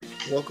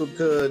Welcome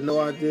to No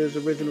Ideas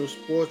Original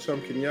Sports.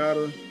 I'm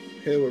Kenyatta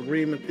here with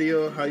Reem and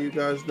Theo. How you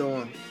guys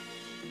doing?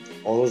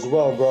 All is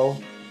well, bro.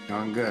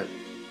 Doing good.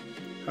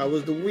 How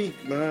was the week,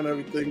 man?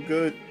 Everything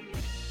good?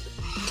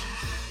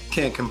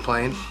 Can't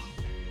complain.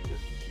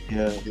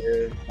 Yeah.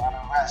 A lot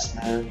of rest,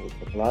 man.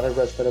 A lot of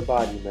rest for the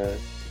body, man.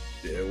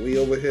 Yeah, we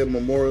over here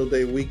Memorial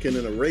Day weekend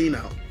in a rain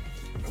out.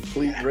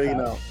 Complete rain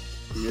out.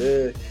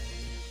 Yeah.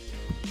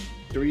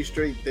 3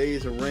 straight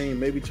days of rain.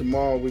 Maybe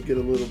tomorrow we get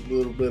a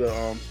little bit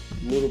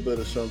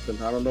of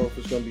something. I don't know if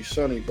it's gonna be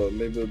sunny, but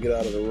maybe we'll get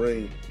out of the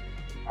rain.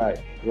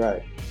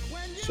 Right.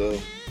 So,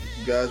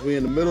 guys, we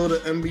in the middle of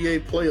the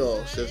NBA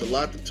playoffs. There's a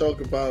lot to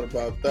talk about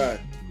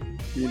that.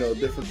 You know,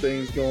 different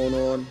things going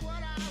on.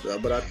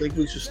 But I think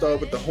we should start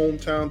with the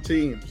hometown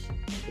teams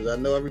because I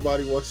know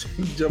everybody wants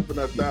to jumping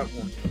at that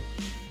one.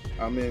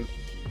 I mean,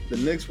 the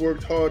Knicks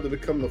worked hard to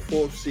become the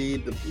 4th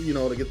seed,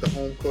 to get the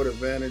home court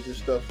advantage and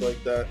stuff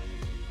like that.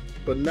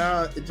 But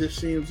now it just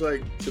seems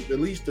like, at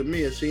least to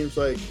me, it seems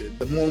like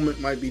the moment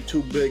might be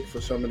too big for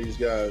some of these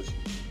guys.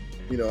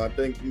 I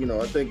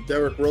think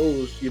Derrick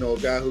Rose, a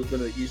guy who's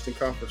been in the Eastern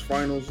Conference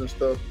Finals and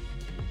stuff,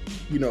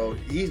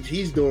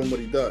 he's doing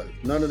what he does.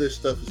 None of this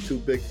stuff is too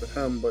big for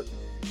him, but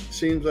it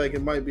seems like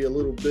it might be a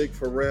little big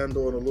for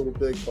Randall and a little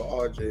big for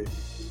RJ.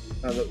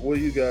 What do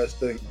you guys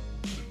think?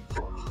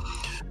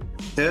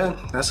 Yeah,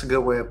 that's a good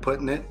way of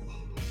putting it.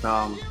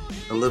 A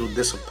little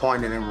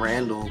disappointed in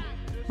Randall.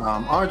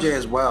 RJ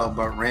as well,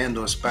 but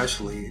Randall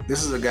especially.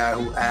 This is a guy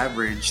who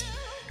averaged,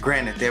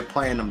 granted, they're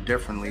playing him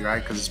differently,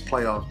 right? Because it's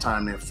playoff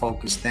time, they're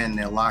focused in,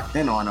 they're locked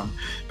in on him.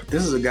 But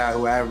this is a guy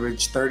who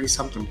averaged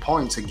 30-something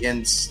points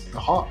against the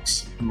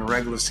Hawks in the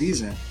regular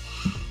season.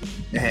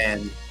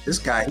 And this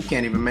guy, he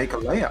can't even make a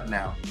layup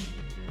now.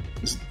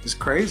 It's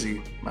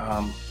crazy.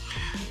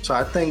 So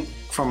I think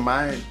from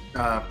my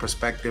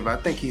perspective, I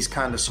think he's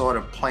kind of sort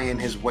of playing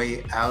his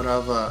way out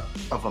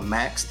of a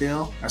max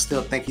deal. I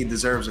still think he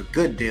deserves a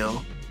good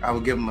deal. I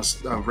would give him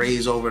a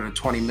raise over the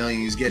 $20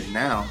 million he's getting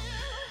now.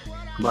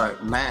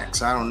 But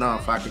max, I don't know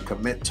if I could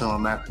commit to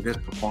him after this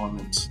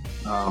performance.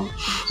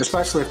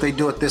 Especially if they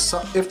do it this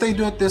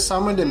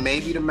summer, then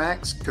maybe the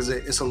max, because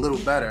it's a little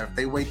better. If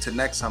they wait till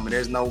next summer,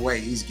 there's no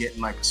way he's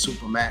getting like a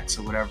super max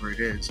or whatever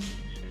it is.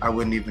 I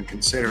wouldn't even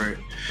consider it.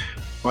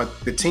 But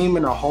the team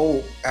as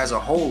a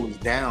whole is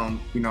down.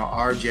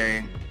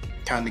 RJ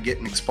kind of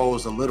getting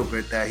exposed a little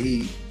bit that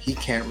he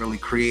can't really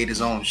create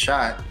his own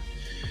shot.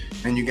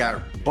 And you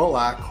got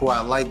Bullock, who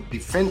I like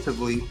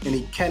defensively, and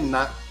he can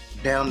knock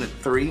down the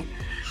 3.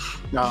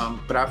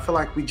 But I feel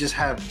like we just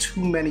have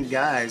too many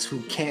guys who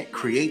can't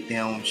create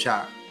their own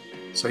shot.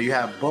 So you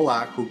have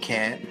Bullock who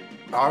can't,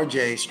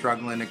 RJ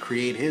struggling to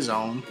create his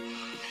own.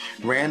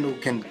 Randall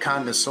can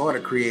kind of sort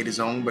of create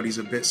his own, but he's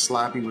a bit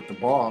sloppy with the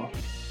ball.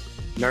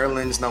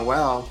 Nerlens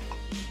Noel,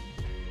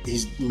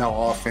 he's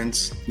no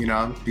offense,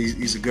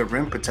 he's a good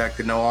rim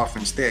protector, no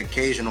offense there,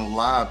 occasional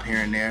lob here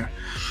and there.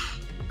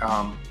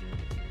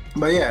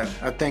 But yeah,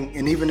 I think,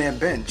 and even their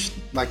bench,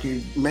 like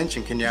you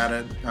mentioned,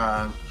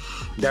 Kenyatta,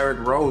 Derrick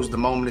Rose, the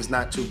moment is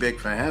not too big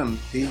for him.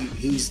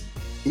 He's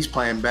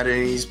playing better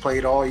than he's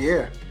played all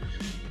year.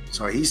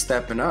 So he's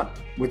stepping up,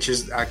 which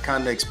is, I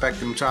kind of expect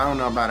him to, I don't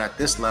know about at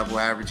this level,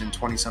 averaging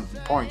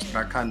 20-something points,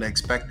 but I kind of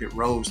expected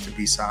Rose to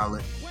be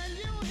solid.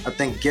 I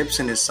think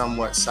Gibson is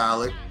somewhat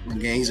solid.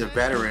 Again, he's a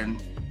veteran,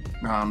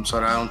 so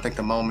I don't think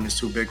the moment is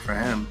too big for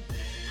him.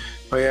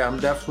 But yeah, I'm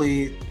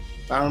definitely,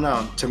 I don't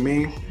know. To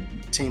me,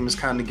 the team is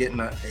kind of getting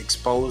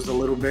exposed a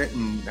little bit,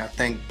 and I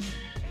think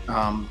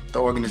the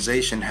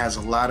organization has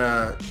a lot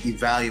of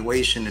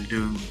evaluation to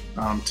do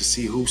to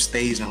see who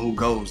stays and who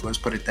goes. Let's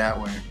put it that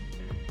way.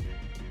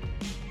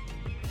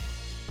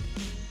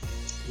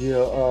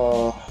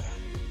 Yeah,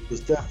 it's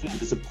definitely a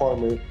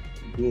disappointment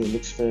being a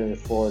Knicks fan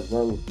as far as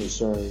Randall is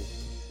concerned.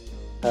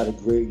 Had a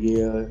great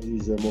year.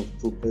 He's a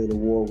multiple player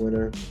award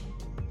winner.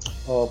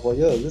 But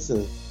yeah,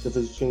 listen,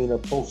 difference between a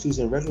postseason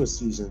and regular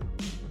season.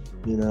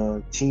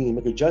 Team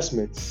make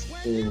adjustments.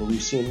 And what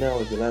we've seen now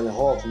is the Atlanta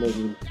Hawks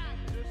making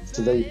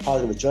some very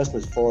positive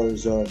adjustments as far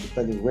as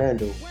defending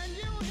Randall.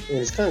 And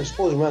it's kind of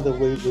exposing Randall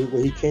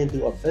what he can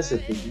do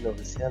offensively.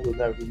 His handle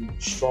not really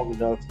strong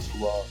enough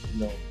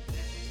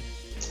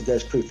to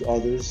dash quick for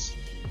others.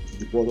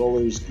 The ball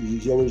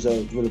he's always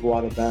doing the ball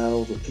out of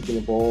bounds or kicking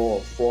the ball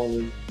or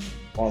falling,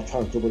 or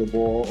trying to dribble the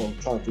ball, or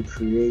trying to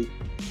create.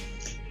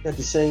 At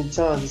the same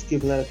time, just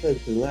give Atlanta credit,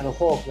 because Atlanta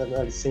Hawks not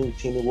the same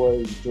team it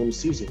was during the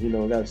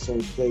season. Got some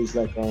plays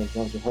like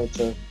Jonathan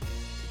Hunter,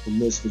 who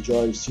missed the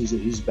majority of the season,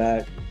 he's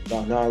back.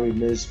 Gallinari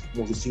missed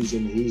most of the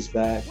season, he's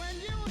back.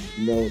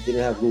 Didn't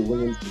have Lou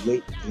Williams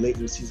late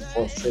in the season as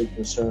far as trade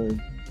concerned.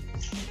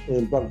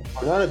 And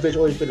Bogdanovic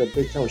always been a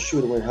big time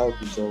shooter when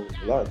healthy, so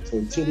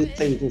the team they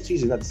played during the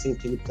season is not the same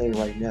team they're playing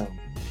right now.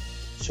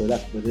 So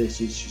that's what it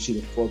is. You see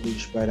the floor being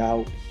spread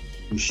out.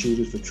 We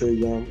shooters for Trae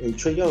Young, and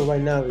Trae Young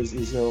right now is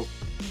doing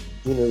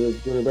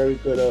a very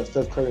good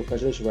Steph Curry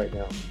impersonation right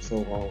now. So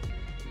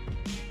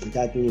with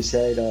that being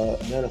said,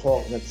 Atlanta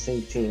Hawks not the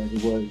same team as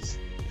it was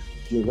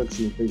during the regular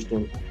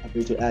season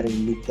based on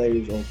adding new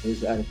players or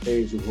based on adding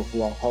players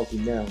who are healthy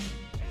now.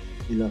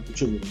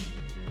 contributing.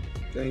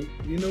 And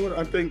you know what?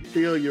 I think,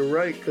 Theo, you're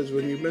right, because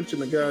when you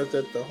mentioned the guys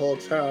that the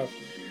Hawks have,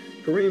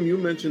 Kareem, you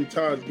mentioned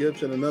Todd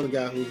Gibson, another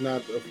guy who's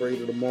not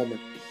afraid of the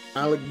moment.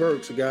 Alec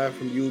Burks, a guy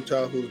from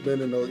Utah who's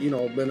been in the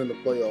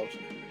playoffs.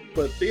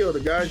 But Theo, the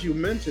guys you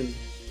mentioned,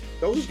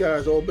 those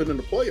guys all been in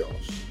the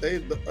playoffs.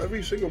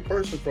 Every single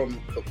person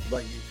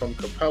from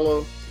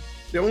Capella.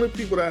 The only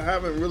people that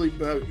haven't really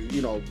been,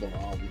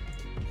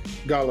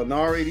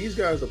 Gallinari. These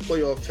guys are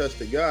playoff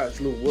tested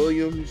guys. Lou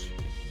Williams.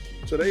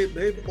 So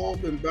they've all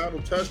been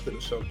battle tested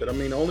or something. I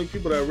mean, the only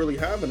people that really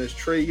haven't is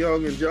Trae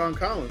Young and John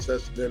Collins.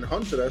 Then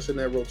Hunter. That's in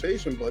their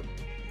rotation, but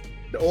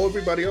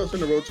everybody else in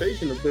the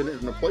rotation have been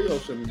in the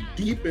playoffs and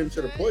deep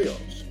into the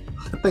playoffs.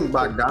 I think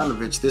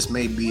Bogdanovich, this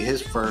may be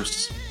his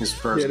first. Yeah,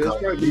 this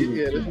might be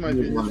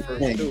his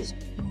first too.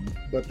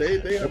 But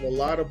they have a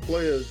lot of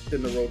players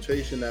in the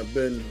rotation that have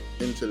been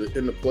in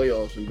the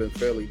playoffs and been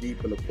fairly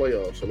deep in the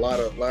playoffs. A lot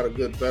of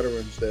good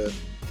veterans there.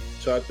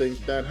 So I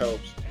think that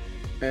helps.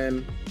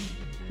 And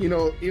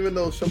even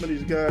though some of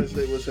these guys,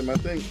 I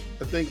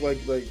think like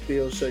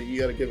Theo said, you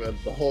got to give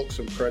the Hawks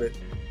some credit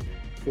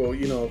for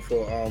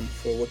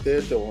what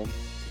they're doing.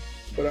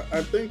 But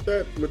I think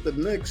that with the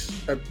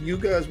Knicks, you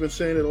guys been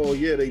saying it all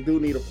year, they do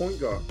need a point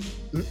guard.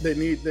 They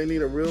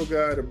need a real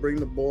guy to bring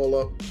the ball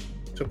up,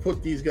 to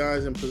put these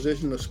guys in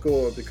position to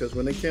score, because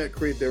when they can't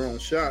create their own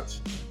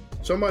shots,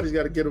 somebody's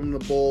got to get them the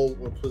ball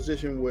in a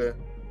position where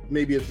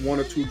maybe it's one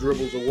or two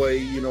dribbles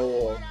away,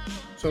 or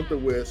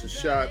something where it's a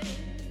shot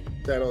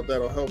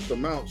that'll help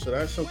them out. So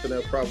that's something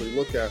they'll probably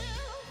look at.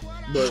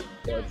 But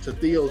to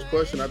Theo's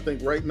question, I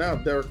think right now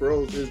Derrick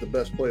Rose is the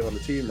best player on the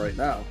team right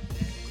now.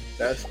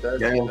 That's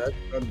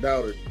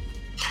undoubted.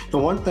 The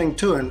one thing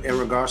too, in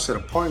regards to the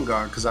point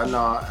guard, because I know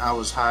I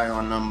was high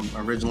on them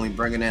originally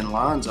bringing in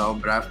Lonzo,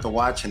 but after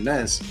watching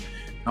this,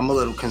 I'm a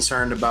little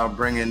concerned about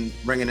bringing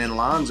in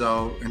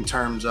Lonzo in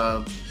terms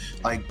of,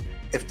 like,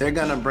 if they're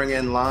gonna bring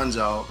in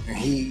Lonzo and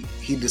he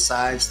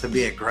decides to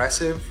be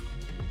aggressive,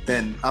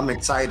 then I'm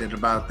excited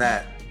about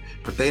that.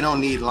 But they don't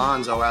need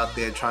Lonzo out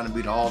there trying to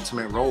be the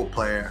ultimate role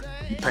player.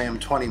 You pay him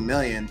 $20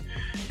 million.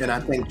 And I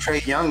think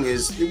Trae Young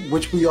is,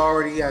 which we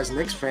already, as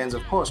Knicks fans,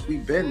 of course,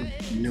 we've been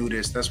knew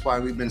this. That's why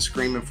we've been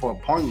screaming for a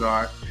point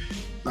guard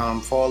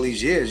for all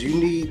these years. You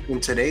need, in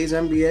today's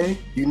NBA,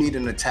 you need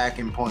an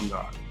attacking point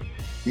guard.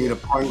 You need a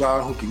point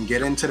guard who can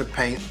get into the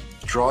paint,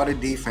 draw the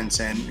defense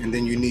in, and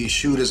then you need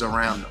shooters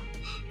around them.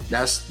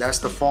 That's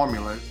the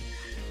formula.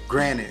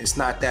 Granted, it's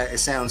not that, it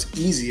sounds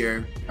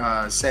easier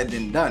said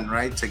than done,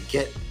 right? To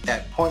get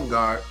that point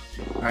guard,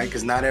 right?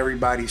 Because not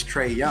everybody's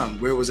Trae Young.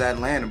 Where was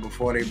Atlanta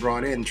before they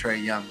brought in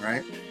Trae Young,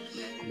 right?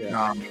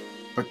 Yeah.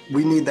 But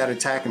we need that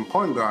attacking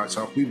point guard.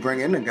 So if we bring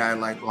in a guy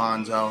like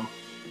Lonzo,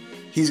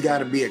 he's got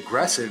to be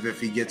aggressive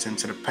if he gets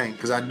into the paint.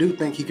 Because I do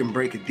think he can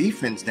break a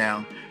defense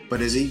down,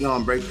 but is he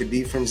going to break the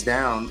defense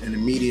down and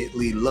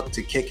immediately look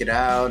to kick it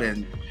out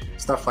and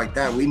stuff like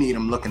that? We need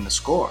him looking to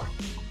score,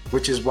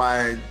 which is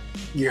why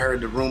you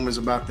heard the rumors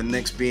about the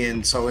Knicks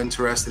being so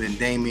interested in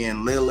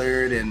Damian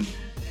Lillard, and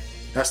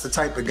that's the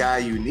type of guy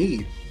you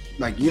need.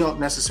 Like, you don't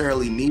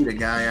necessarily need a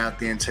guy out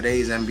there in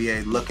today's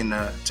NBA looking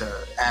to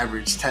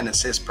average 10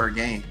 assists per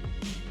game.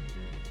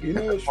 You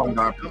know what's funny?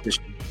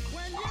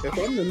 If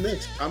I'm the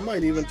Knicks, I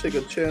might even take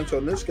a chance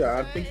on this guy.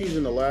 I think he's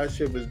in the last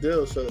year of his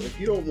deal. So if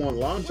you don't want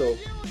Lonzo,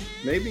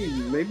 maybe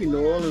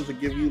New Orleans will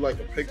give you like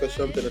a pick or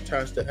something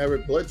attached to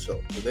Eric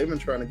Bledsoe, because they've been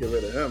trying to get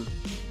rid of him.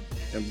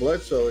 And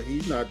Bledsoe,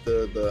 he's not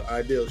the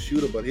ideal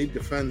shooter, but he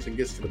defends and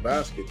gets to the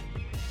basket.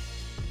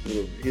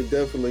 He'll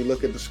definitely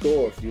look at the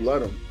score if you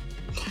let him.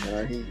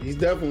 He's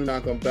definitely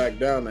not going to back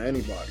down to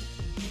anybody.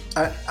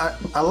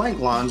 I like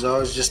Lonzo.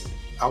 It's just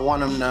I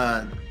want him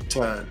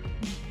to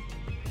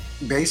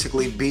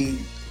basically be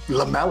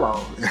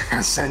LaMelo,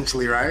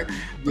 essentially, right?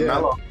 Yeah.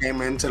 LaMelo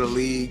came into the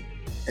league,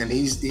 and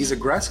he's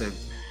aggressive.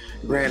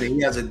 Granted,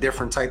 he has a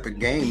different type of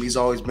game. He's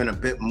always been a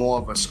bit more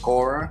of a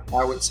scorer,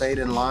 I would say,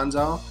 than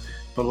Lonzo.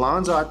 But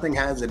Lonzo, I think,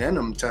 has it in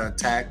him to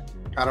attack.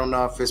 I don't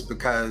know if it's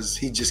because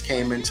he just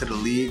came into the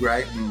league,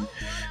 right, and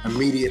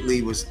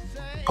immediately was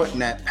put in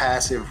that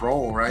passive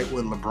role, right,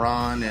 with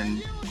LeBron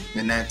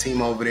and that team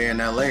over there in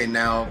LA.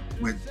 Now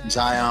with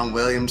Zion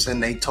Williamson,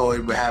 they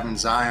toyed with having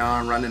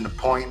Zion running the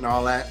point and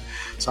all that.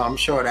 So I'm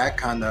sure that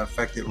kind of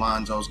affected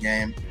Lonzo's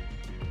game.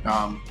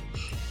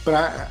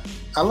 But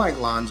I like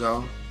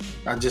Lonzo.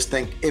 I just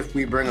think if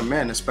we bring him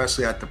in,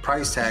 especially at the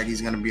price tag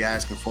he's going to be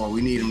asking for,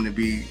 we need him to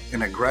be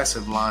an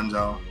aggressive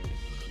Lonzo,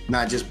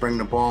 not just bring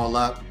the ball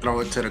up, throw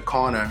it to the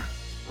corner,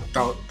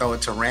 throw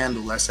it to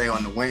Randall, let's say,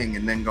 on the wing,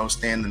 and then go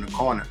stand in the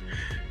corner.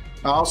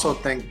 I also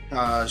think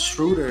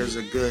Schroeder is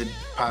a good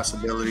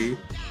possibility.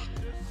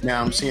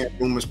 Now I'm seeing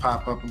rumors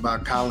pop up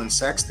about Colin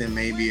Sexton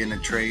maybe in a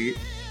trade.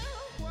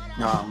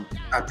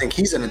 I think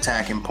he's an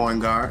attacking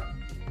point guard,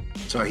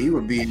 so he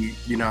would be,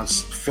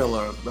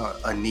 fill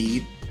a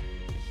need.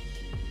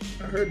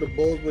 I heard the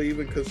Bulls were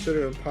even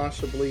considering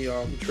possibly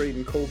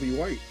trading Kobe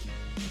White.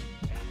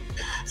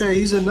 Yeah,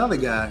 he's another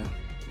guy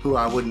who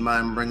I wouldn't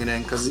mind bringing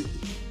in because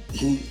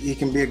he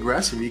can be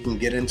aggressive. He can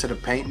get into the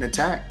paint and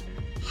attack.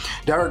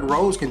 Derrick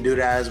Rose can do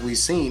that, as we've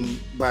seen,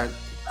 but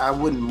I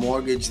wouldn't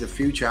mortgage the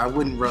future. I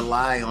wouldn't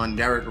rely on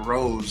Derrick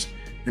Rose,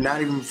 and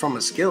not even from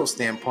a skill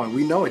standpoint.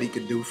 We know what he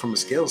could do from a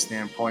skill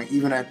standpoint,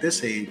 even at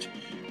this age.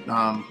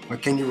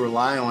 But can you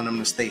rely on him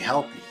to stay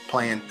healthy,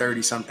 playing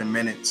 30-something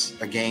minutes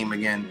a game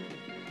again?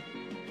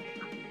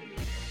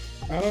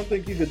 I don't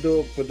think you could do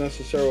it for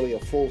necessarily a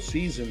full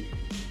season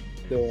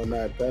doing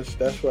that.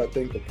 That's where I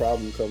think the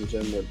problem comes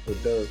in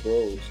with Derrick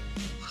Rose.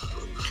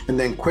 And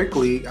then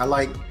Quickley, I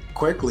like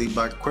Quickley,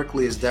 but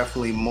Quickley is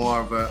definitely more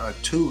of a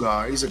two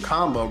guard. He's a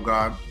combo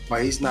guard,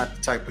 but he's not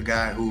the type of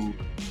guy who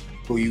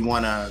you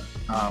want to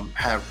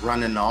have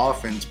running the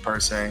offense per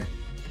se.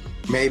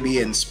 Maybe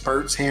in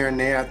spurts here and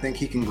there, I think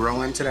he can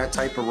grow into that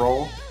type of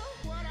role.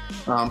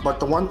 But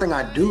the one thing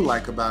I do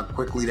like about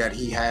Quickley that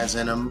he has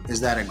in him is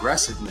that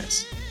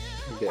aggressiveness.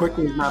 Yeah.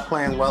 Quickley's not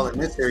playing well in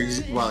this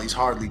series. Well, he's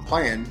hardly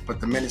playing, but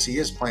the minutes he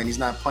is playing, he's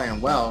not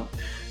playing well.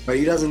 But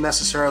he doesn't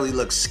necessarily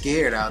look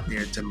scared out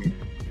there to me.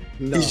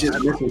 No, he's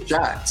just missing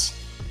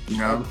shots, you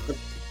know?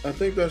 I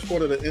think that's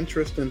one of the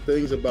interesting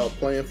things about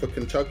playing for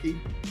Kentucky.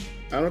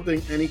 I don't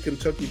think any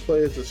Kentucky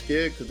players are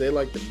scared because they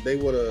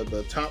were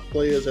the top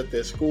players at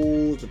their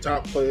schools, the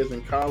top players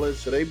in college,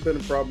 so they've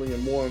been probably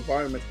in more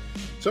environments.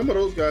 Some of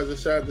those guys,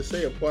 it's sad to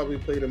say, have probably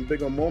played in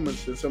bigger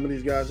moments than some of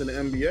these guys in the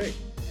NBA.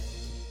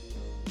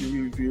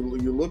 If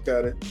you look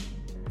at it,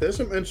 there's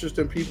some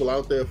interesting people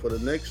out there for the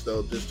Knicks,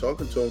 though, just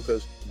talking to them,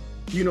 because,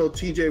 you know,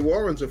 T.J.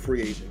 Warren's a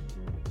free agent.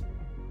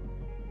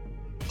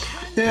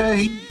 Yeah,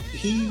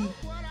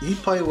 he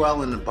played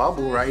well in the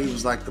bubble, right? He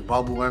was like the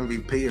bubble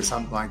MVP or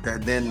something like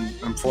that. Then,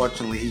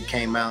 unfortunately, he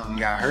came out and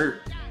got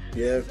hurt.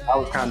 Yeah, I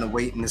was kind of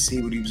waiting to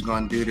see what he was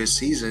going to do this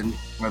season,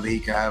 whether he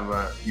could have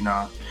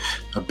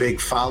a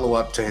big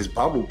follow-up to his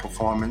bubble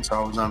performance.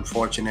 So it was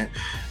unfortunate.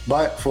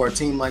 But for a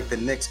team like the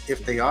Knicks,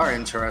 if they are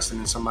interested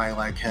in somebody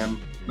like him,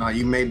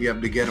 you may be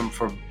able to get him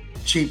for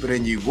cheaper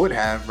than you would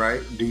have,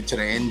 right, due to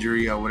the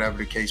injury or whatever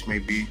the case may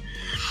be.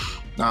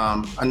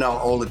 I know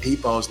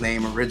Oladipo's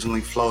name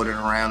originally floated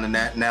around in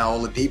that. Now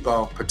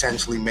Oladipo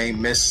potentially may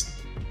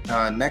miss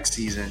next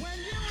season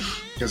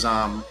because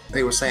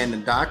they were saying the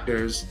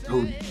doctors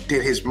who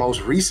did his most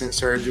recent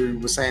surgery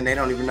were saying they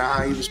don't even know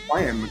how he was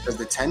playing because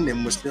the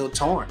tendon was still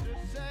torn.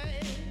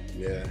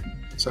 Yeah.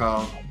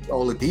 So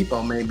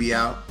Oladipo may be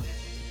out,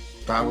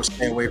 but I would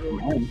stay away from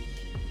him.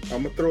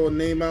 I'm gonna throw a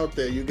name out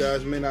there. You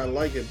guys may not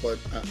like it, but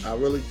I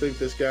really think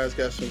this guy's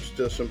got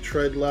some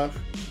tread left.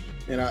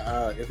 And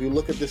if you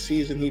look at the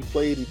season he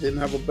played, he didn't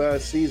have a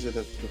bad season.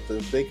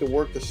 If they can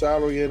work the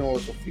salary in, or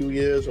it's a few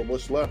years, or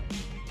what's left.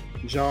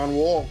 John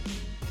Wall.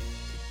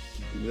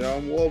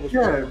 John Wall was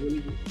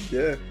really,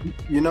 yeah.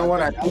 You know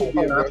what? At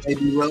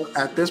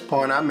this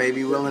point, I may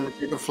be willing to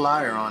take a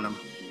flyer on him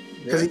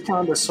because he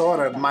kind of sort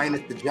of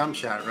minus the jump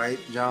shot, right?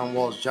 John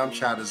Wall's jump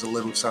shot is a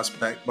little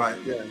suspect, but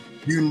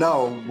you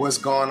know what's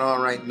going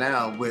on right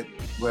now with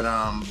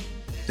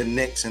the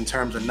Knicks in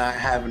terms of not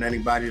having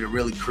anybody to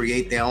really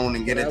create their own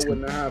and get it. That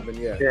wouldn't have happened,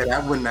 Yeah,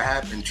 that wouldn't have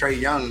happened. Trae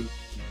Young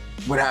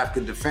would have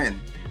to defend.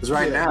 Because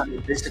now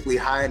they're basically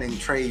hiding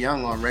Trae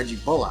Young on Reggie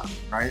Bullock,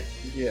 right?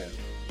 Yeah.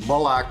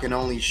 Bullock can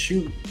only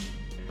shoot,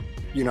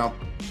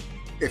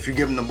 if you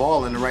give him the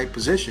ball in the right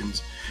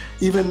positions.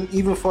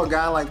 Even for a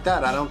guy like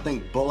that, I don't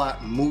think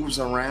Bullock moves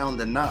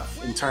around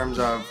enough in terms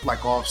of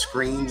like off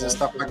screens and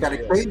stuff like that.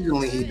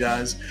 Occasionally he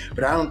does,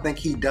 but I don't think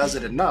he does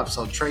it enough.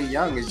 So Trae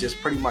Young is just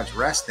pretty much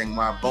resting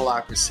while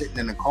Bullock is sitting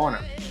in the corner.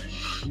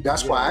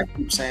 That's why I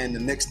keep saying the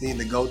Knicks need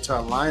to go to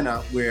a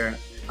lineup where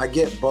I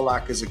get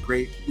Bullock is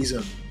he's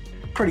a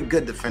pretty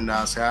good defender,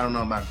 I'll say. I don't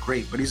know about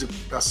great, but he's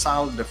a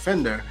solid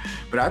defender.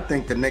 But I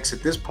think the Knicks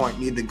at this point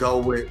need to go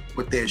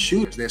with their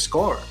shooters, their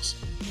scorers,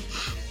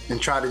 and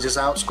try to just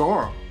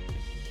outscore them.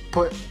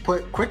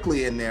 Put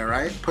Quickley in there,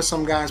 right? Put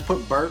some guys,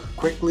 put Burke,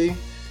 Quickley,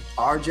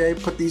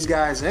 RJ, put these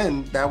guys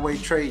in. That way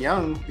Trae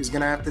Young is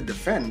going to have to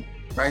defend.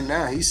 Right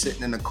now, he's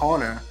sitting in the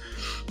corner,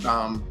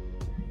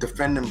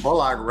 defending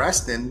Bullock,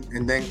 resting,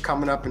 and then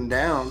coming up and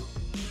down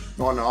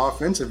on the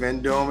offensive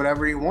end, doing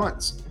whatever he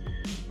wants.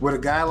 With a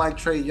guy like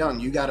Trae Young,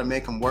 you got to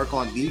make him work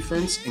on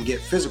defense and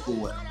get physical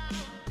with him.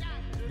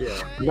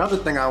 Yeah. Another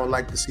thing I would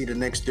like to see the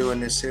Knicks do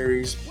in this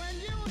series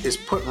is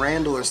put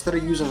Randall, instead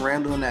of using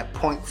Randall in that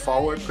point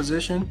forward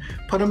position,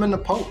 put him in the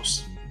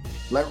post.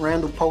 Let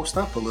Randall post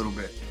up a little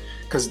bit.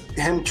 Because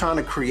him trying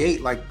to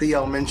create, like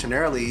Theo mentioned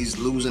earlier, he's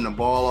losing the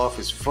ball off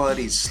his foot,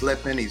 he's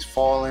slipping, he's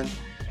falling,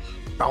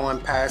 throwing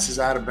passes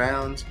out of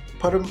bounds.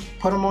 Put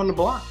him on the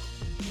block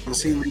and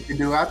see what he can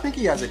do. I think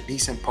he has a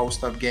decent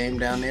post-up game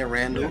down there,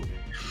 Randall. Yeah.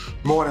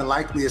 More than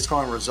likely it's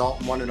going to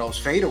result in one of those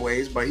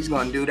fadeaways, but he's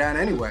going to do that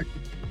anyway.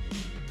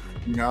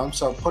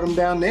 So put him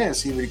down there and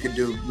see what he could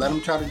do. Let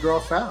him try to draw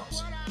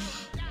fouls.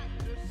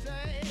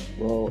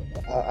 Well,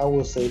 I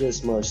will say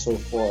this much so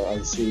far as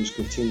the series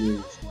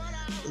continues.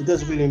 It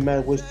doesn't really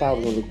matter which foul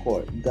is on the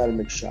court. You got to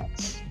make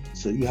shots.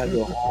 So you have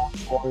your whole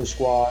scoring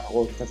squad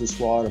or defensive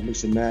squad or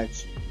mix and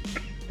match.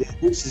 The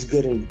Knicks is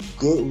getting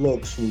good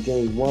looks from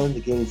game 1 to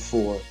game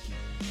 4,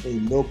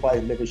 and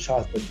nobody making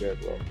shots but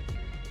Derrick Rose.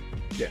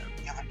 Yeah.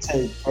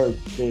 Say Bird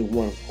being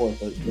one, of course,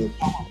 but the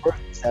problem with Bird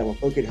is that when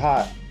Bird get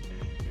hot,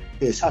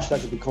 his shot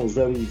selection becomes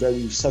very,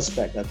 very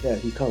suspect. At that,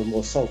 he becomes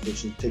more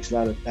selfish and takes a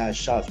lot of bad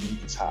shots when he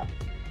gets hot.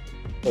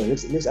 But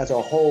Knicks as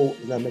a whole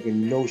is not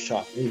making no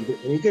shots, and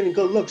he's getting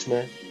good looks,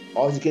 man.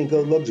 RJ's getting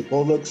good looks,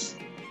 Bull looks.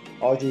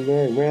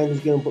 RJ Randall's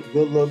getting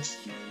good looks.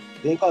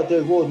 They ain't got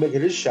Derrick Rose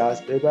making his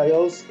shots, but everybody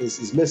else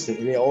is missing,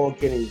 and they're all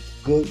getting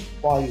good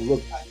quality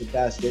look at the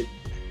basket,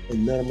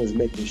 and none of them is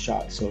making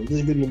shots. So it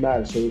doesn't really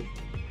matter. So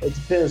it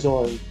depends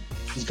on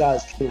these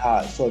guys getting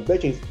hot. So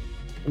eventually,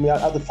 I mean,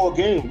 after 4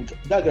 games,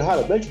 you gotta get hot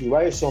eventually,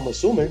 right? So I'm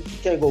assuming you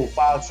can't go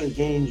 5 straight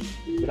games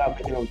without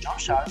making no jump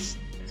shots.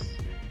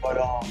 But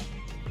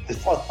as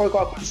far as point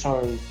guard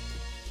concerned,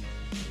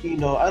 you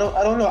know, I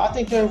don't know. I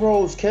think Derrick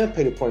Rose can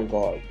play the point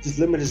guard. Just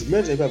limit his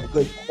minutes if you have a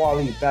good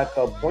quality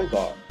backup point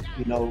guard.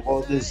 You know,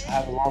 all this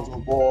having Lonzo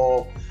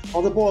Ball.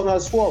 Lonzo Ball is not a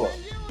scorer.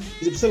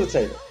 He's a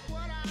facilitator.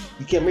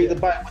 You can't make the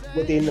buy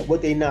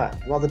what they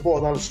not. Lonzo Ball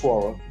is not a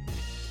scorer.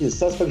 He's a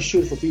suspect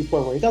shooter for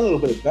 3-point range. He got a little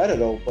bit better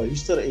though, but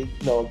he's still a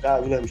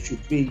guy who let him shoot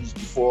threes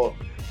before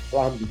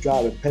allow him to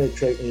drive and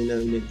penetrate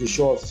and just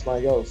show off to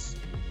somebody else.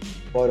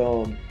 But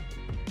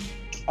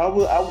I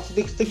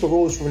would stick with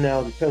Rose for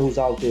now. Depends who's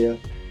out there.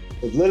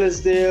 If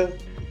Lillard's there,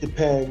 it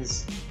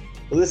depends.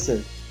 But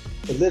listen.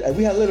 If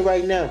we had Lillard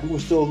right now, we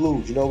would still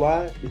lose. You know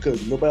why?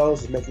 Because nobody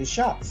else is making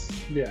shots.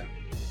 Yeah.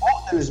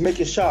 Portland is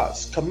making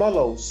shots.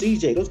 Carmelo,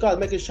 CJ, those guys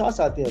making shots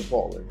out there in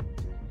Portland.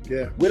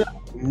 Yeah. We're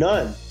not,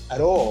 none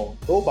at all.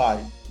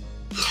 Nobody.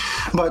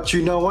 But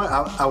you know what?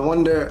 I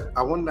wonder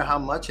how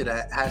much of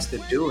that has to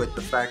do with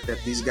the fact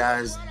that these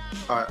guys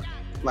are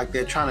like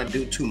they're trying to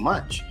do too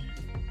much.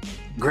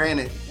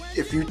 Granted,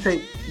 if you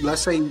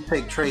let's say you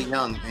take Trae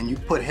Young and you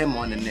put him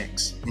on the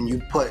Knicks and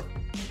you put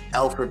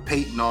Elfrid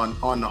Payton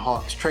on the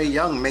Hawks. Trae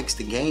Young makes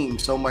the game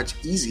so much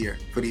easier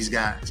for these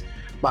guys.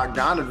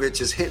 Bogdanovich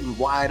is hitting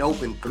wide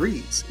open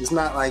threes. It's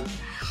not like,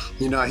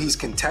 he's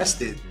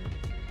contested,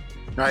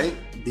 right?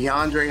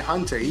 DeAndre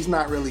Hunter, he's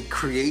not really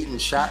creating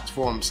shots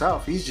for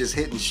himself. He's just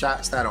hitting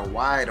shots that are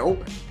wide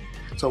open.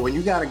 So when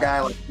you got a guy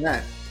like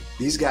that,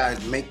 these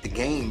guys make the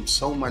game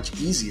so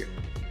much easier.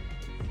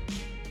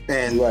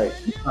 And right.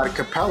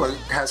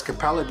 Has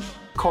Capella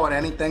caught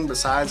anything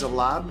besides a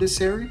lob this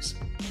series?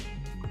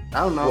 I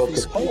don't know if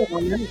he's scored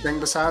on anything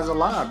besides a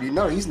lob.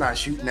 He's not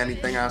shooting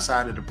anything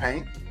outside of the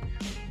paint.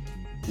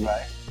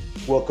 Right.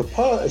 Well,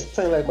 Capella is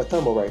playing like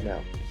Mutombo right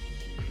now.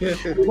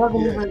 You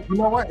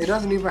know what? It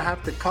doesn't even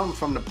have to come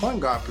from the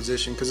point guard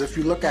position, because if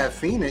you look at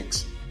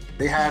Phoenix,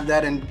 they have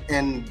that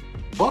in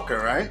Booker,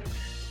 right?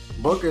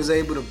 Booker is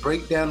able to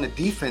break down the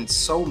defense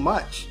so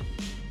much.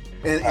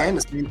 And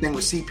the same thing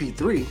with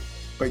CP3.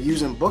 But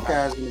using Booker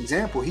as an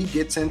example, he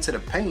gets into the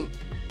paint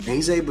and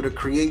he's able to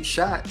create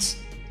shots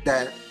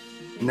that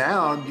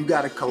now you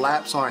got to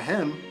collapse on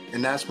him,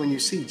 and that's when you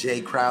see Jay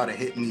Crowder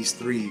hitting these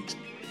threes,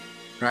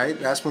 right?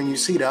 That's when you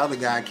see the other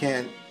guy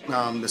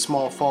the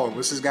small forward.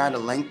 What's his guy? The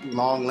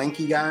long,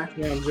 lanky guy?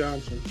 Cam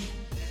Johnson.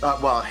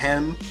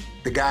 Him,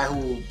 the guy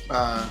who...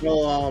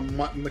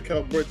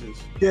 Mikal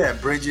Bridges. Yeah,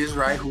 Bridges,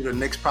 right? Who the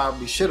Knicks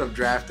probably should have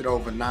drafted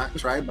over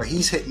Knox, right? But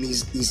he's hitting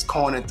these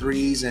corner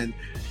threes, and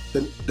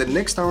the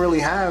Knicks don't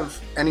really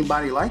have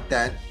anybody like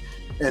that,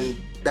 and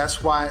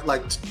that's why,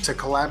 to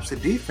collapse the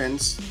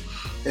defense.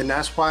 And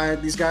that's why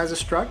these guys are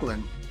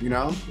struggling,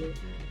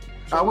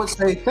 I would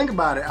say, think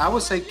about it. I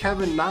would say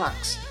Kevin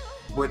Knox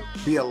would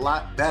be a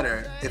lot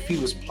better if he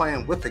was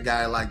playing with a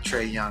guy like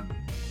Trae Young.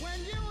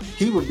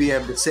 He would be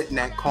able to sit in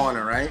that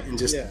corner, right? And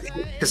just,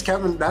 because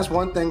that's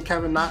one thing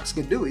Kevin Knox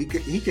can do. He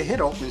could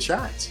hit open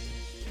shots.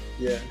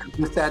 Yeah.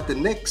 With that, the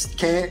Knicks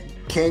can't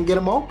get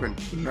him open,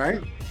 right?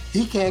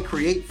 He can't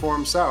create for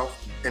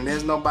himself, and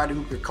there's nobody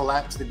who could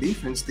collapse the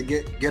defense to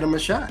get him a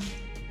shot.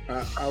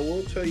 I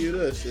will tell you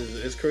this,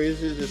 as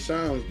crazy as it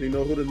sounds, do you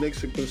know who the Knicks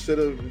should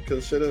consider,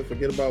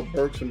 forget about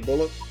Burks and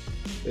Bullock?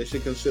 They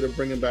should consider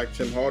bringing back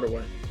Tim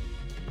Hardaway.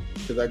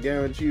 Because I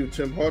guarantee you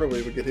Tim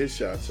Hardaway would get his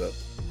shots up,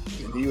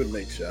 and he would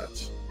make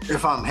shots.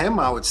 If I'm him,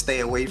 I would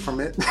stay away from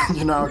it.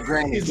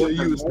 Granted, so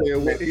you would stay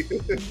away.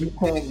 You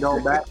can't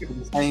go back to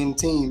the same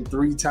team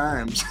 3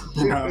 times,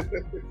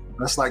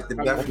 That's like the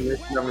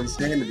definition of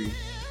insanity.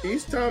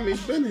 Each time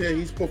he's been here,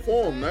 he's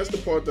performed. That's the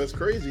part that's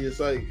crazy. It's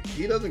like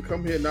he doesn't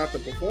come here not to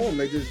perform.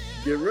 They just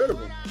get rid of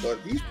him. But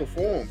he's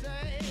performed.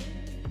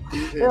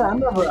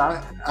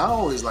 I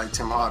always liked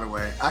Tim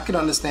Hardaway. I could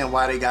understand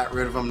why they got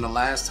rid of him the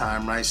last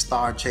time, right?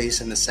 Star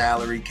chasing the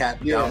salary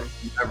cap,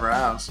 whatever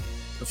else.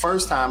 The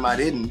first time I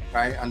didn't,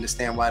 right,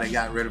 understand why they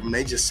got rid of him.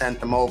 They just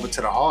sent them over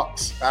to the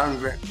Hawks.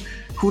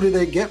 Who did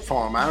they get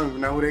for him? I don't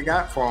even know who they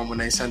got for him when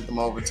they sent them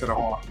over to the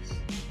Hawks.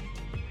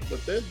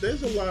 But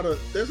there's a lot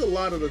of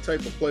the type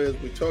of players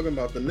we're talking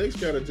about. The Knicks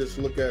got to just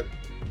look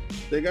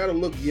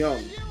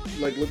young.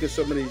 Look at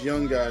some of these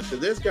young guys. Because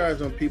there's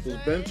guys on people's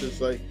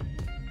benches,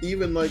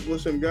 even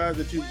with some guys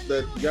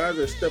that guys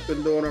are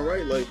stepping doing all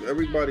right.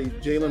 Everybody,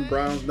 Jaylen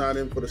Brown's not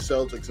in for the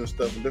Celtics and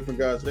stuff, and different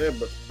guys there.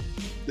 But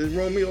this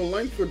Romeo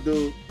Langford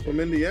dude from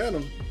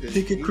Indiana,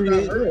 he could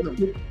create.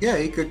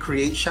 He could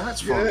create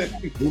shots for him.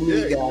 We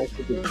need guys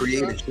who could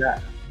create a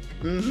shot.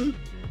 You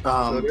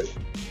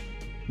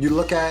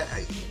look at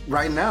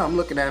right now. I'm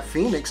looking at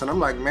Phoenix, and I'm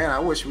like, man, I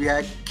wish we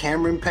had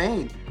Cameron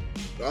Payne.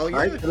 Oh yeah.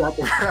 Right?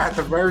 At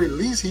the very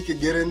least, he could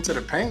get into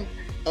the paint.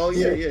 Oh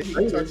yeah. He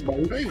can touch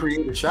the paint.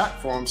 Create a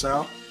shot for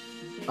himself.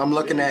 I'm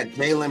looking at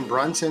Jalen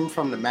Brunson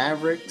from the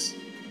Mavericks.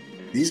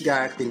 These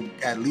guys can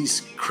at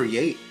least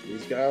create.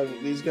 These guys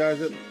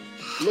that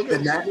look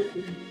at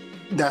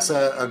that's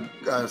a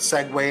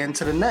segue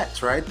into the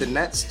Nets, right? The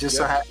Nets just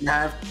so happen to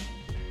have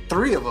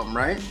 3 of them,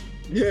 right?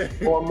 Yeah.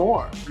 Or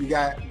more. You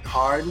got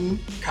Harden,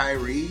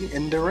 Kyrie,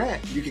 and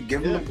Durant. You could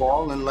give them the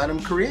ball and let them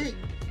create.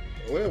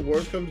 Well,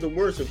 worst comes to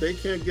worst. If they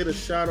can't get a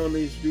shot on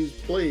these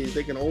plays,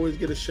 they can always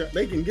get a shot.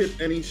 They can get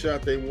any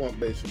shot they want,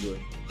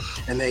 basically.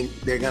 And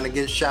they're going to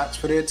get shots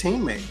for their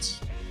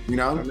teammates. You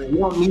know, you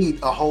don't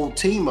need a whole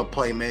team of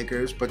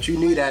playmakers, but you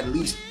need at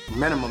least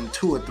minimum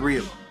 2 or 3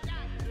 of them.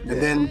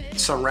 And then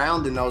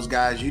surrounding those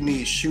guys, you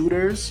need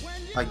shooters,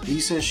 like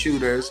decent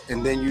shooters,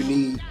 and then you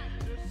need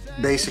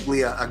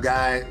basically a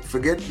guy.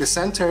 Forget the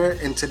center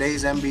in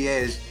today's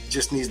NBA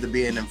just needs to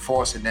be an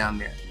enforcer down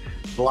there.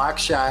 Block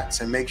shots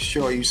and make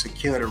sure you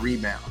secure the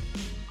rebound.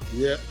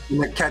 Yeah.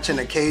 And catch an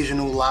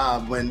occasional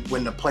lob when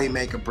the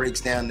playmaker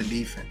breaks down the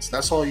defense.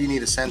 That's all you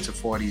need a center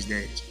for these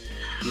days.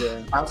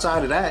 Yeah.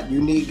 Outside of that, you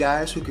need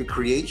guys who could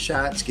create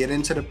shots, get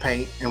into the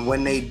paint, and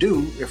when they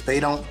do, if they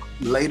don't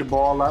lay the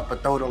ball up or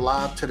throw the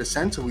lob to the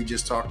center we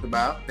just talked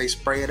about, they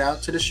spray it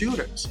out to the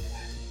shooters.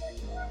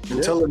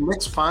 Until the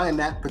Knicks find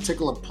that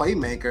particular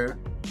playmaker,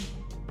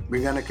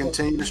 we're going to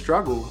continue to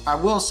struggle. I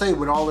will say,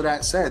 with all of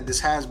that said,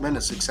 this has been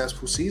a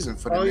successful season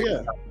for the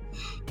Knicks.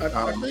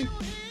 I think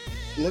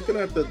looking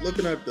at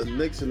the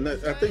Knicks and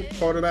Nets, I think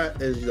part of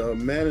that is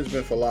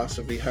management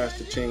philosophy has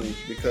to change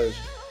because,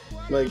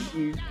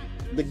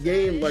 the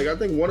game, I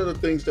think one of the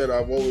things that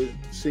I've always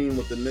seen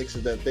with the Knicks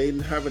is that they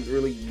haven't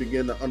really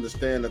begun to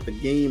understand that the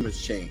game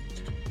has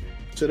changed.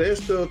 So they're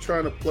still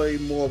trying to play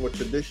more of a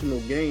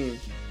traditional game,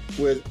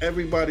 whereas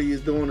everybody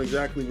is doing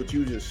exactly what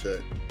you just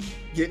said.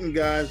 Getting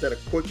guys that are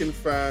quick and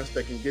fast,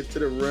 that can get to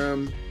the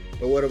rim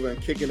or whatever,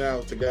 and kicking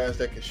out to guys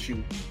that can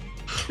shoot.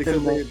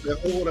 Because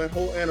that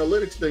whole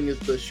analytics thing is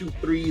to shoot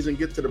threes and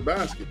get to the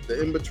basket.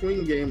 The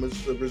in-between game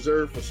is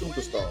reserved for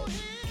superstars.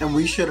 And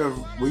we should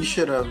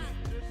have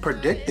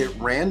predicted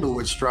Randall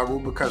would struggle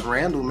because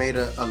Randall made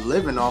a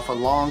living off of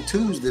long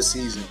twos this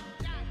season.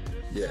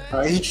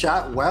 Yeah, he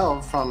shot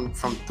well from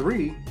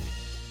 3,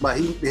 but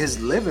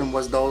his living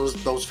was those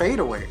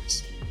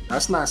fadeaways.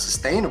 That's not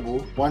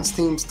sustainable. Once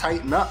teams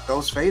tighten up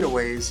those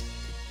fadeaways,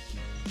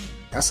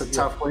 that's a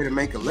tough way to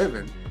make a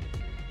living.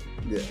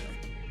 Yeah.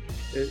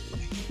 Do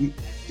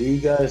you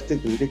guys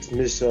think the Knicks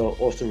miss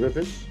Austin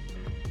Rivers?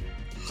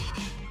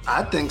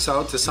 I think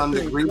so to some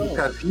degree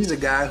because he's a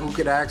guy who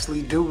could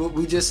actually do what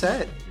we just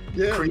said.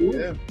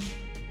 Yeah.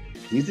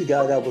 He's the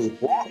guy that was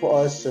born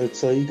for us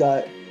until he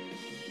got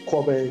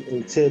caught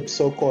in Tibbs'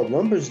 so-called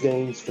numbers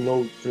games for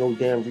no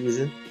damn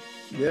reason.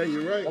 Yeah,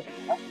 you're right.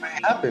 That's what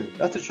happened.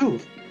 That's the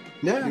truth.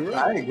 Yeah,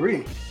 right.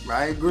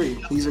 I agree.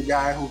 He's a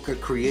guy who could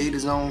create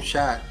his own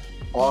shot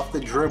off the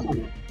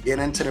dribble, get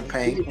into the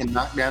paint, and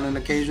knock down an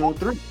occasional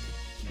 3.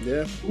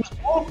 Yeah. He was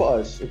born for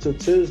us until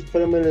Tibbs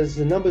put him in his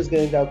numbers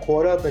game, got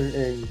caught up,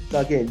 and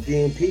got getting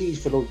DMPs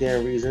for no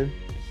damn reason.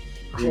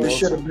 This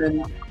should have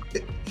been.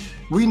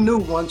 We knew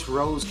once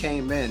Rose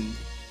came in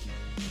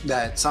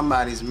that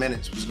somebody's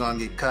minutes was going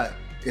to get cut,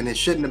 and it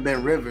shouldn't have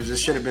been Rivers. It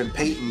should have been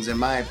Payton's, in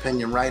my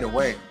opinion, right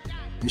away.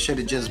 You should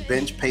have just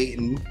benched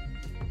Payton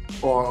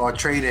or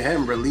traded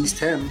him, released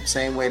him,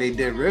 same way they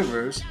did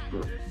Rivers.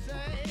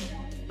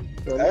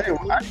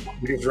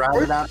 Just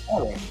ride it out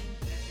that way.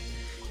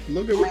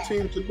 Look at what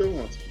teams are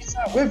doing. We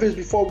signed Rivers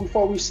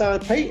before we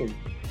signed Payton.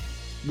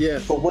 Yeah.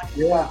 For what?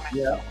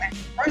 Yeah.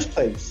 First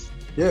place.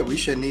 Yeah, we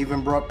shouldn't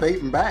even brought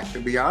Payton back, to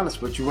be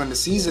honest with you. When the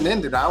season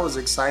ended, I was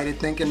excited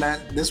thinking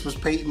that this was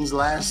Payton's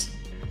last,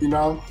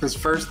 his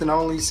first and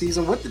only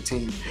season with the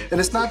team. And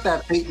it's not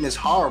that Payton is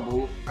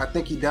horrible. I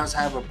think he does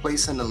have a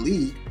place in the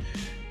league,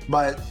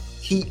 but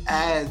he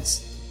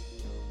adds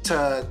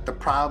to the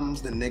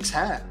problems the Knicks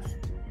have.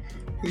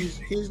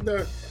 He's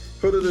not,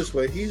 put it this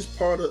way, he's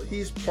part of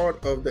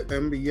the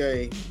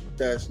NBA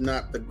that's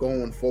not the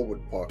going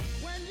forward part.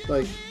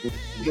 A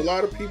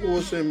lot of people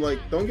will say,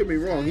 don't get me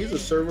wrong, he's a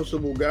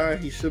serviceable guy.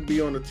 He should be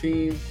on the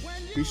team.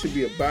 He should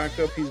be a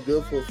backup. He's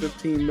good for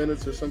 15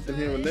 minutes or something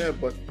here and there.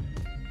 But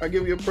I'll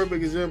give you a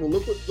perfect example.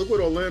 Look what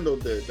Orlando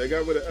did. They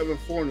got rid of Evan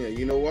Fournier.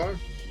 You know why?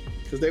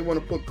 Because they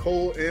want to put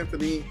Cole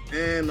Anthony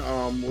and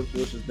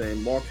what's his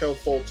name, Markelle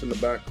Fultz in the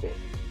backcourt.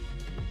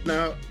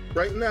 Now,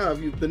 right now,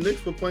 if the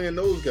Knicks were playing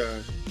those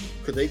guys,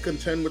 could they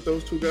contend with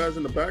those 2 guys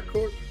in the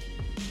backcourt?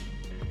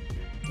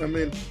 I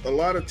mean, a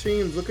lot of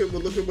teams look at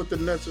what the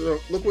Nets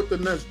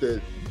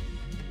did.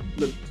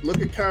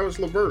 Look at Caris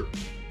LeVert.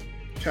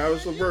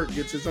 Caris LeVert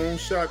gets his own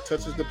shot,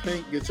 touches the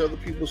paint, gets other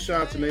people's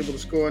shots, and able to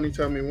score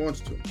anytime he wants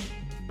to.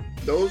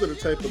 Those are the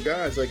type of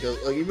guys, like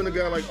even a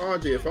guy like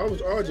RJ. If I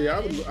was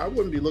RJ, I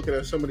wouldn't be looking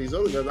at some of these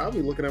other guys. I'd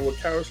be looking at what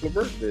Caris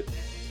LeVert did.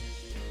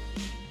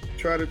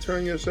 Try to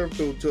turn yourself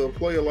to a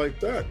player like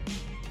that.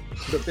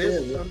 But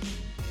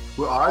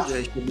what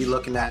RJ should be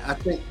looking at. I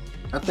think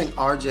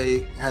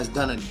RJ has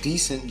done a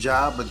decent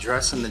job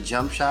addressing the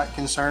jump shot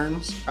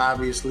concerns.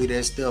 Obviously,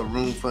 there's still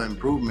room for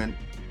improvement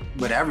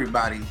with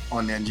everybody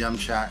on their jump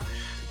shot,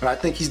 but I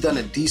think he's done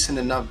a decent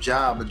enough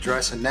job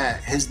addressing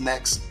that. His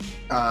next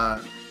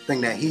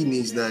thing that he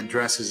needs to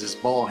address is his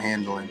ball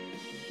handling.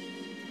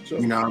 Sure.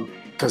 You know,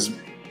 because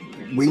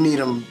we need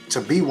him to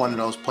be one of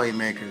those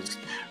playmakers.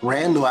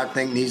 Randle, I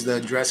think, needs to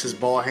address his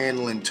ball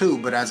handling too,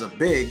 but as a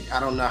big, I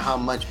don't know how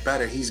much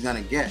better he's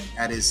going to get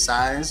at his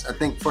size. I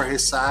think for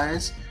his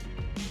size,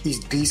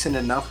 he's decent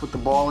enough with the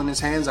ball in his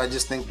hands. I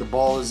just think the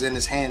ball is in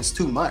his hands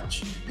too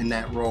much in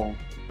that role.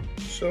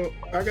 So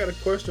I got a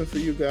question for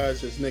you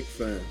guys as Knicks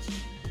fans.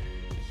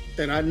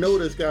 And I know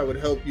this guy would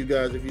help you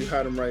guys if you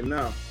had him right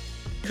now.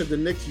 Could the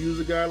Knicks use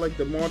a guy like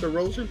DeMar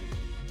DeRozan?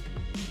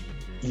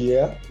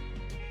 Yeah.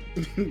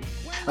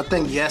 I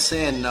think yes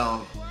and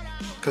no.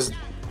 Because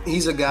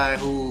he's a guy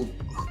who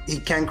he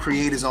can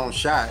create his own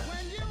shot.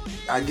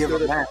 I give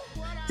him that.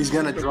 He's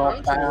going to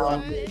draw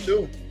fouls.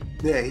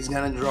 Yeah, he's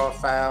going to draw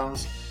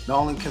fouls. The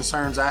only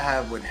concerns I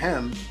have with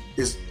him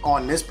is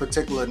on this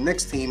particular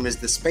Knicks team is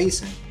the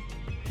spacing.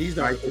 He's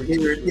not.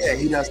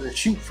 He doesn't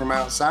shoot from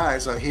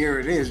outside. So here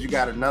it is. You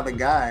got another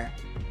guy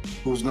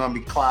who's going to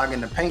be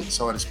clogging the paint,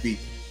 so to speak.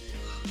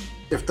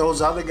 If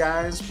those other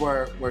guys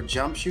were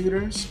jump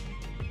shooters,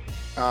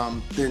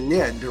 then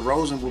yeah,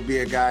 DeRozan will be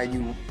a guy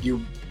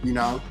you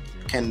know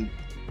can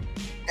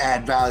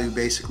add value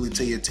basically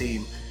to your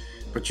team.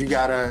 But you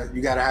gotta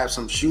have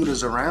some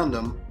shooters around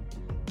them.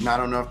 And I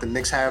don't know if the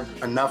Knicks have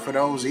enough of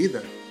those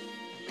either.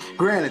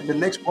 Granted, the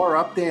Knicks were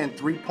up there in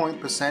 3-point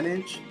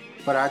percentage,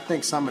 but I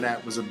think some of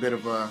that was a bit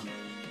of a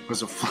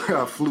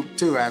fluke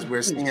too, as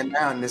we're seeing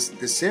now in this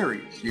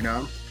series. You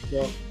know.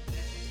 Well,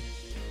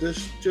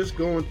 just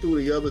going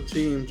through the other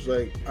teams,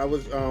 like I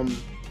was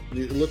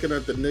looking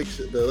at the Knicks,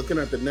 looking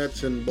at the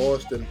Nets in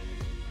Boston,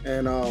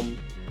 and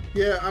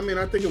yeah, I mean,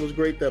 I think it was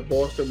great that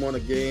Boston won a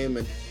game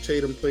and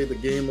Tatum played the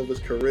game of his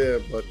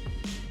career, but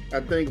I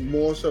think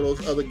more so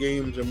those other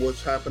games and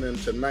what's happening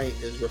tonight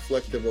is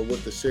reflective of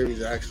what the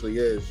series actually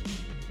is.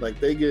 Like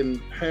they getting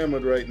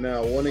hammered right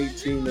now,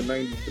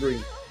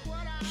 118-93.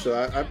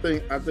 So I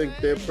think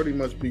they'll pretty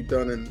much be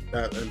done in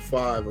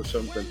 5 or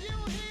something.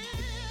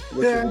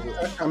 Yeah,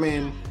 I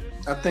mean,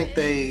 I think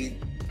they,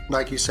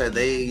 like you said,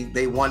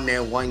 they won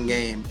their one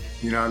game.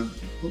 You know,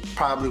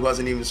 probably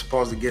wasn't even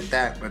supposed to get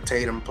that, but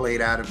Tatum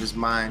played out of his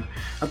mind.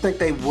 I think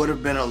they would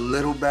have been a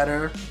little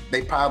better.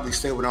 They probably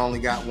still would have only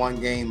got one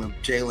game if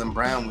Jaylen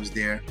Brown was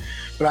there.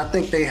 But I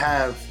think they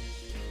have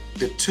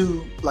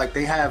two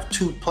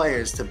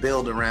players to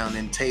build around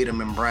in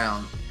Tatum and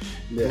Brown.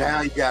 Yeah.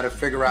 Now you got to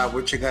figure out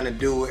what you're going to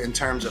do in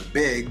terms of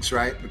bigs,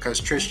 right? Because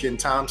Tristan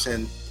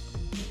Thompson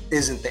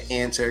isn't the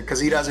answer because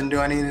he doesn't do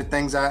any of the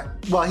things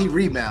he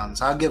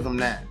rebounds. I'll give him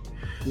that.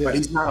 Yeah. But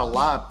he's not a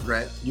lob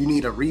threat. You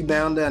need a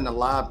rebounder and a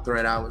lob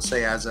threat, I would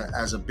say, as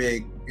a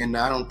big. And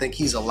I don't think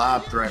he's a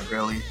lob threat,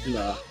 really.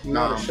 No,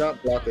 not a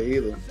shot blocker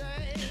either.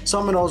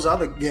 Some of those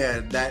other,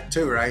 that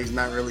too, right? He's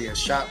not really a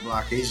shot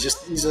blocker. He's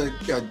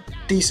a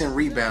decent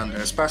rebounder,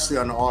 especially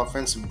on the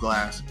offensive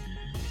glass.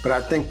 But I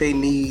think they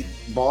need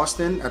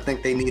Boston. I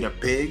think they need a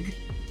big.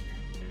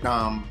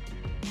 I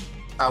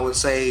would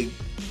say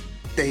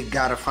they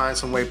got to find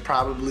some way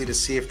probably to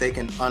see if they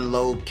can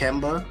unload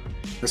Kemba.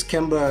 Because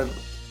Kemba,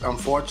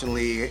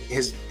 unfortunately,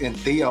 and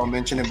Theo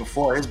mentioned it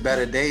before, his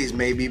better days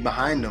may be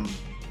behind him.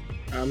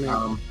 I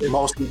mean,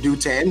 mostly due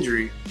to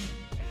injury.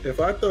 If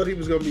I thought he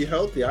was going to be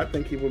healthy, I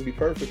think he would be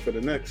perfect for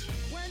the Knicks.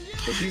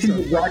 He's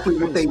exactly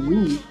what they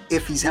need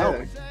if he's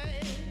healthy.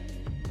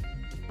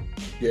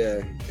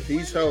 Yeah, if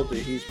he's healthy,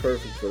 he's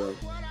perfect for them.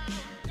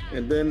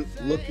 And then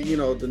look,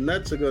 the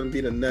Nets are going to be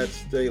the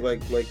Nets. They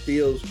like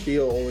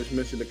Theo always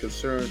mentioned the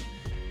concern.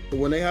 But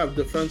when they have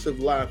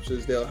defensive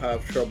lapses, they'll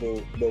have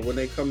trouble. But when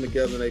they come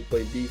together and they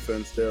play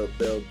defense, they'll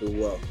do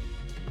well.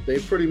 They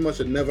pretty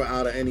much are never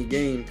out of any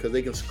game because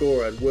they can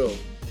score at will.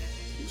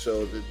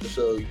 So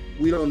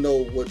we won't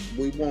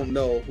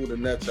know who the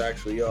Nets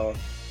actually are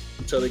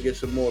until they get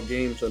some more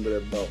games under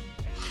their belt.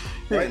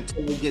 Right,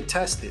 until they get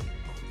tested.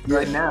 Yeah.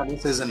 Right now,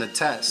 this isn't a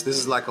test. This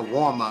is like a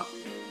warm-up.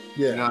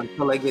 Yeah.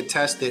 Until they get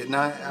tested. And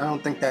I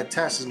don't think that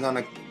test is going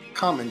to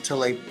come until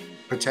they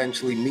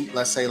potentially meet,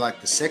 let's say,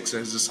 like the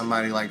Sixers or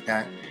somebody like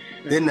that.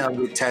 Yeah. Then they'll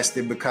get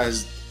tested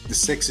because the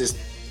Sixers'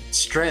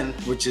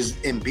 strength, which is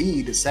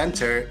Embiid, the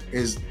center,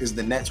 is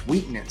the Nets'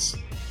 weakness.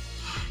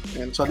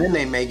 And so then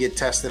they may get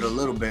tested a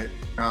little bit,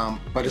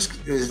 but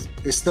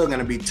it's still going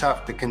to be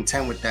tough to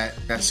contend with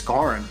that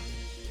scoring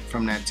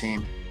from that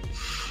team.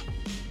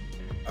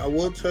 I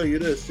will tell you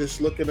this,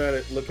 just looking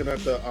at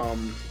the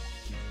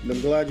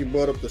I'm glad you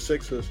brought up the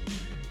Sixers.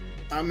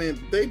 I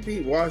mean, they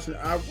beat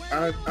Washington.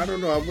 I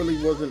don't know.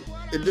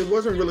 It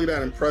wasn't really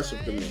that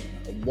impressive to me.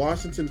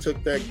 Washington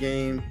took that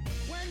game.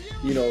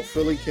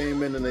 Philly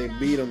came in and they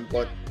beat them.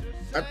 But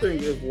I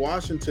think if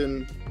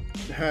Washington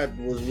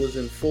was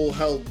in full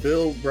health,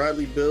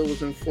 Bradley Beal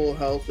was in full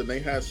health, and they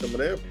had some of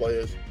their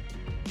players,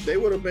 they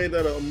would have made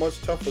that a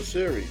much tougher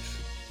series.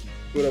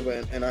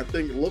 And I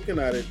think looking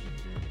at it,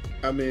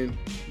 I mean,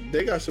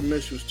 they got some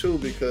issues too,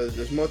 because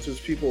as much as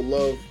people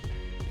love,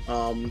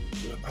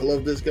 I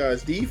love this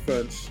guy's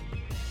defense.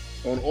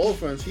 On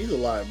offense, he's a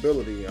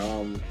liability.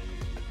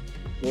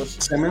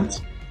 What's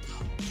Simmons?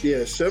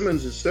 Yeah,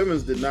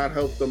 Simmons did not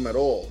help them at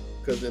all,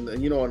 because in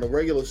the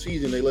regular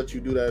season they let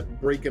you do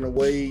that breaking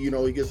away.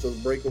 He gets those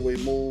breakaway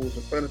moves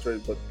and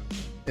penetrate, but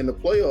in the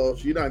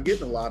playoffs you're not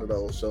getting a lot of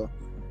those. So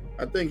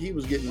I think he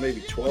was getting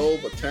maybe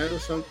 12 or 10 or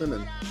something,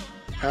 and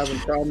having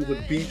problems with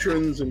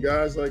Beatrins and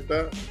guys like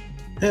that.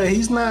 Yeah,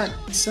 he's not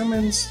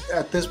Simmons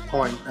at this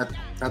point.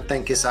 I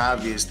think it's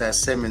obvious that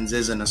Simmons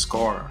isn't a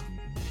scorer.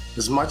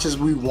 As much as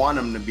we want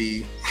him to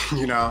be,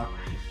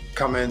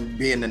 coming,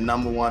 being the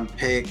number one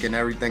pick and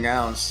everything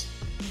else,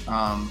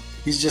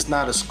 he's just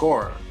not a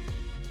scorer.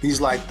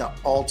 He's like the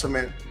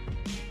ultimate.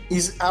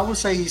 I would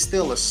say he's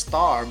still a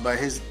star, but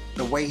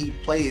the way he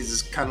plays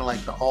is kind of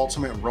like the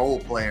ultimate role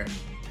player,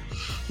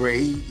 where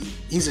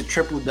he's a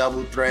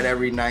triple-double threat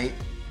every night.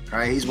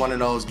 Right? He's one of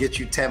those get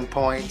you 10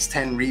 points,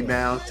 10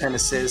 rebounds, 10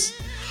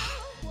 assists.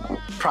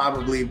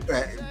 Probably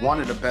one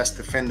of the best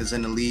defenders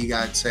in the league,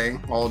 I'd say,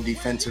 all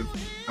defensive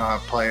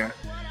player.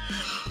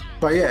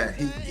 But yeah,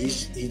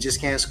 he just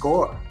can't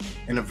score,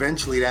 and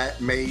eventually that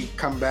may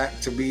come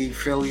back to be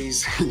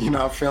Philly's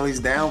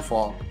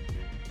downfall,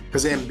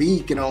 because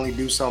Embiid can only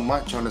do so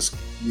much on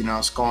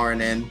the scoring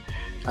end.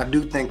 I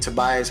do think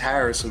Tobias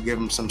Harris will give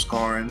him some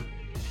scoring.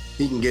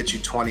 He can get you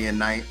 20 a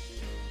night,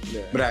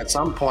 but at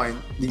some point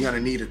you're gonna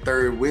need a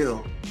third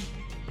wheel.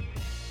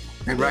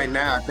 And right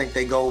now, I think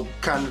they go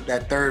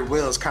that third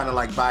wheel is kind of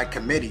like by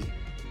committee.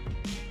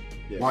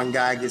 Yeah. One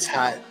guy gets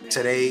hot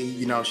today,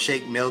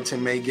 Shake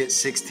Milton may get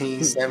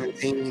 16,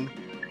 17.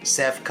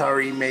 Seth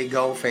Curry may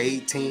go for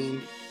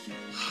 18.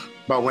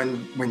 But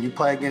when you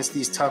play against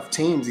these tough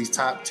teams, these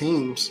top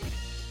teams,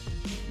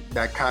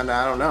 that kind of,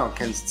 I don't know,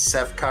 can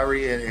Seth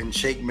Curry and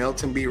Shake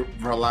Milton be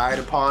relied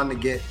upon to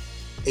get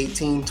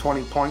 18,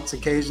 20 points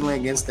occasionally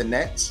against the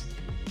Nets?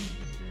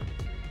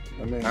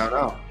 I don't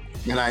know.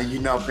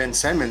 And Ben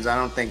Simmons, I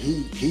don't think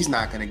he's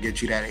not going to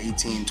get you that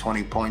 18,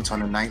 20 points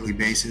on a nightly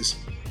basis.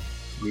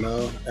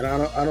 No, and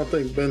I don't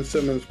think Ben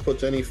Simmons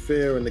puts any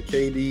fear in the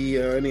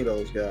KD or any of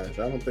those guys.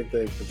 I don't think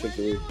they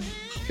particularly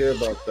care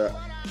about that.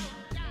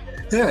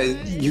 Yeah,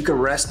 you can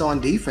rest on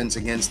defense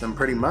against them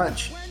pretty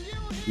much.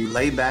 You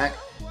lay back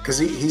because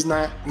he's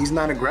not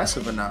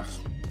aggressive enough.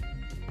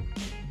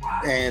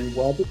 And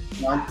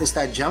it's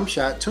that jump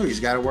shot too. He's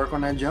got to work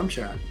on that jump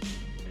shot.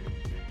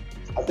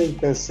 I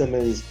think Ben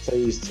Simmons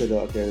plays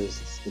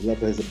against the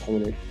level of his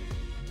opponent.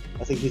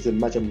 I think he's a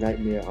matchup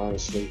nightmare,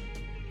 honestly.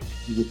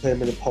 You can play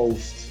him in the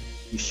post.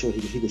 He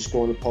can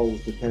score in the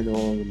post depending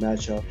on the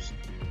matchups.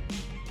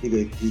 He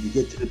could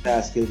get to the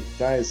basket. The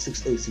guy is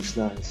 6'8",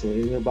 6'9", so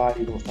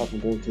anybody gonna stop him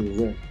going to the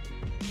rim,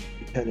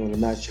 depending on the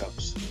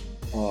matchups.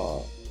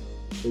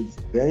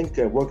 Ben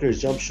can work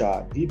his jump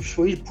shot. He's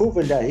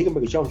proven that he can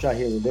make a jump shot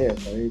here and there, but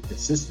he ain't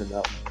consistent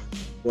enough.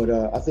 But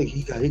I think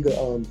he could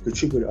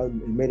contribute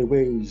in many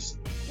ways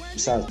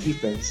besides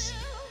defense.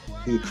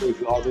 He can create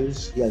for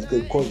others. He has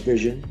good court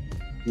vision.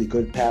 He's a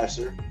good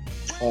passer.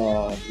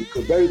 He's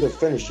a very good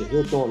finisher.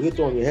 He'll throw on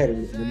your head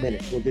in a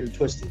minute. He'll get it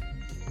twisted.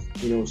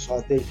 So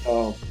I think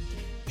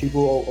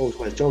people always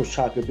like Jones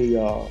shot could be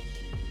a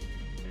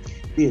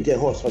dead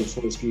horse,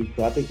 so to speak.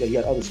 But I think that he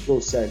had other skill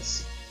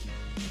sets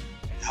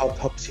to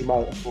help him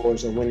out for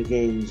us and winning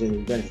games and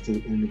advance to the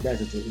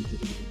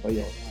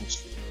playoffs.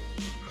 Honestly.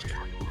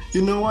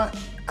 You know what?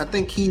 I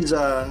think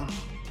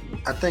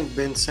I think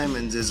Ben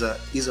Simmons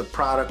he's a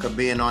product of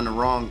being on the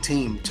wrong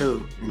team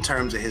too, in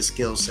terms of his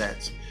skill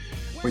sets.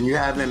 When you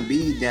have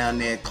Embiid down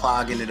there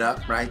clogging it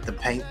up, right? The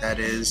paint that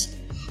is,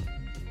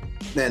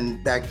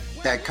 then that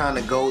kind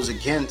of goes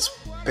against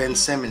Ben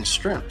Simmons'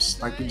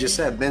 strengths. Like you just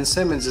said, Ben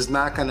Simmons is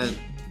not gonna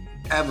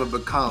ever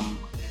become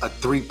a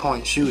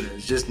 3-point shooter.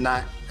 It's just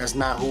not. That's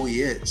not who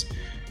he is.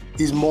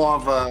 He's more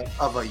of a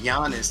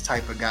Giannis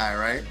type of guy,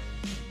 right?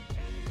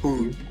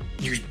 Who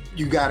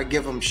you got to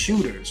give him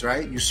shooters,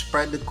 right? You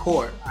spread the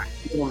court,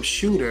 give him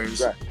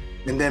shooters, right.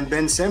 And then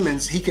Ben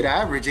Simmons, he could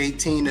average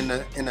 18 in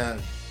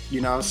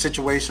a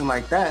situation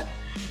like that,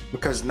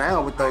 because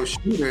now with those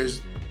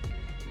shooters,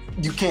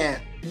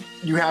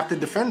 you have to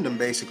defend them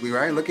basically,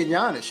 right? Look at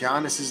Giannis.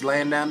 Giannis is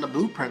laying down the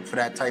blueprint for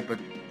that type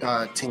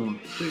of team.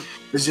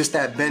 It's just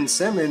that Ben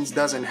Simmons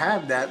doesn't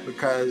have that,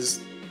 because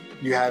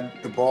you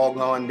have the ball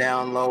going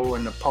down low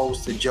in the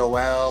post to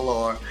Joel,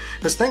 or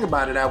because think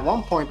about it, at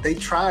one point they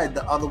tried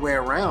the other way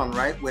around,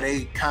 right? Where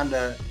they kind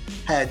of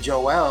had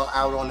Joel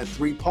out on the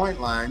 3-point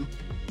line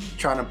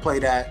trying to play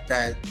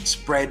that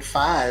spread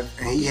 5,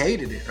 and he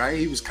hated it, right?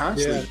 He was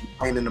constantly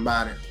complaining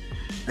about it.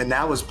 And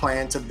that was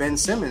playing to Ben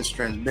Simmons'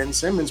 strength. Ben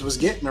Simmons was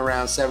getting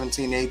around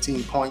 17,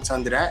 18 points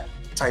under that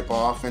type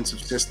of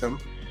offensive system.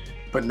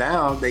 But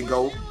now they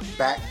go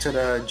back to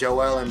the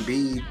Joel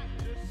Embiid,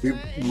 we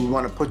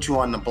want to put you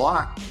on the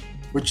block,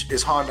 which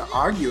is hard to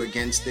argue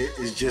against. It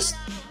is just,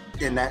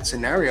 in that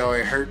scenario,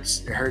 it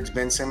hurts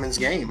Ben Simmons'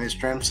 game. His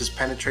strengths is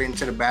penetrating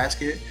to the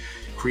basket,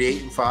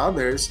 creating for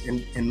others,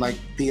 and like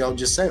Theo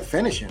just said,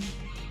 finishing.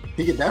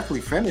 He could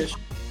definitely finish.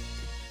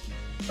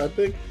 I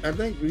think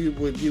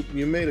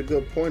you made a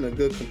good point, a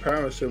good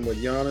comparison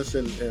with Giannis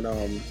and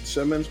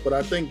Simmons, but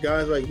I think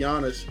guys like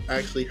Giannis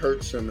actually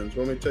hurt Simmons.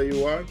 Let me tell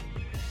you why.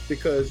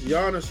 Because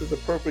Giannis is a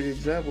perfect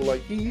example.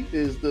 Like, he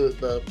is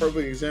the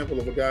perfect example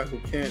of a guy who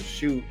can't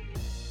shoot,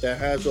 that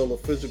has all the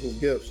physical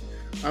gifts.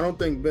 I don't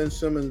think if Ben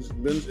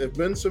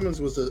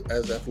Simmons was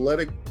as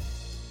athletic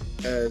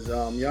as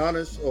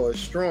Giannis or as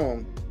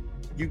strong,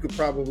 you could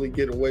probably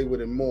get away with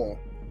it more.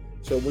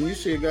 So when you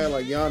see a guy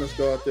like Giannis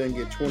go out there and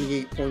get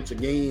 28 points a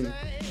game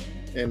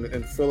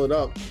and fill it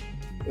up,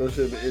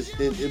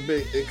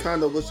 it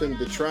kind of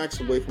detracts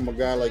away from a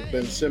guy like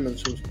Ben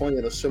Simmons, who's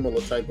playing a similar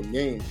type of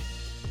game.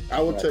 I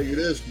will tell you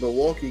this: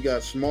 Milwaukee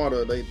got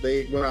smarter.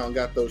 They went out and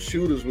got those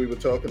shooters we were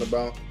talking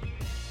about,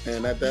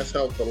 and that's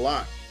helped a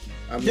lot.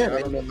 I mean,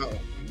 I don't know how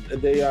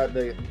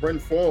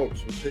Brent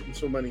Forbes was hitting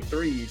so many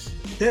threes.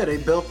 Yeah, they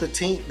built the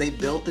team. They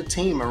built the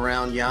team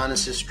around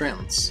Giannis's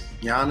strengths.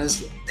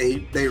 Giannis,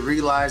 they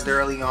realized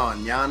early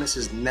on, Giannis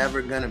is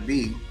never gonna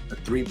be a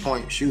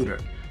 3-point shooter.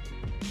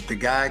 The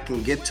guy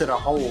can get to the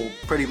hole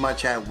pretty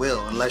much at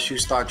will, unless you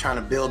start trying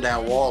to build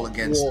that wall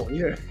against him.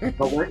 Yeah.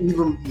 But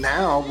even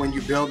now, when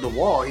you build the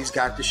wall, he's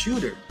got the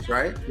shooters,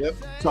 right? Yep.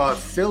 So if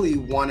Philly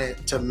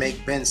wanted to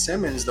make Ben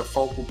Simmons the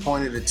focal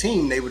point of the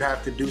team, they would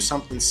have to do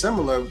something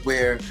similar,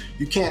 where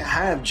you can't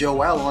have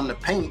Joel on the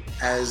paint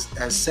as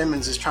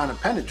Simmons is trying to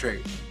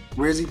penetrate.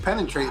 Where's he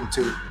penetrating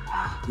to?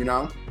 You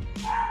know?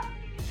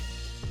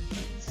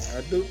 I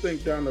do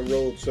think down the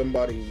road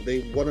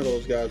one of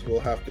those guys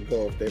will have to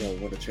go if they don't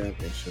win a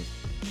championship.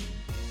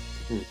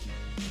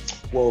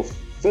 Well,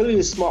 Philly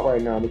is smart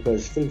right now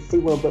because Philly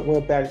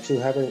went back to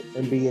having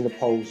Embiid in the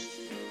post.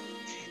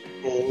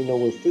 And,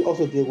 what Philly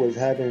also did was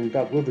having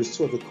Doc Rivers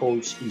too as a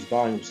coach speaks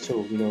volumes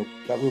too.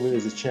 Doc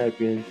Rivers is a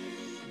champion,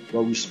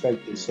 well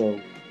respected. So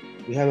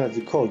you have him as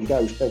a coach, you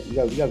gotta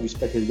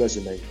respect his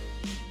resume.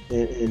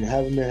 And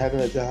having him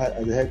as a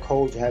head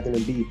coach, having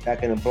Embiid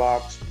back in the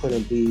blocks, put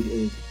Embiid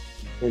in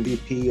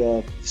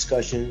MVP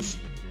discussions.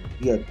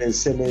 You got Ben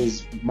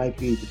Simmons, might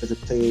be the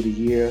defensive player of the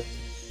year.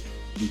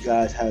 You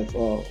guys have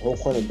home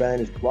court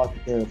advantage throughout the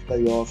game of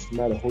playoffs,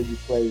 no matter who you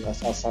play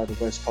outside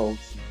the West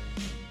Coast.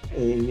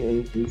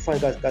 And you find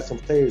guys got some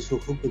players who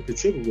could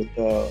contribute with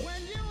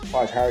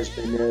Harris,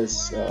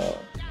 Benez,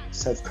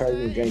 Seth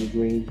Curry, and Danny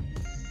Green.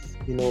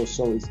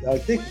 So I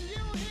think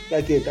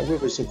I give Doc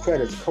Rivers some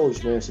credit as a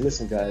coach, man. So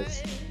listen,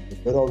 guys,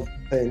 we're all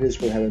playing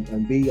this way. Having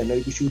Embiid, I know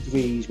you can shoot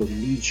threes, but we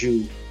need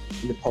you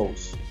in the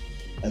post.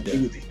 I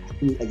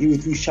give you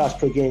 3 shots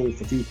per game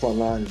for 3-point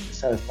line to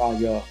satisfy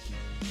your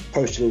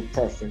personal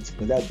preference.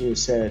 But that being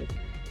said,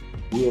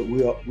 we're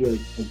a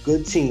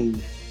good team.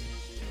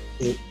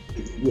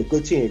 We're a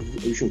good team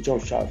if you shoot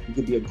jump shots. We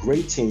could be a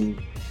great team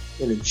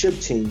and a chip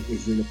team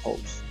if you're in the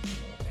post.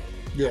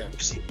 Yeah.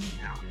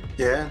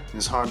 Yeah,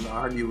 it's hard to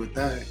argue with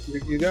that.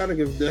 You got to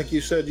give, like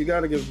you said,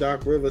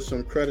 Doc Rivers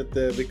some credit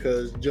there,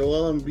 because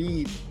Joel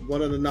Embiid,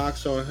 one of the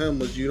knocks on him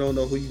was you don't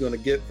know who you're going to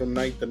get from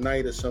night to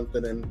night or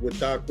something. And with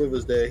Doc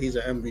Rivers there, he's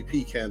an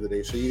MVP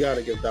candidate. So you got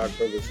to give Doc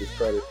Rivers his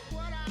credit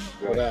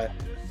for that.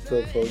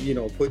 For putting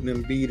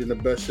Embiid in the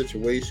best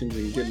situations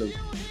and getting him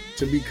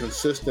to be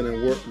consistent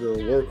and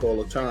work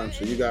all the time.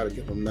 So you got to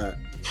give him that.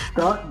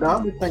 The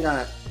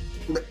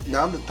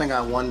other thing I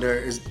wonder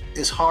is,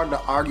 it's hard to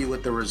argue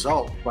with the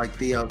result, like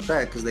Theo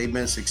said, because they've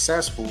been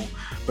successful.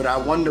 But I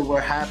wonder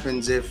what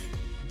happens if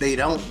they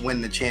don't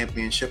win the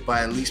championship, or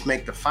at least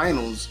make the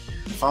finals.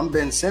 If I'm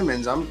Ben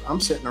Simmons, I'm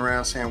sitting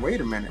around saying,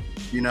 wait a minute,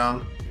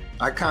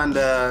 I kind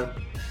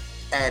of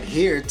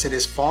adhered to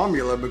this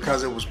formula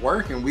because it was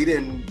working. We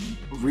didn't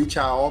reach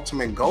our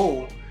ultimate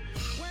goal.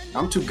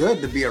 I'm too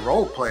good to be a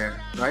role player,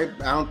 right?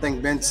 I don't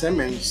think Ben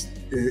Simmons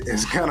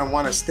is gonna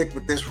want to stick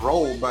with this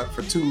role, but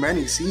for too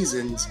many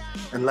seasons,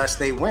 unless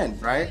they win,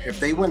 right? If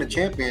they win a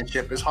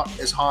championship,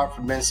 it's hard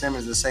for Ben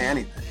Simmons to say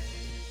anything.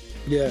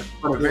 Yeah,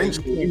 but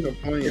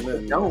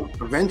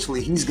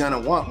eventually he's gonna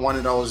want one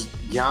of those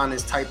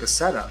Giannis type of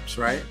setups,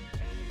 right?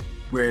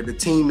 Where the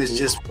team is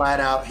just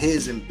flat out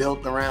his and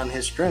built around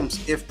his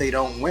strengths if they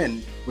don't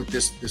win with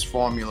this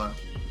formula.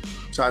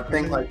 So I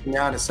think, like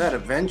Giannis said,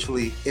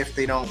 eventually, if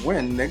they don't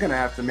win, they're gonna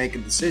have to make a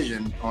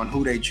decision on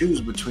who they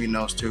choose between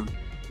those two.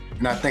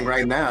 And I think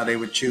right now they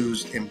would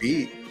choose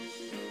Embiid.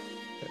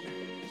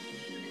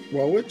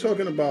 Well, we're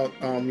talking about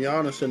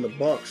Giannis and the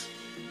Bucks.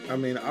 I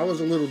mean, I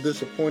was a little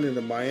disappointed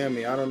in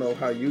Miami. I don't know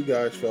how you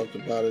guys felt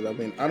about it. I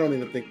mean, I don't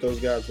even think those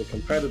guys were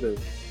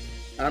competitive.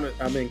 I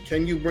mean,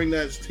 can you bring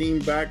that team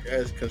back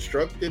as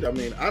constructed? I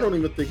mean, I don't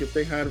even think if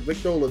they had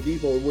Victor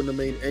Oladipo, it wouldn't have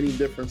made any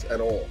difference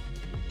at all.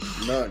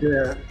 None.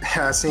 Yeah,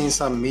 I seen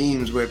some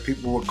memes where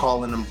people were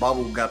calling them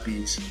bubble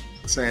guppies,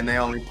 saying they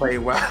only play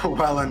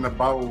well in the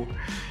bubble.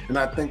 And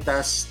I think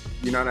that's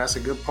a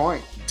good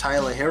point.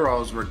 Tyler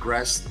Herro's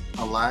regressed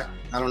a lot.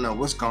 I don't know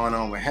what's going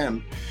on with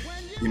him.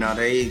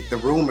 The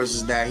rumors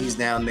is that he's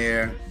down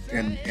there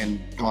and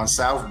on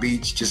South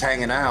Beach just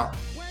hanging out,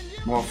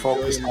 more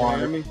focused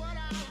on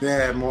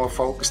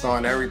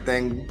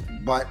everything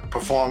but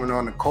performing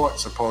on the court,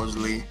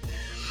 supposedly.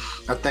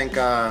 I think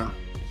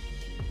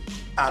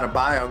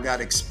Adebayo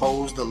got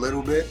exposed a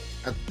little bit.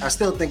 I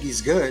still think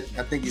he's good.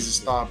 I think he's a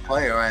star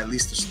player, or at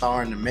least a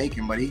star in the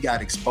making, but he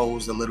got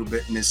exposed a little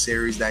bit in this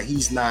series that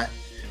he's not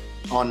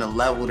on the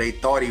level they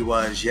thought he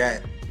was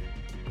yet.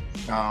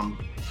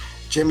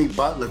 Jimmy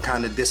Butler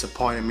kind of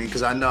disappointed me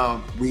because I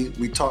know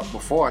we talked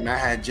before, and I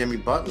had Jimmy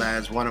Butler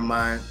as one of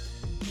my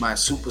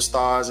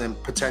superstars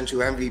and potential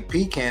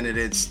MVP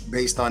candidates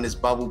based on his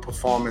bubble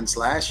performance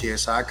last year.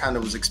 So I kind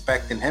of was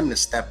expecting him to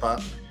step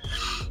up,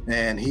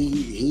 and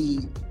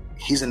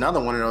he's another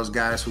one of those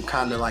guys who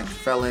kind of like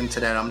fell into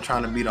that I'm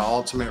trying to be the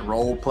ultimate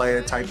role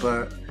player type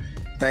of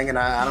thing, and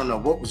I don't know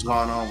what was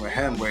going on with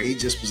him, where he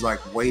just was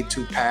like way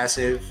too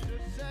passive.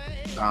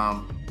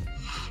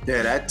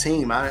 Yeah, that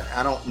team,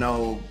 I don't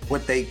know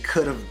what they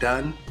could have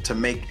done to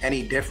make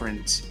any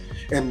difference.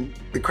 And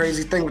the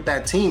crazy thing with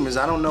that team is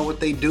I don't know what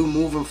they do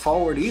moving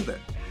forward either.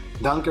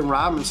 Duncan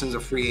Robinson's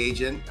a free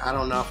agent. I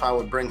don't know if I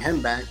would bring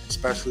him back,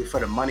 especially for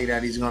the money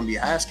that he's going to be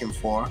asking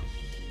for,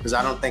 because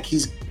I don't think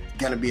he's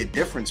going to be a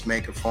difference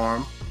maker for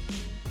him.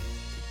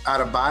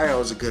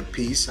 Adebayo is a good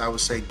piece. I would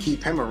say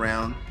keep him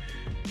around.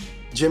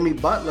 Jimmy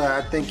Butler,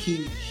 I think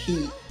he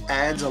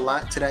adds a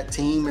lot to that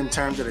team in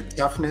terms of the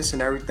toughness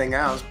and everything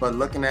else, but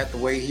looking at the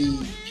way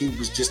he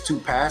was just too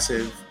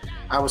passive,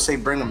 I would say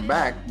bring him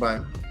back,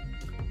 but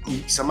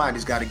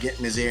somebody's got to get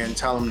in his ear and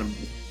tell him to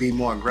be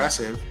more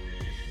aggressive.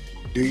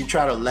 Do you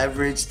try to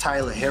leverage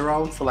Tyler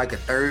Hero for like a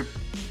third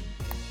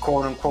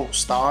quote-unquote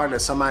star?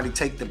 Does somebody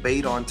take the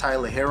bait on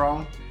Tyler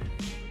Hero,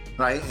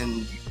 right,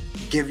 and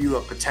give you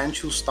a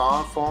potential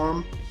star for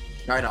him,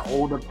 right, an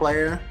older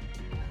player?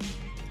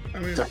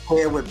 To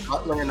pair with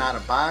Butler and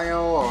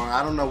Adebayo, or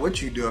I don't know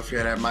what you do if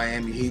you're that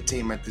Miami Heat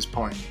team at this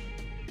point.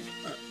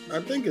 I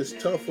think it's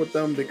tough with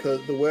them because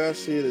the way I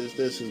see it is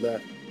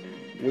that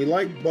we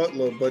like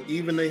Butler, but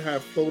even they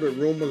have floated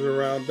rumors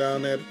around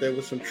down there that there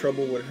was some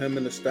trouble with him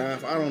and the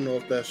staff. I don't know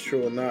if that's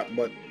true or not,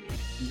 but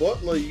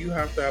Butler, you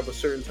have to have a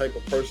certain type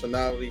of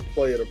personality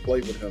player to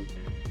play with him.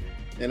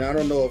 And I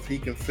don't know if he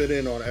can fit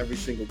in on every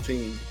single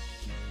team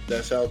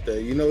that's out there.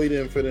 You know, he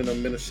didn't fit in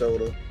on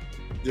Minnesota.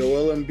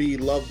 Joel Embiid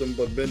loved him,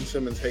 but Ben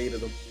Simmons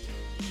hated him.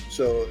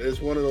 So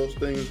it's one of those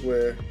things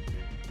where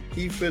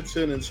he fits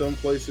in some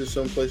places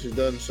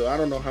doesn't. So I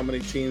don't know how many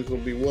teams will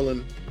be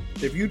willing.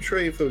 If you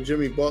trade for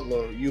Jimmy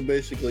Butler, you're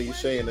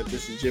saying that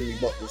this is Jimmy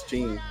Butler's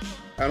team.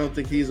 I don't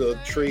think he's a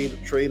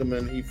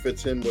traderman. He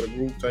fits in with a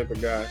group type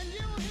of guy.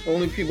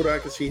 Only people that I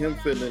could see him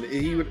fitting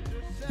in,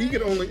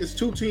 it's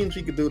two teams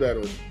he could do that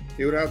with.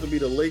 It would have to be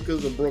the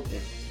Lakers or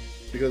Brooklyn,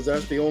 because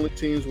that's the only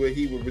teams where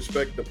he would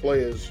respect the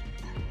players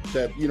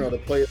that,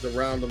 the players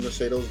around him to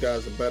say those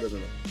guys are better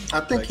than him. I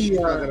think he's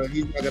not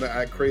gonna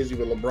act crazy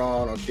with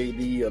LeBron or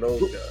KD or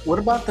those guys. What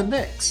about the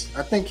Knicks?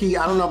 I think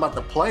I don't know about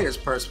the players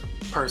per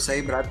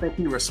se, but I think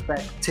he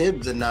respects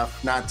Tibbs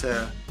enough not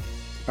to,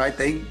 right?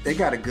 They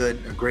got a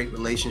great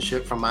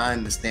relationship from my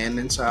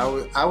understanding.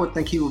 So I would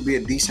think he would be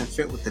a decent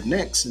fit with the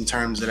Knicks in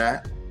terms of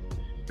that.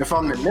 If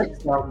I'm the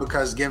Knicks, though,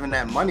 because given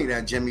that money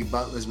that Jimmy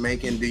Butler's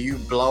making, do you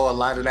blow a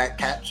lot of that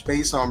cap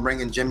space on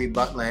bringing Jimmy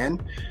Butler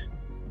in?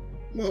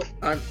 Well,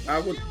 I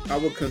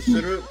would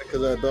consider it,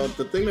 because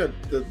the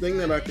thing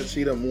that I could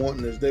see them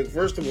wanting is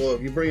first of all,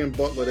 if you bring in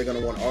Butler, they're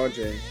gonna want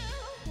RJ.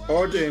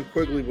 RJ and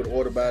Quigley would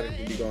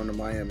automatically be going to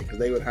Miami because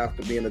they would have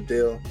to be in a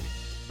deal,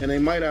 and they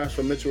might ask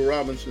for Mitchell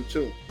Robinson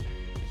too.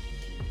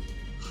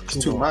 It's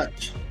too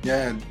much.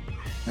 Yeah,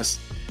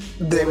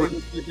 they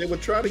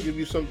would try to give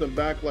you something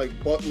back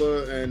like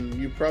Butler, and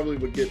you probably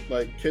would get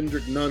like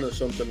Kendrick Nunn or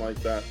something like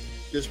that,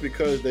 just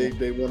because they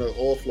want to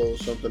offload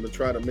something to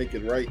try to make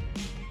it right.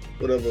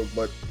 Whatever,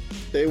 but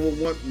they will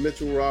want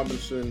Mitchell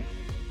Robinson,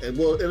 and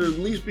it'll at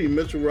least be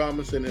Mitchell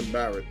Robinson and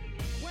Barrett.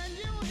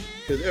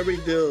 Because every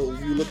deal,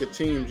 if you look at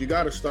teams, you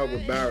got to start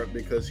with Barrett,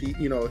 because he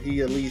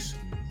at least,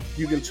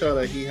 you can tell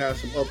that he has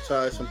some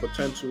upside, some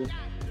potential.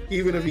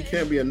 Even if he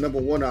can't be a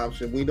number one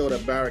option, we know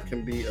that Barrett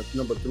can be a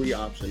number three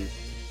option.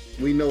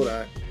 We know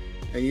that,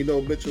 and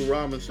Mitchell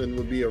Robinson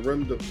would be a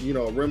rim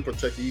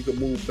protector. You could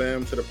move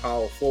Bam to the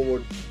power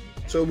forward.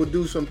 So it would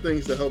do some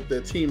things to help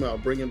their team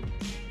out. Bringing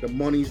the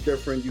money's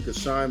different. You could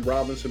sign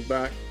Robinson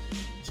back.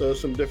 So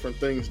there's some different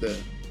things there.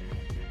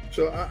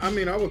 So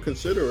I would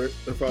consider it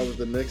if I was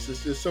the Knicks.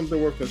 It's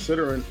something worth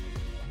considering.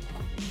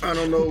 I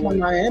don't know. In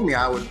Miami,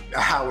 I would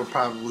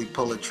probably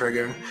pull a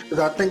trigger, because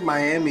I think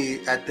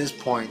Miami at this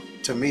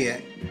point, to me,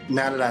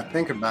 now that I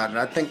think about it,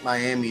 I think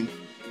Miami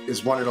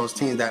is one of those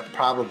teams that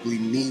probably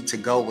need to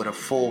go with a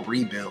full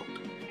rebuild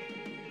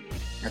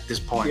at this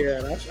point.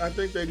 Yeah, I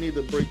think they need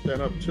to break that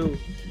up too.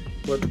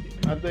 But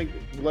I think,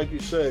 like you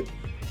said,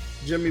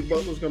 Jimmy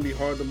Butler's going to be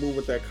hard to move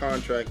with that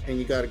contract, and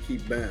you got to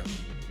keep Bam.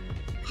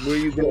 Where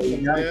you go,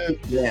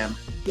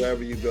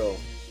 wherever you go.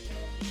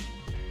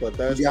 But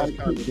that's kind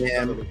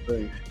of the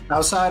thing.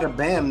 Outside of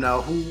Bam,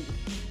 though,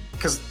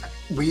 because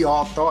we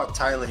all thought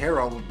Tyler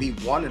Hero would be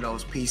one of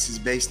those pieces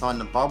based on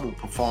the bubble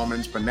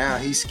performance, but now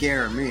he's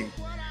scaring me.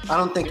 I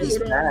don't think he's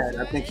bad.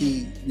 I think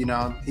he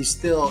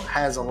still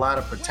has a lot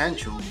of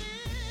potential,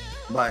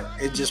 but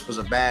it just was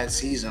a bad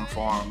season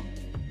for him.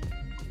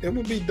 It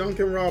would be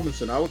Duncan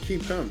Robinson. I would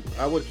keep him.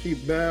 I would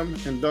keep Bam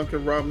and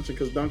Duncan Robinson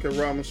because Duncan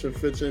Robinson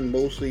fits in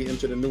mostly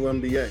into the new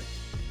NBA.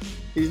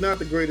 He's not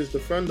the greatest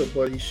defender,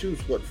 but he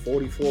shoots,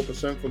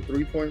 44% from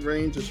three-point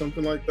range or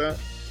something like that.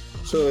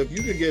 So if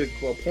you could get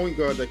a point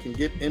guard that can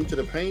get into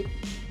the paint,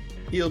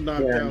 he'll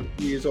knock down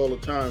threes all the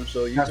time.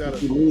 So that's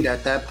what you need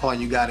at that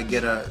point. You got to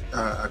get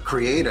a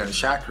creator, a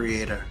shot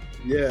creator.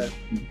 Yeah.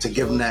 To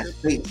give him that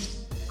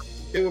space.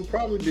 It would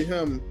probably be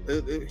him.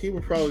 He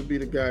would probably be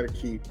the guy to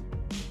keep.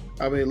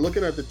 I mean,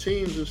 looking at the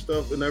teams and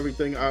stuff and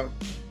everything,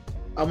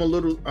 I'm a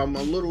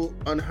little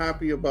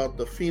unhappy about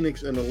the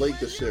Phoenix and the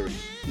Lakers series.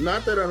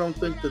 Not that I don't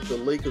think that the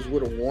Lakers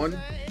would have won.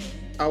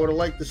 I would have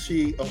liked to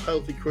see a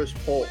healthy Chris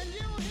Paul,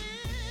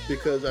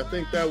 because I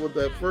think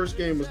that first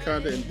game was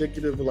kind of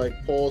indicative of like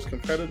Paul's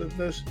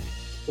competitiveness.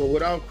 But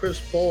without Chris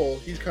Paul,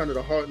 he's kind of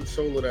the heart and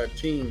soul of that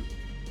team.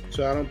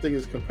 So I don't think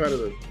it's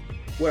competitive.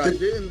 What I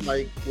didn't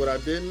like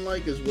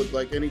is with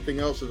like anything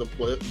else as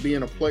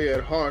being a player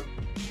at heart,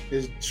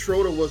 is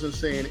Schroeder wasn't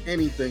saying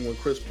anything when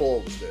Chris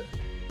Paul was there.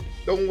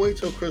 Don't wait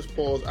till Chris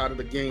Paul's out of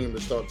the game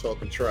to start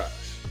talking trash.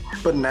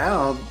 But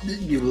now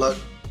you look,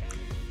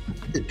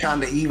 it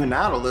kind of even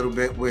out a little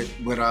bit with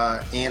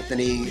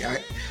Anthony.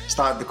 I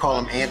started to call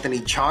him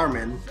Anthony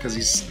Charmin because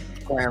he's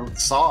playing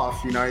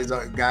soft. You know, he's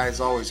a guy who's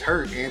always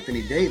hurt,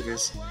 Anthony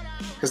Davis,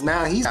 because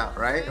now he's out,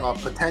 right? Or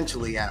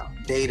potentially out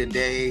day to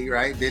day,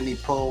 right? Didn't he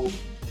pull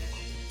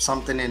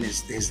something in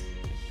his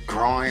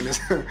groin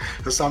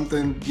or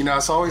something? You know,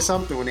 it's always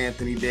something with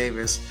Anthony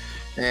Davis.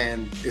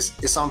 And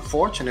it's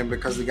unfortunate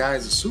because the guy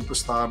is a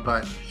superstar,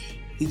 but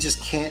he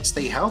just can't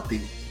stay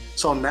healthy.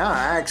 So now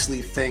I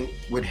actually think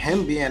with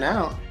him being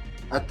out,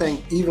 I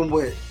think even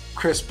with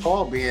Chris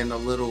Paul being a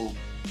little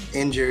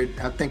injured,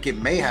 I think it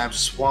may have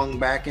swung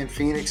back in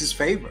Phoenix's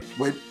favor,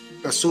 with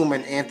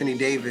assuming Anthony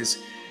Davis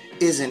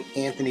isn't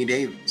Anthony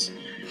Davis.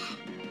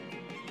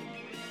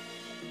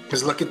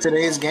 Because look at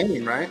today's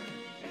game, right?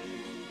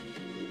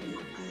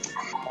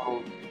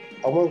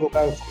 I want to go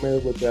back to familiar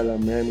with that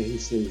Miami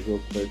Heat series real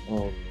quick.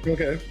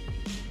 Okay.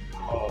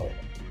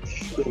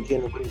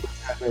 Again, we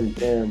haven't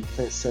Bam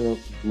playing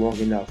center long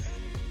enough,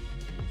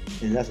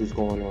 and that's what's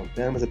going on.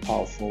 Bam is a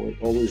power forward,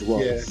 always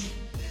was. Yeah.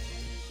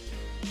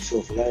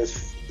 So for the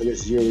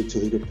last year or two,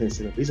 he could play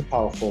center. He's a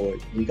power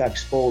forward. He got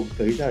exposed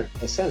because he's not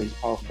a center. He's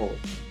a power forward.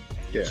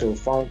 Yeah. So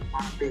find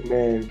a big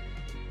man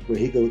where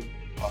he could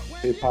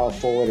play power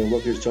forward and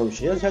work his jump shot.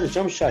 He doesn't have a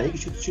jump shot. He can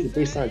shoot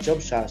the baseline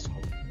jump shots.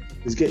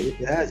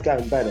 It has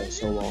gotten better.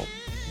 So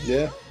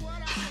yeah.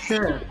 He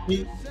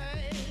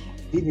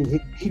need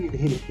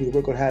to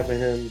work on having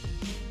him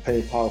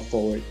playing power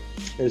forward.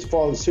 And as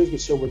far as the series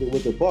concerned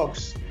with the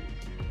Bucks,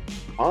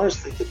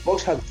 honestly, the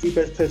Bucks have the three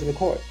best players on the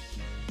court.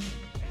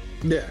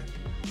 Yeah.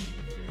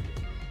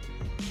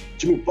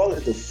 Jimmy Butler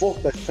is the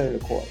fourth best player on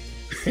the court.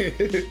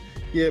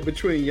 Yeah,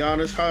 between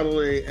Giannis,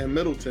 Holiday, and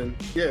Middleton.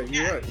 Yeah,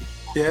 you're right.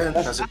 Yeah,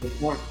 that's a good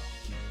point.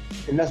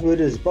 And that's what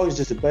it is. Bucks is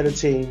just a better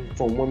team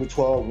from 1 to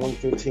 12, 1 to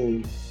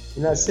 15.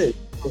 And that's it.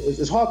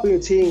 It's hard being a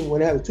team when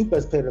they have the two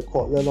best players on the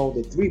court, let alone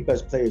the three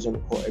best players on the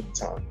court every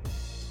time.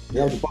 You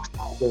know, the Bucks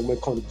when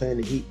it comes to playing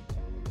the Heat.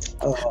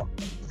 As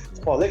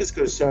far as Lakers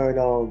concerned,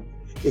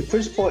 the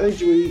Chris Paul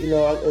injury, you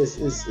know,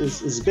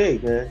 is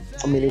big, man.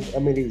 I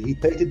mean, he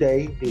played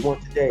today. He won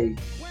today.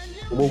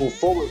 And moving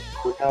forward,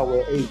 now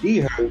with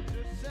AD hurt,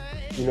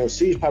 you know,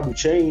 series probably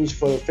changed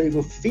for the favor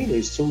of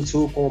Phoenix.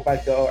 2-2 going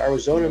back to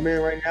Arizona,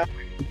 man, right now.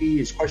 He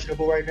is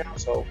questionable right now.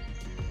 So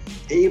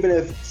even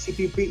if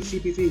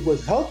CP3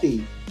 was healthy,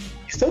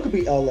 he still could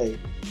be LA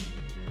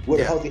with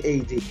a healthy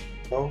AD. You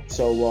know?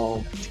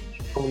 So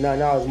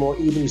now it's more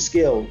evenly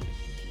scaled,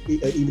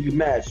 evenly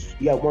matched.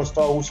 You got one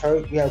star who's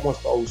hurt. We have one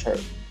star who's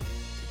hurt.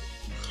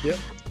 Yep.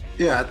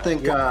 Yeah,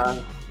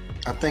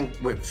 I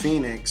think with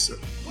Phoenix,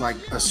 like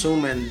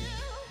assuming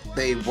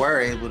they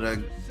were able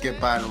to get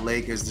by the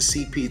Lakers, the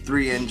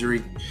CP3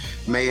 injury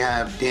may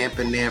have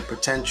dampened their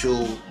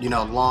potential, you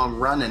know, long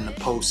run in the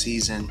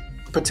postseason,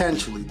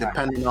 potentially,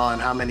 depending on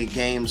how many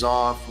games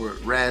off with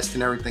rest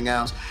and everything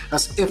else.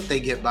 That's if they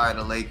get by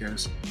the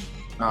Lakers.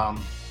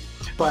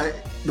 But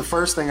the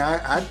first thing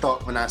I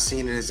thought when I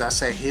seen it is I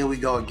said, here we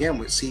go again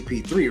with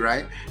CP3,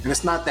 right? And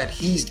it's not that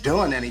he's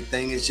doing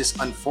anything. It's just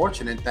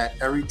unfortunate that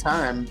every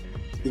time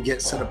he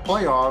gets to the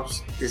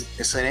playoffs,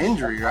 it's an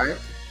injury, right?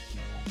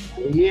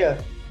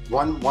 Yeah.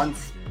 One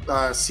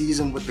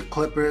season with the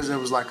Clippers, it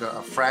was like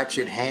a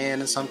fractured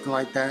hand or something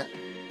like that.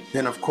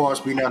 Then, of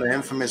course, we know the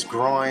infamous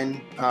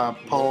groin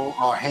pull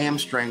or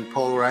hamstring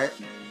pull, right?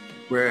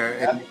 Where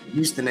in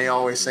Houston, they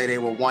always say they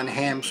were one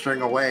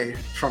hamstring away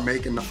from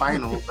making the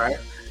finals, right?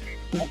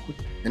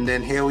 And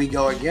then here we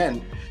go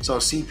again. So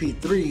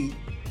CP3,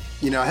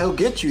 you know, he'll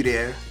get you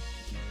there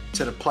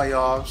to the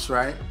playoffs,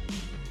 right?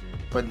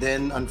 But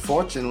then,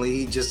 unfortunately,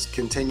 he just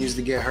continues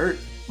to get hurt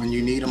when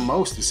you need him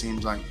most, it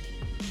seems like.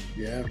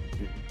 Yeah.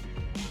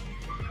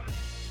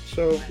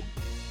 So,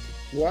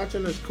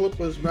 watching this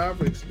Clippers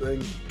Mavericks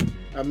thing,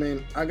 I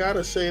mean, I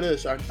gotta say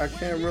this. I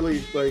can't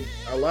really like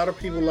a lot of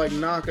people like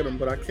knocking him,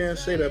 but I can't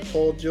say that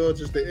Paul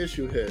George is the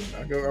issue here.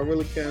 I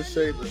really can't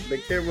say that. They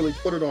can't really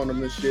put it on him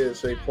this year and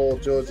say Paul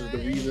George is the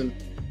reason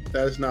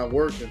that it's not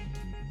working.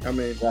 I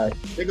mean, Right.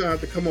 they're gonna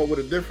have to come up with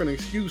a different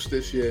excuse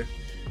this year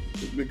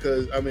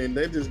because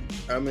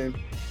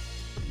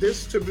this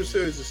Super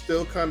Series is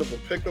still kind of a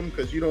pick 'em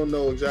because you don't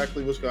know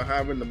exactly what's gonna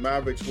happen. The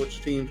Mavericks,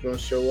 which team's gonna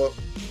show up.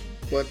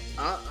 But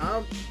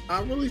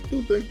I really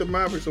do think the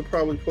Mavericks will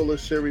probably pull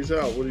this series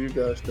out. What do you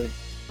guys think?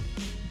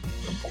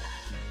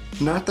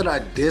 Not that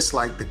I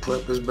dislike the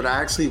Clippers, but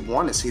I actually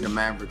want to see the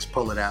Mavericks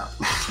pull it out.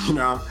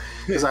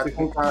 Because I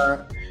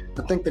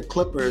think the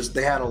Clippers,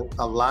 they had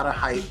a lot of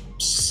hype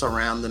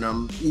surrounding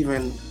them,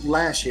 even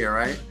last year,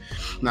 right?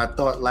 And I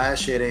thought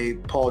last year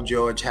Paul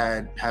George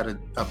had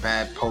a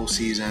bad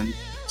postseason.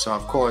 So,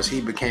 of course,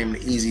 he became the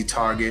easy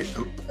target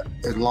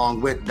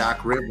along with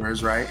Doc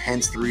Rivers, right?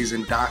 Hence the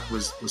reason Doc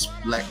was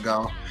let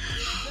go.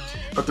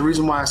 But the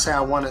reason why I say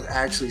I want to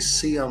actually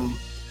see him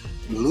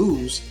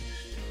lose,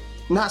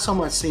 not so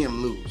much see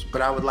him lose,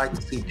 but I would like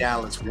to see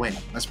Dallas win.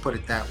 Let's put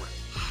it that way.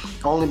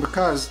 Only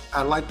because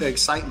I like the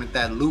excitement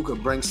that Luka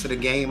brings to the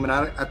game. And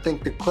I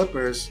think the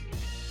Clippers,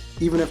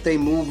 even if they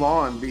move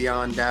on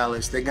beyond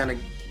Dallas, they're going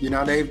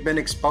to, they've been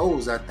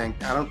exposed, I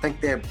think. I don't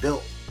think they're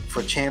built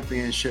for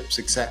championship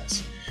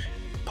success.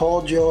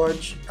 Paul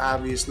George,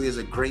 obviously, is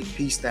a great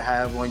piece to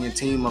have on your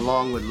team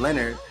along with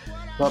Leonard.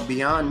 But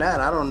beyond that,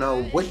 I don't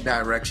know what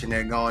direction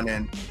they're going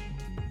in.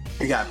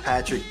 You got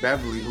Patrick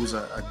Beverley, who's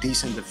a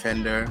decent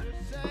defender,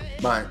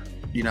 but,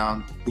 he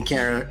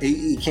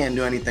can't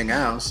do anything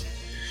else.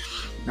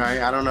 All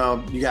right, I don't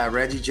know. You got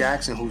Reggie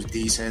Jackson, who's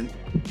decent,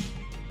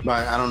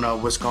 but I don't know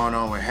what's going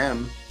on with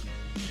him.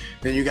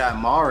 Then you got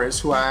Morris,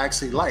 who I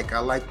actually like. I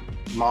like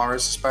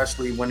Morris,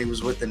 especially when he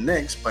was with the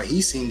Knicks, but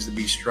he seems to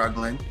be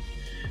struggling.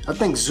 I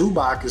think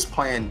Zubac is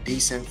playing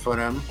decent for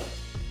them.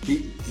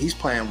 He's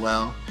playing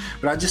well,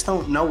 but I just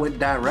don't know what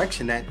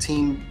direction that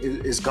team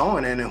is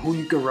going in and who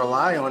you can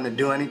rely on to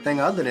do anything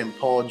other than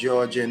Paul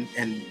George and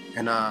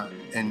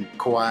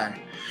Kawhi.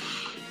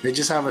 They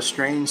just have a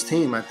strange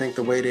team. I think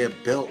the way they're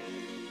built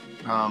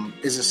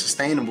isn't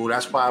sustainable.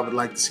 That's why I would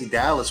like to see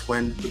Dallas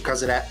win,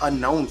 because of that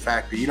unknown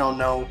factor. You don't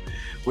know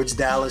which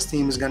Dallas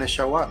team is going to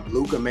show up.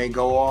 Luka may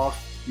go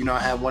off,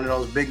 have one of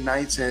those big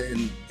nights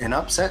and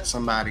upset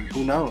somebody.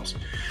 Who knows?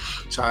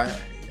 So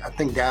I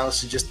think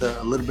Dallas is just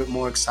a little bit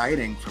more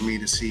exciting for me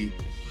to see,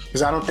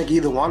 because I don't think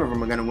either one of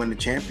them are going to win the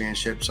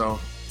championship. So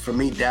for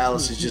me,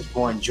 Dallas is just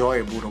more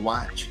enjoyable to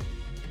watch.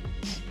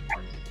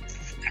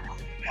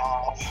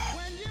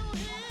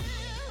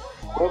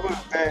 Whoever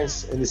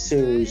advances in the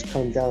series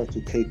come down to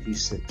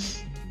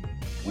KP6.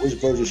 Which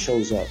version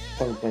shows up?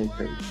 Point blank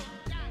period.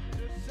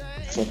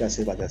 That's all I gotta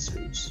say about that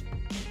series.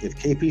 If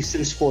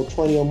KP6 scored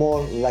 20 or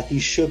more, like he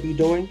should be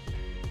doing,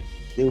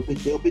 they'll be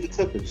the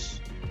Clippers.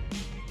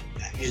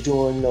 If he's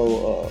doing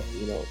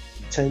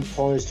 10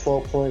 points,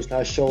 12 points,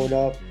 not showing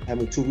up,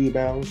 having 2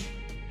 rebounds,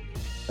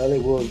 LA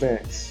will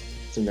advance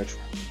to the next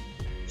round.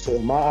 So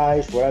in my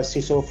eyes, what I've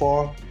seen so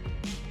far,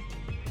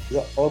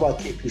 it's all about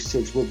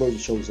KP6, what version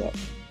shows up.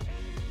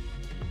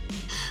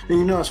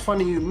 And it's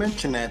funny you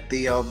mention that,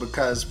 Theo,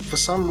 because for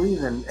some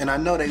reason, and I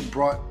know they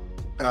brought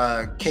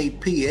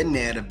KP in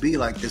there to be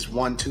like this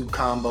 1-2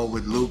 combo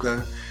with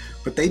Luka,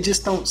 but they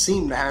just don't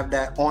seem to have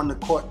that on the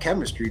court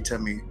chemistry to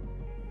me.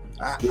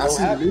 I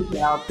see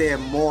Luka out there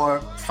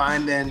more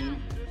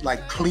finding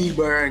like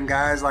Kleber and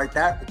guys like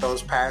that with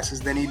those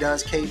passes than he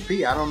does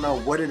KP. I don't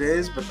know what it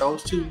is, but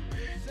those two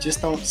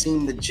just don't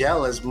seem to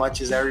gel as much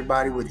as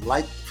everybody would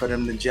like for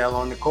them to gel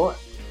on the court.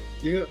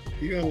 You're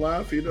gonna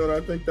laugh. You know what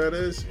I think that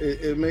is?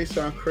 It may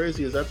sound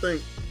crazy, as I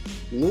think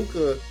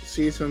Luka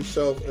sees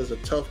himself as a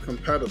tough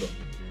competitor,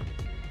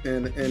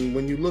 and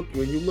when you look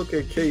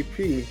at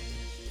KP,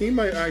 he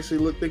might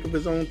actually think of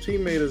his own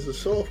teammate as a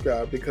soft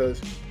guy,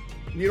 because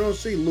you don't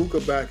see Luka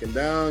backing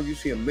down. You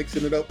see him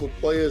mixing it up with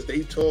players.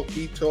 They talk,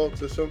 he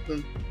talks, or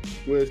something.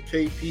 Whereas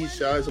KP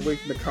shies away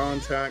from the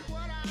contact.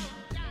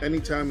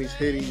 Anytime he's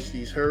hit,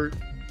 he's hurt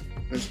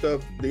and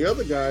stuff. The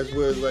other guys,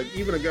 where like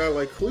even a guy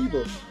like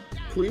Kleber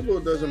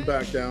doesn't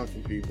back down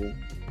from people.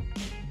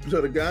 So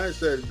the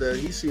guys that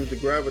he seems to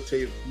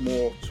gravitate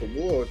more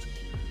towards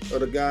are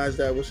the guys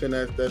that was in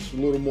that's a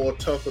little more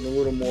tough and a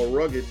little more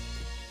rugged.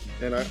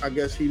 And I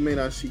guess he may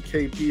not see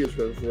KP as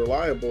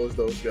reliable as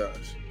those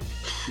guys.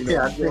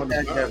 I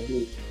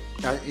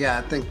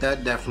think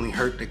that definitely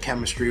hurt the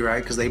chemistry,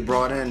 right? Because they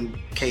brought in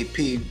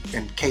KP,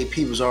 and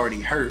KP was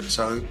already hurt.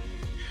 So,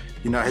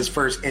 his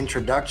first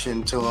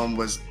introduction to him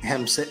was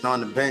him sitting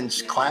on the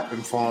bench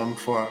clapping for him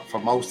for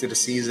most of the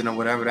season or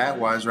whatever that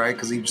was, right?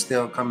 Because he was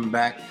still coming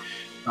back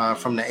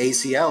from the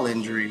ACL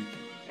injury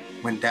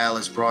when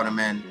Dallas brought him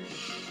in.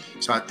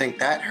 So I think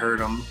that hurt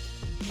him,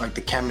 like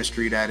the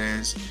chemistry that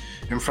is.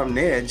 And from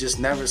there, it just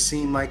never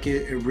seemed like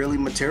it really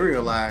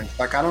materialized.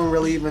 Like, I don't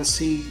really even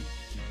see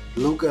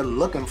Luka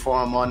looking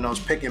for him on those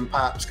pick and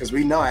pops, because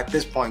we know at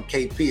this point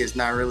KP is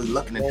not really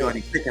looking to do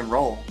any pick and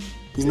roll.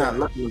 He's not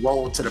looking to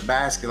roll to the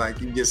basket like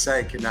you just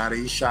said, Kanata.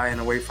 He's shying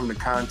away from the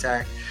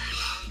contact.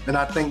 And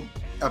I think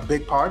a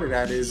big part of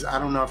that is I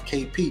don't know if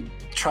KP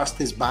trusts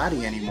his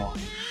body anymore.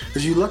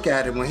 Because you look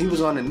at it, when he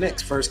was on the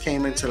Knicks, first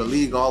came into the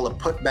league, all the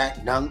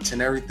putback dunks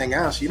and everything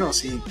else, you don't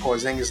see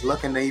Porzingis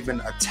looking to even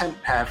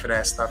attempt half of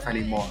that stuff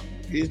anymore.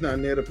 He's not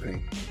near the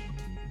paint.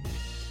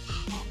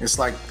 It's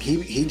like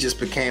he just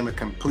became a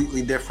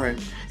completely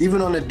different,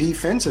 even on the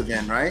defensive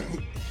end, right?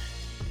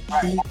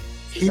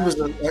 He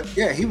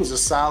was a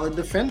solid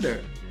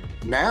defender.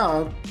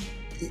 Now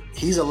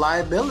he's a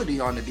liability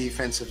on the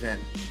defensive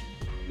end.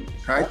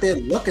 Right? They're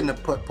looking to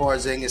put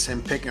Porzingis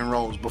in pick and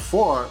rolls.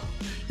 Before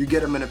you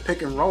get him in a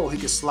pick and roll, he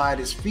could slide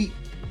his feet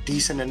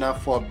decent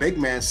enough for a big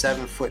man,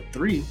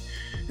 7'3",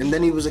 and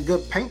then he was a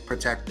good paint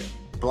protector,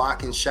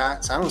 blocking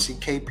shots. I don't see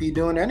KP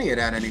doing any of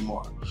that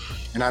anymore.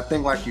 And I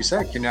think, like you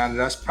said, Kenyatta,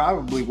 that's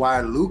probably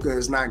why Luka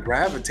is not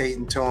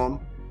gravitating to him,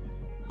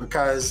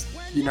 because,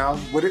 you know,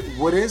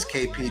 what is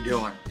KP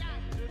doing?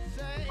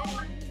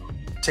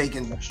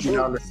 Taking, you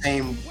know, the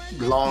same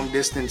long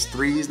distance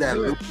threes that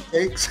Luka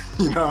takes,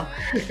 you know.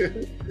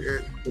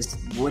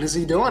 What is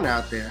he doing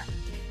out there?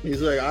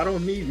 He's like, I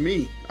don't need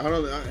me.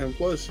 And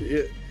plus,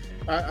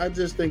 I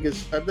just think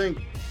I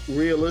think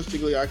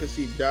realistically, I could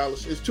see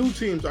Dallas. It's two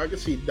teams. I could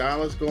see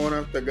Dallas going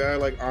after a guy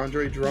like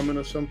Andre Drummond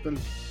or something,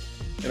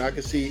 and I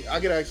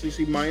could actually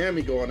see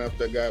Miami going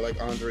after a guy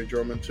like Andre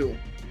Drummond too.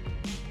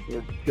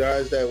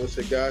 Guys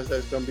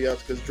that's gonna be out,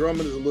 because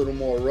Drummond is a little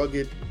more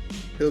rugged.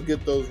 He'll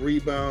get those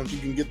rebounds. You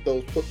can get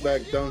those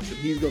putback dunks, and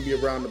he's going to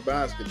be around the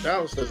basket.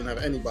 Dallas doesn't have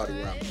anybody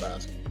around the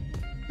basket.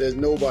 There's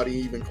nobody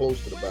even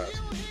close to the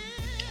basket.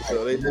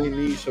 So they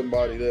need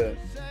somebody there.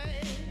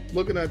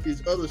 Looking at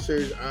these other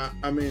series,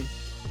 I mean,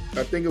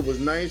 I think it was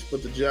nice,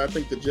 but I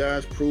think the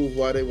Jazz proved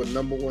why they were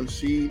number one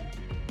seed.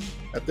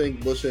 I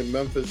think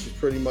Memphis is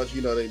pretty much,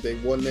 you know, they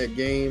won their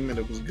game, and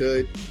it was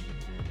good.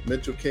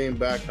 Mitchell came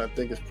back, and I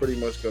think it's pretty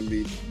much going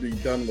to be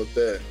done with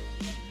that.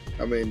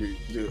 I mean,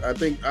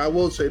 I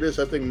will say this.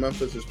 I think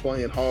Memphis is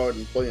playing hard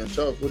and playing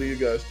tough. What do you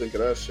guys think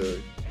of that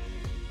series?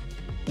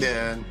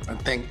 Yeah, I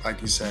think,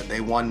 like you said, they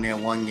won their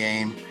one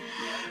game.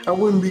 I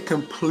wouldn't be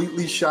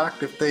completely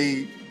shocked if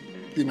they,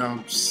 you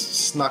know,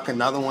 snuck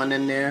another one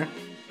in there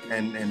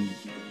and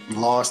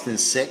lost in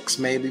 6,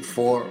 maybe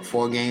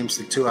 4 games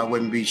to 2. I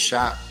wouldn't be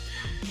shocked.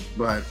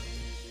 But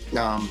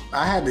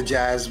I had the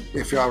Jazz,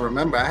 if y'all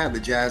remember, I had the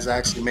Jazz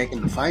actually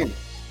making the final.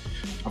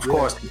 Of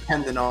course,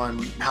 depending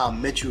on how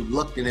Mitchell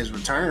looked in his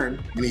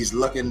return, and he's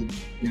looking,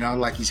 you know,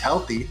 like he's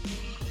healthy.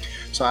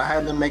 So I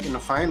had them making the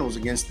finals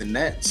against the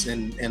Nets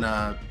in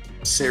a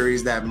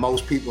series that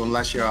most people,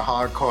 unless you're a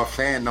hardcore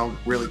fan, don't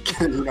really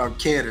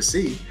care to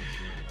see.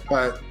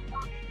 But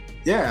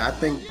yeah, I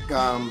think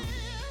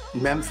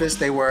Memphis,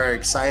 they were an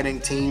exciting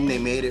team. They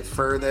made it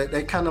further.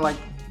 They're kind of like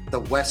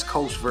the West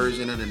Coast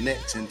version of the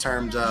Knicks in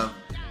terms of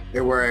they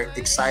were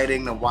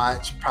exciting to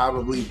watch.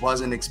 Probably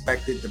wasn't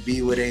expected to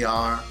be where they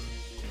are.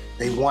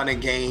 They won a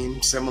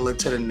game similar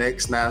to the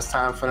Knicks. Now it's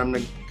time for them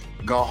to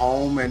go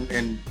home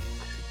and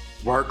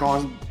work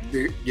on,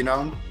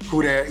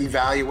 who they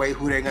evaluate,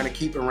 who they're going to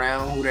keep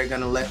around, who they're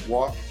going to let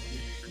walk,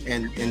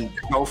 and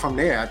go from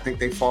there. I think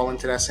they fall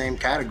into that same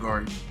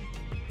category.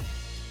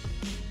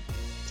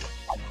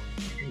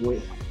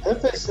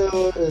 Memphis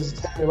is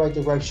heading in the right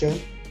direction.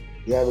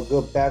 You have a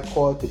good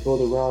backcourt to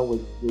build around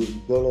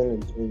with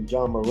Dillon and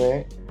John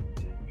Morant.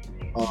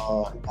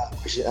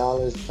 Christian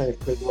Allen's playing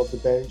pretty off the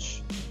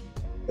bench.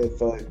 If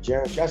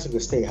Jaren Jackson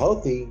could stay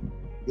healthy,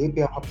 he'd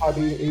be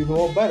probably even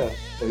more better.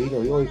 But he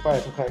already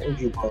fired some kind of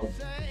injury bug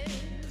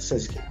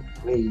since he came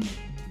to the league.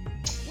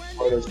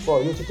 But as far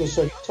as Utah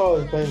concerned,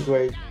 Utah has been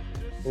great.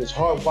 It's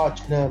hard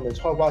watching them. It's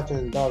hard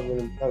watching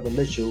Donovan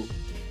Mitchell.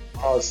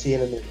 I was seeing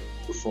him in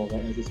uniform.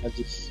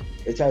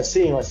 It's I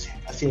see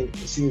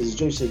his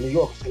jersey in New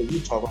York instead of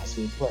Utah when I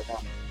see him play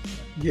now.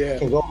 Yeah.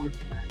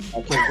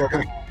 I can't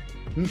go.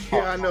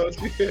 Yeah, I know.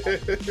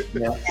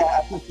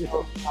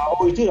 I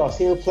always do. I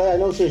see him play. I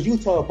know it says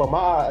Utah, but my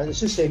eye, it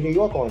should say New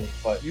York on it.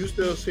 But you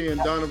still seeing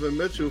Donovan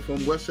Mitchell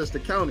from Westchester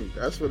County?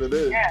 That's what it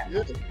is.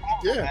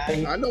 Yeah.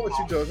 I know what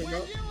you're talking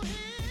about.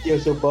 Yeah.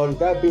 So, but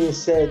that being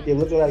said, they're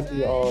looking like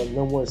the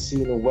number one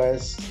seed in the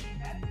West.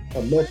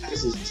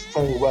 Memphis is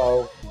playing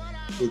well.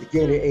 They're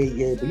getting an 8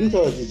 game, but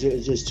Utah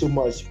is just too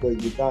much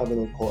with Donovan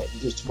on court.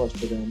 It's just too much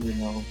for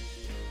them.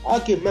 I'll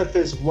give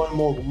Memphis one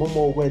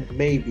more win,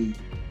 maybe.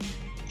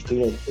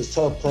 It's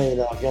tough playing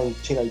a young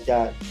team like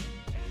that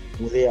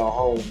when they are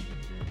home.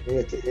 And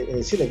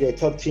it seems like they're a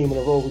tough team in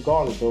a row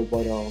regardless, though.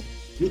 But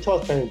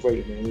Utah's playing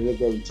great, man. They're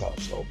very tough.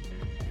 So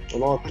as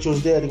long as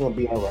Mitchell's there, they're gonna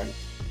be all right.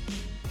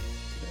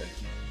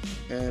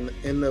 And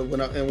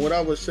what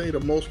I would say, the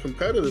most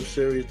competitive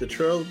series, the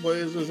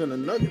Trailblazers and the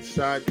Nuggets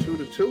side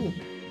 2-2.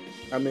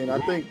 I mean, I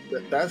think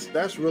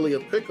that's really a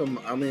pick 'em.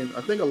 I mean,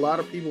 I think a lot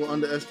of people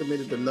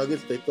underestimated the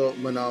Nuggets. They thought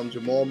when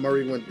Jamal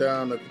Murray went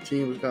down that the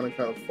team was kind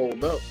of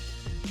fold up.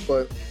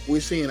 But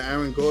we're seeing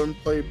Aaron Gordon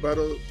play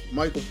better.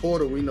 Michael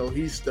Porter, we know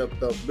he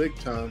stepped up big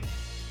time.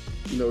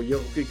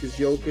 Jokic is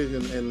Jokic,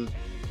 and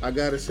I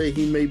gotta say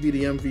he may be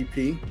the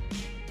MVP.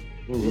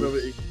 Mm-hmm. Whatever,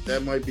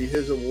 that might be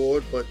his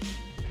award. But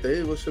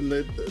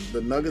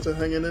the Nuggets are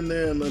hanging in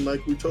there, and then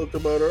like we talked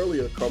about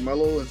earlier,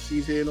 Carmelo and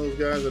CJ and those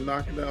guys are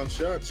knocking down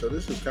shots. So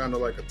this is kind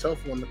of like a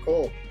tough one to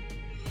call.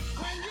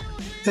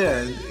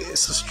 Yeah,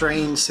 it's a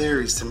strange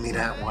series to me,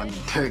 that one,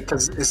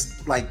 because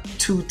it's like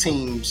two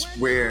teams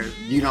where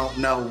you don't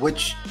know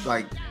which,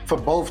 like for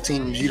both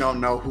teams, you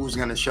don't know who's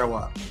going to show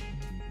up.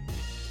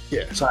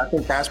 Yeah. So I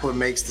think that's what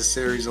makes the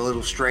series a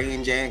little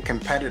strange and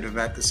competitive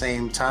at the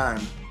same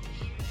time.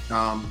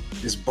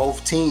 Is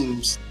both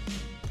teams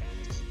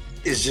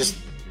is just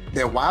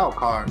they're wild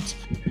cards.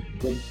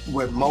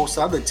 With most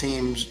other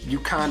teams, you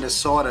kind of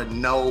sort of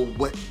know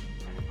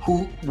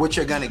what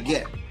you're going to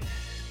get.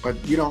 But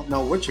you don't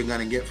know what you're going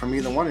to get from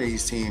either one of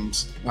these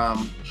teams.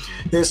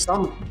 There's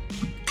some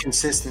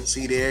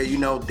consistency there. You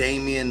know,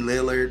 Damian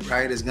Lillard,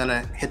 right, is going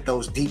to hit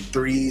those deep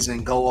threes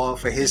and go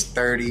off of his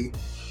 30.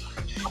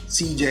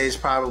 CJ is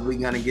probably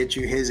going to get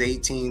you his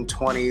 18,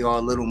 20, or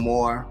a little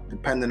more,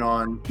 depending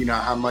on, you know,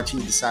 how much he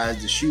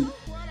decides to shoot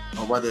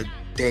or whether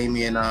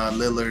Damian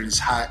Lillard is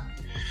hot.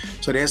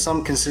 So there's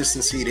some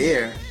consistency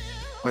there.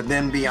 But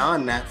then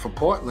beyond that, for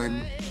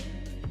Portland,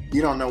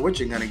 you don't know what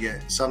you're going to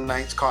get. Some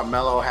nights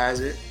Carmelo has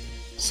it.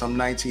 Some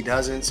nights he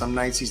doesn't. Some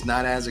nights he's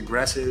not as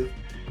aggressive.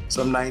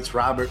 Some nights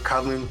Robert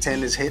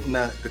Covington is hitting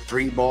the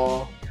three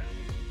ball.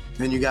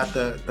 Then you got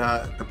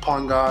the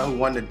point guard who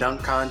won the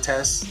dunk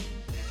contest.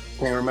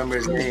 Can't remember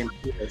his name.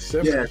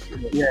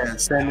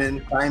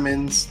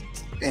 Simons,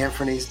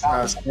 Anthony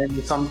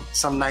Simons.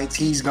 Some nights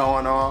he's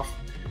going off.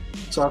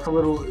 So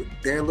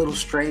they're a little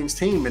strange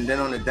team. And then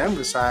on the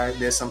Denver side,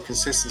 there's some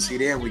consistency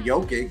there with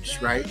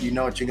Jokic, right? You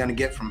know what you're going to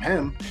get from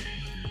him.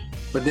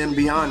 But then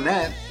beyond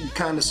that, you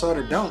kind of sort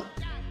of don't.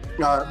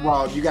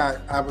 You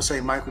got, I would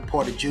say Michael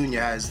Porter Jr.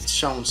 has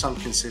shown some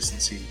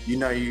consistency. You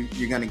know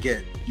you're going to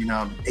get,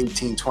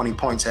 18, 20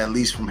 points at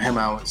least from him,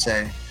 I would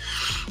say.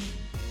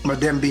 But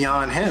then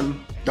beyond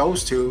him,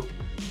 those two,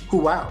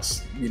 who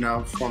else?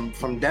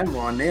 From Denver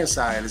on their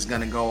side is going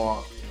to go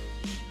off.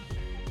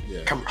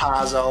 Yeah.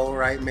 Campazzo,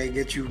 right, may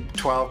get you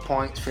 12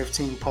 points,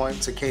 15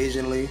 points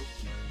occasionally.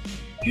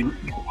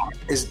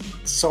 There's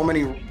so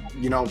many,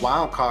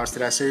 wild cards to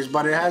that series,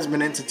 but it has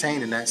been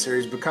entertaining, that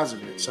series, because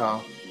of it.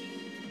 So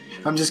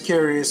I'm just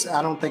curious.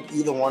 I don't think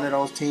either one of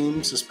those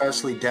teams,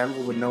 especially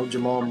Denver with no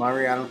Jamal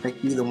Murray, I don't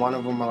think either one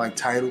of them are like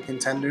title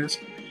contenders.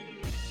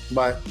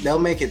 But they'll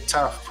make it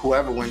tough.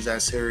 Whoever wins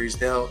that series,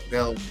 they'll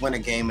win a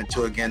game or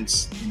two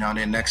against,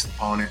 their next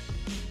opponent.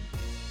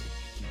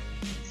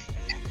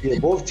 Yeah,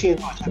 both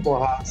teams are a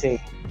hot team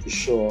for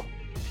sure.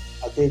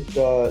 I think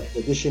the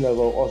addition of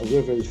Austin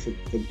Rivers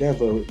for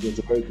Denver is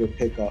a very good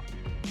pickup.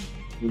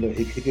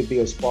 He could be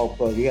a spark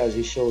plug.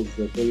 He shows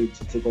the ability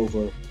to take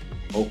over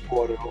a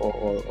quarter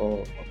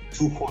or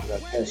two quarters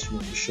at best,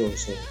 for sure.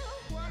 So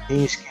he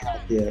needs to get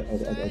out there at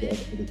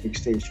the big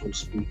stage, so to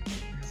speak.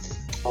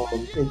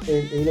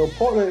 And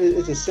Portland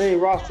is the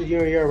same roster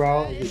year in, year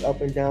out. It's just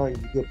up and down.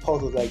 You get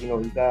puzzled like,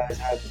 you guys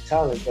have the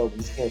talent, though, but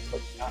you just can't put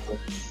it together.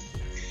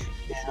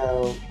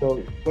 And,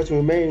 question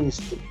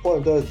remains,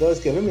 Portland does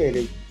get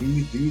eliminated. Do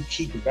you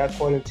keep the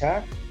backcourt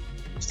intact?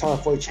 It's time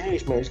for a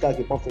change, man. You just got to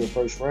get bumped in the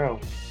first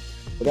round.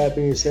 But that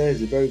being said,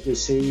 it's a very good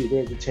series,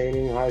 very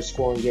entertaining,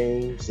 high-scoring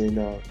games, and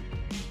I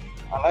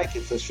like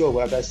it for sure.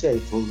 But like I said,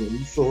 if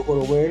you feel we're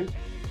going to win,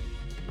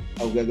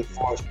 we got as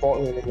far as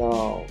Portland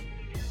and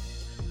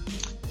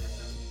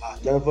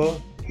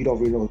Denver, you don't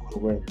really know who's going to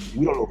win.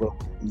 We don't know who will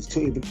win. There's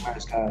two even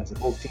guys, and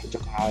both teams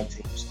are high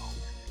teams. So.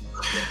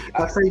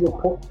 I say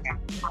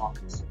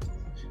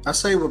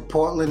with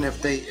Portland,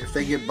 if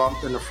they get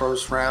bumped in the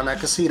first round, I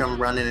could see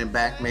them running it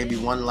back maybe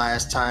one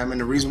last time. And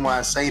the reason why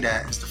I say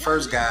that is the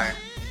first guy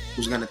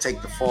who's going to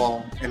take the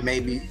fall, and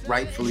maybe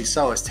rightfully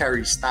so, is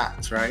Terry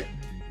Stotts, right?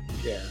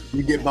 Yeah.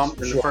 You get bumped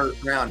in the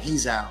first round,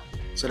 he's out.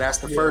 So that's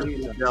the first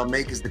thing they'll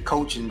make is the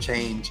coaching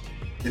change.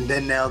 And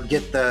then they'll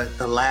get the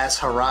last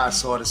hurrah,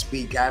 so to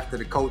speak, after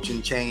the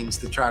coaching change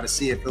to try to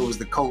see if it was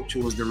the coach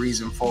who was the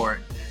reason for it.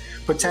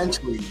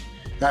 Potentially.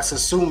 That's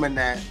assuming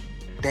that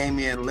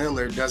Damian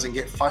Lillard doesn't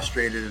get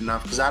frustrated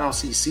enough, because I don't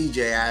see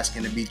CJ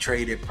asking to be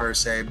traded per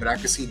se, but I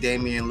could see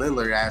Damian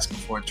Lillard asking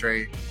for a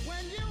trade.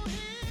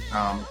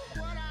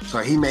 So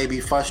he may be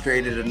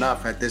frustrated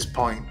enough at this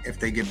point if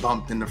they get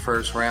bumped in the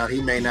first round.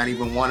 He may not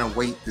even want to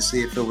wait to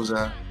see if it was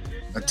a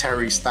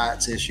Terry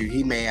Stotts issue.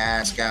 He may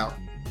ask out.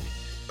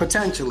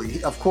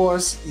 Potentially. Of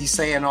course, he's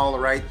saying all the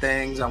right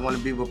things. I want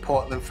to be with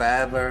Portland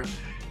forever,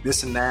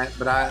 this and that,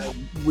 but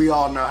we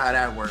all know how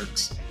that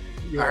works.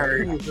 I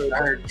heard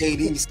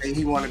KD say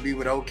he want to be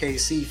with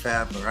OKC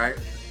forever, right?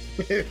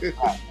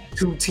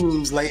 2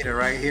 teams later,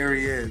 right? Here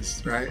he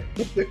is, right?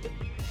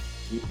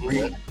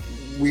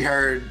 We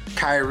heard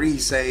Kyrie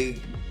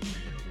say,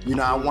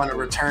 I want to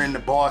return to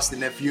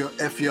Boston if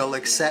you'll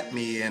accept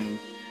me, and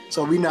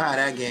so we know how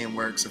that game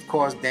works. Of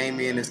course,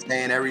 Damian is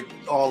saying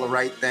all the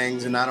right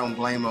things, and I don't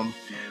blame him.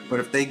 But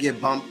if they get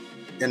bumped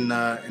in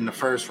the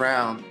first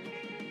round,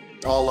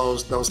 all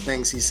those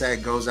things he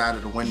said goes out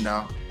of the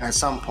window. At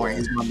some point,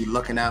 he's going to be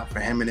looking out for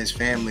him and his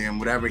family and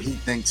whatever he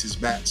thinks is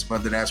best,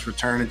 whether that's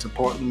returning to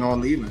Portland or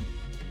leaving.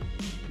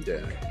 Yeah.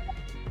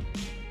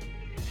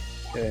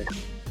 Yeah.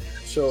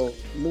 So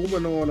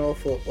moving on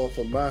off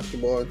of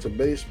basketball into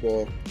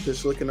baseball,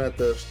 just looking at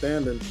the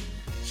standings.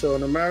 So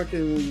in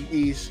American League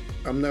East,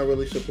 I'm not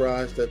really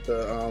surprised that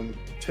the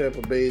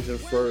Tampa Bay's in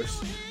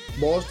first.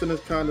 Boston is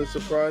kind of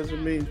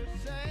surprising me.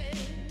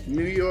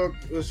 New York,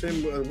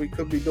 listen, we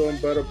could be doing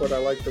better, but I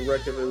like the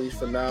record at least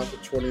for now for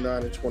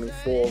 29 and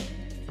 24.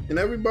 And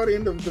everybody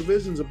in the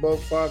division's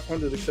above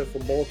 500 except for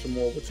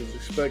Baltimore, which is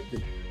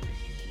expected.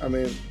 I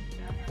mean,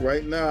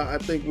 right now, I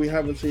think we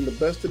haven't seen the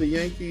best of the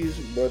Yankees,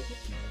 but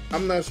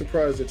I'm not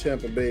surprised that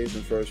Tampa Bay is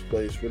in first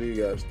place. What do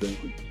you guys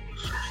think?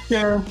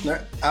 Yeah,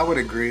 I would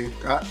agree.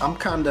 I'm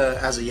kind of,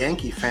 as a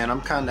Yankee fan,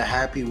 I'm kind of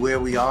happy where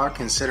we are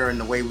considering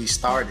the way we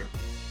started.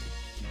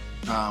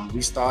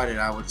 We started,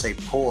 I would say,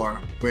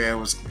 poor, where it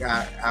was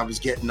I was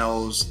getting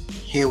those,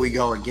 here we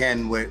go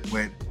again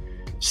with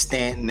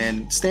Stanton.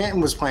 And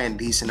Stanton was playing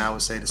decent, I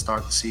would say, to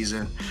start the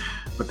season.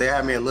 But they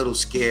had me a little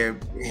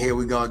scared. Here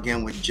we go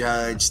again with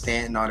Judge,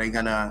 Stanton. Are they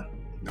going to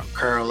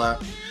curl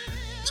up?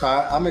 So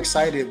I'm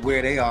excited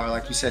where they are.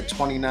 Like you said,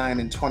 29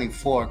 and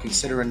 24,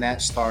 considering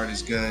that start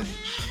is good.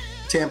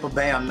 Tampa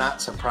Bay, I'm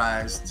not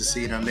surprised to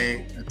see them.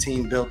 They're a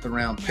team built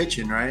around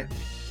pitching, right?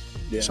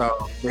 Yeah.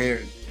 So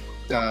they're,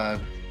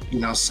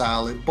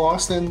 solid.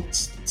 Boston,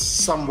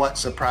 somewhat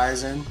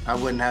surprising. I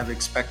wouldn't have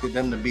expected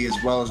them to be as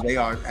well as they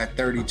are at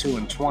 32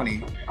 and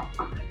 20.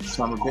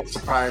 So I'm a bit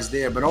surprised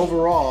there. But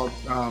overall,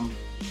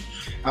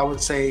 I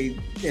would say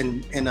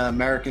in the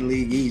American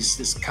League East,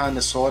 it's kind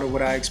of sort of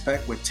what I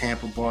expect with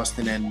Tampa,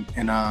 Boston, and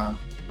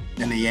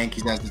the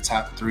Yankees as the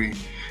top three.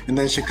 And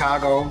then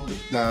Chicago,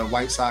 the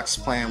White Sox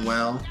playing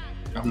well.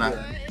 I'm not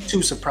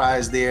too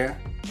surprised there.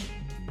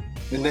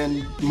 And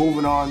then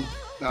moving on,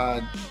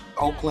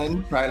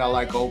 Oakland, right? I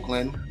like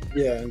Oakland.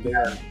 Yeah, and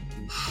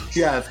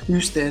Yeah,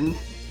 Houston,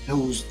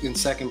 who's in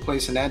second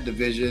place in that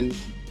division.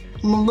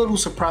 I'm a little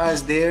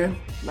surprised there.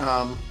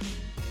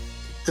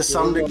 To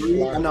some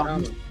degree, I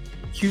know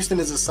Houston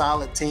is a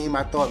solid team.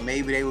 I thought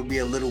maybe they would be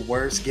a little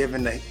worse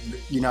given the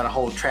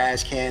whole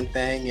trash can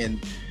thing,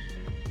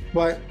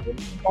 but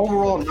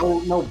overall,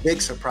 no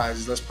big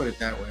surprises. Let's put it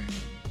that way.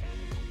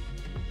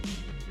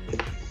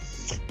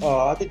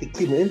 I think the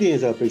Cleveland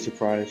Indians are a big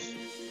surprise.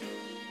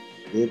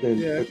 They've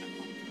been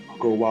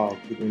go wild,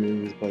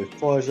 but as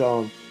far as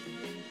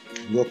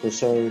you're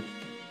concerned,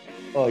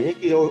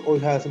 Yankees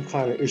always had some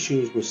kind of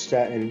issues with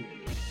Stanton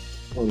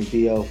on the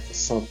DL for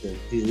something.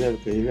 He never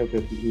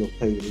could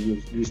play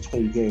at least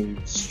 20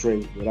 games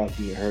straight without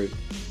being hurt.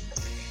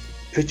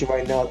 Pitching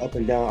right now up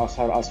and down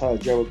outside of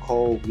Gerald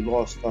Cole. We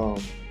lost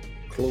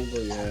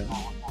Kluber,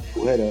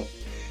 who had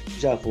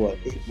he's out for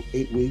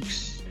 8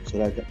 weeks, so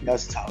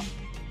that's tough.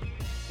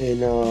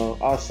 And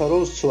I saw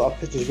those two. Our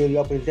pitchers really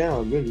up and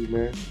down, really,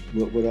 man.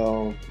 With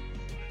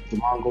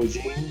Domingo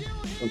Jean,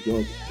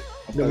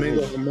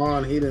 Domingo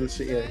Germán, he didn't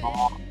see it.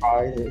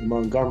 And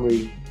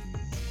Montgomery,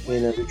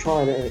 and we're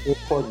trying to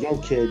import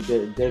young kid,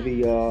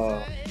 Devi.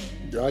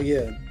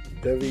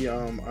 Devi.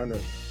 I know.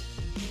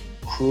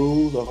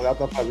 Cruz.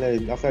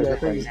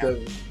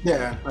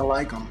 Yeah, I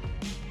like him.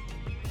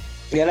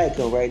 Yeah, I like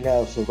him right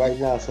now. So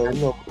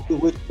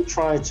we're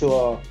trying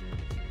to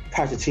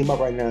patch the team up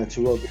right now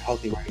to really be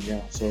healthy right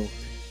now. So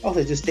I'll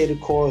say just stay the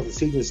course. The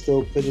season's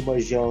still pretty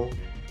much young.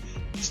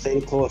 Stay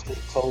the course, stay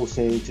close,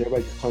 and until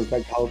everybody comes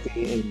back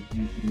healthy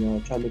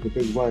and try to make a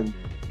big run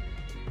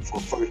for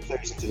first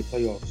place into the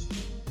playoffs.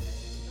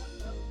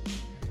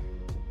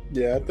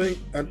 Yeah, I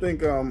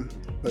think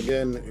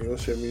again,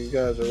 you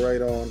guys are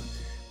right on.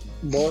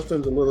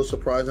 Boston's a little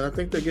surprising. I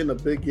think they're getting a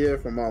big year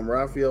from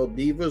Rafael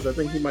Devers. I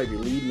think he might be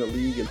leading the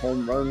league in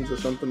home runs or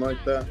something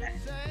like that.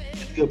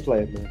 Good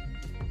player, man.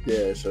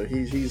 Yeah, so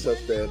he's up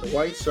there. The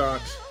White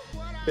Sox,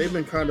 they've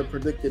been kind of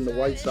predicting the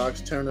White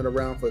Sox turning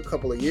around for a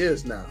couple of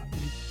years now.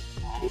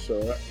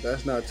 So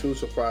that's not too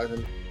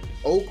surprising.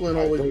 Oakland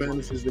always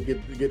manages to get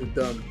it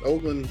done.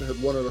 Oakland has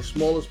one of the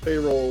smallest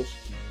payrolls,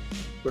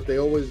 but they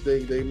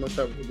must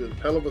have a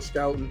hell of a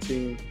scouting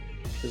team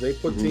because they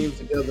put teams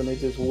together and they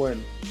just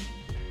win.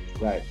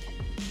 Right.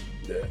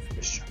 Yeah.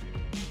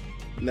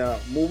 Now,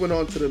 moving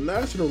on to the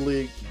National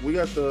League, we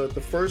got the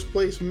first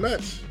place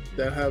Mets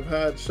that have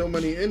had so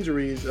many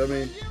injuries. I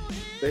mean,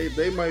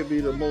 they might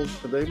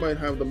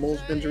have the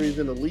most injuries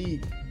in the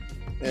league.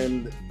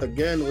 And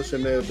again,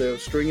 listen, they're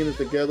stringing it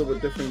together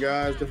with different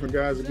guys. Different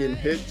guys are getting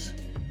hits,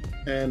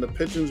 and the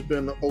pitching's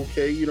been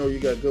okay. You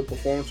got good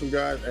performance from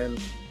guys.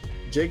 And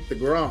Jake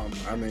DeGrom,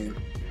 I mean,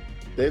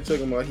 they're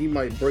talking about he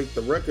might break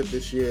the record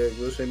this year.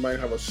 They might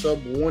have a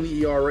sub-1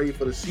 ERA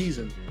for the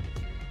season.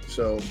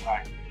 So,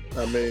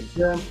 I mean,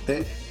 yeah,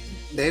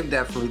 they've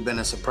definitely been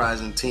a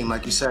surprising team,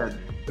 like you said.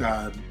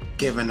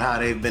 Given how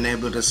they've been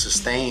able to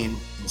sustain,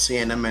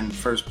 seeing them in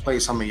first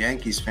place. I'm a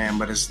Yankees fan,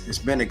 but it's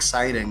been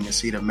exciting to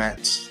see the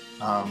Mets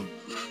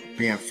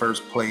be in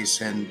first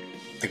place. And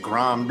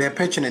DeGrom, their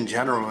pitching in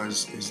general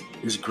is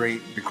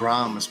great.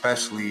 DeGrom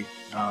especially,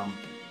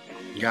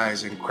 guy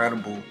is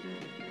incredible.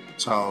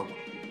 So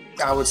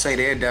I would say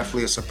they're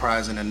definitely a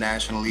surprise in the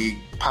National League.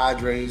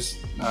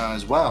 Padres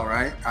as well,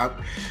 right?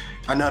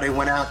 I know they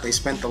went out, they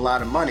spent a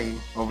lot of money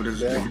over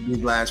these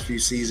last few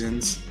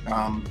seasons,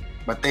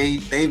 but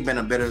they've been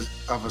a bit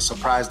of a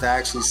surprise to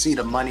actually see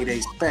the money they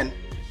spent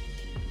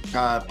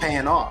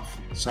paying off.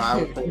 So I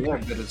would think they're a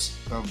bit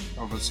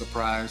of a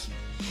surprise.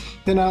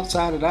 Then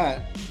outside of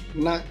that,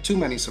 not too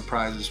many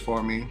surprises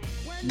for me.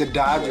 The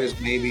Dodgers,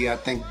 maybe, I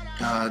think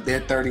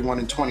they're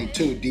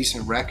 31-22,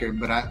 decent record,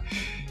 but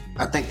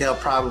I think they'll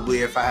probably,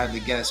 if I had to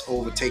guess,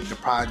 overtake the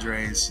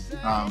Padres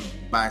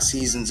by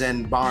season's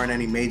end, barring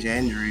any major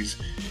injuries.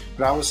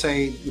 But I would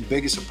say the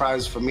biggest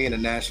surprise for me in the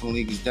National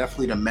League is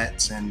definitely the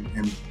Mets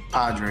and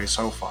Padres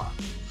so far.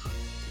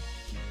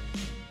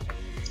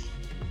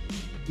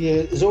 Yeah,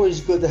 it's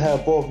always good to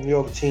have both New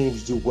York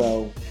teams do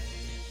well.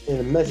 And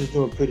the Mets is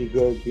doing pretty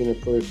good, being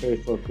in first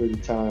place for a period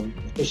of time,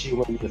 especially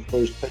when you're in the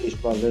first place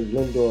by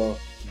Lindor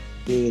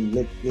being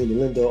the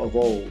Lindor of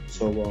old.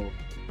 So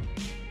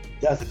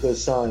that's a good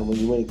sign when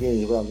you win a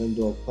game without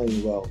Lindor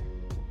playing well.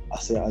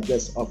 I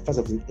guess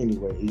offensively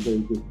anyway, he's a very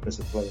good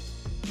defensive player.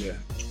 Yeah.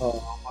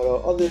 But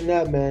other than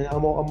that, man,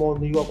 I'm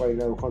on New York right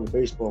now calling the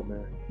baseball,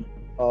 man.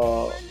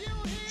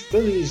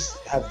 Phillies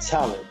have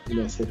talent,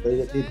 so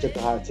they're just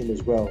a high team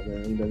as well,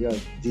 man. You got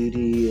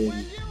Didi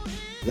and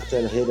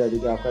left-handed hitter they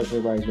got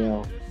playing right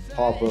now,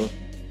 Harper.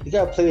 You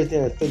got players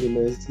there in Philly,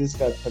 man. This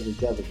got to play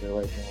together, man,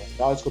 right now.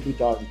 Dodgers gonna be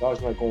Dodgers.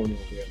 Dodgers not going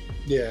anywhere.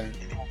 Yeah.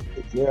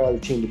 They're the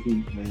team to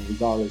beat, man.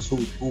 Regardless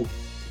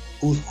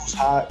who's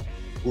hot,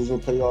 who's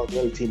gonna play all the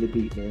other team to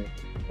beat, man.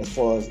 As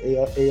far as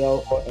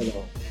AL or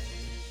NL.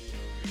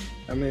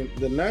 I mean,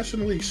 the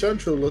National League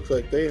Central looks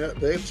like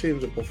their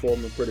teams are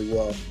performing pretty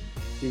well.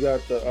 You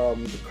got the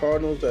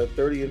Cardinals at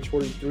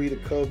 30-23, the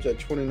Cubs at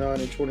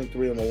 29-23,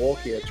 and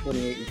Milwaukee at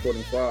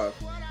 28-25.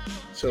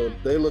 So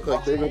they look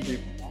like they're gonna be.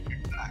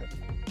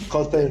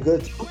 Cubs playing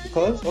good too.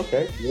 Cubs,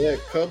 okay. Yeah,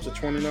 Cubs are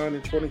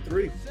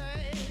 29-23.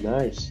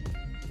 Nice.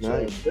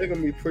 So they're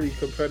gonna be pretty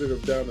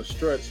competitive down the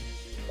stretch.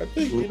 I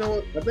think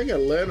I think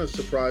Atlanta's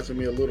surprising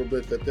me a little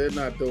bit that they're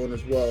not doing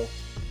as well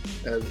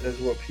as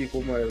what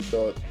people might have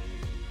thought.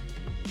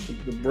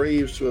 The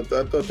Braves, I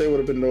thought they would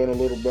have been doing a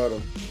little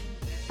better.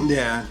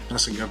 Yeah,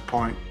 that's a good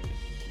point.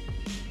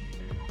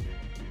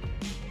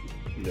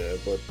 Yeah,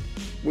 but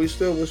we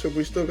still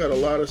got a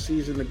lot of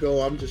season to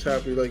go. I'm just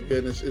happy,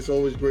 it's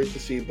always great to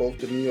see both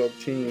the New York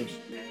teams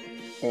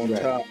on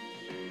top.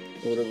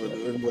 Whatever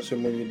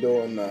when you're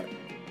doing that.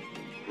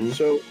 Mm-hmm.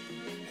 So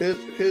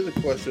here's a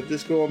question.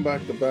 Just going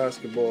back to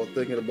basketball,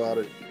 thinking about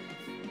it.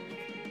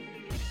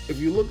 If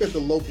you look at the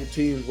local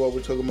teams, while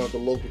we're talking about the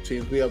local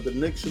teams, we have the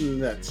Knicks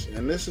and the Nets,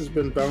 and this has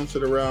been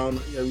bouncing around.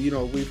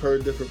 We've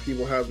heard different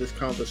people have this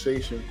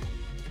conversation.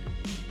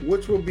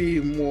 Which will be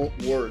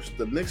worse,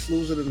 the Knicks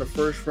losing in the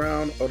first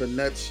round or the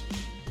Nets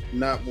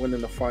not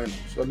winning the finals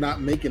or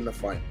not making the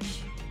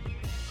finals?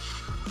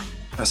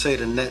 I say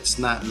the Nets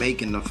not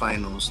making the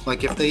finals.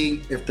 Like if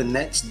the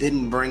Nets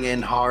didn't bring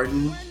in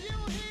Harden,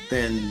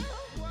 then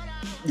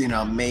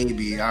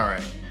maybe all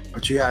right.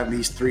 But you have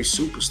these three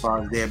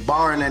superstars there,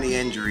 barring any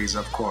injuries,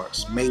 of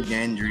course, major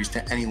injuries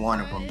to any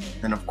one of them.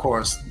 Then, of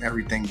course,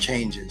 everything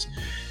changes.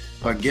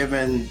 But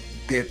given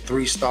their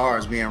three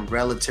stars being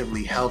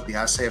relatively healthy,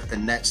 I say if the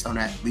Nets don't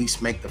at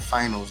least make the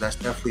finals, that's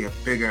definitely a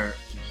bigger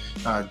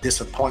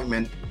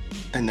disappointment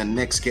than the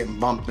Knicks getting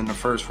bumped in the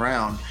first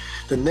round.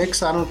 The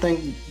Knicks, I don't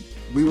think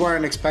we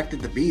weren't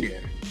expected to be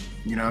there,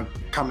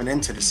 coming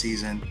into the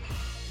season.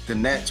 The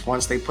Nets,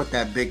 once they put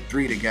that big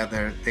three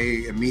together,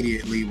 they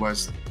immediately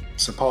was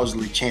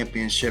supposedly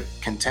championship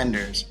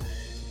contenders.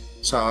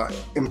 So,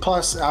 and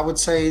plus, I would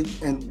say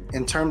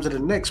in terms of the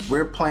Knicks,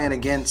 we're playing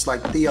against,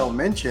 like Theo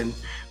mentioned,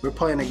 we're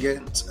playing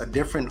against a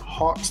different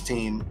Hawks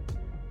team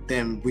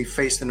than we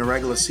faced in the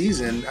regular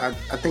season. I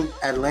think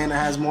Atlanta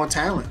has more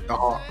talent, the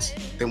Hawks,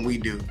 than we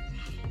do.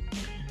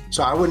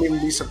 So I wouldn't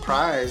even be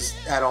surprised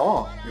at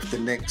all if the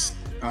Knicks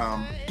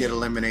get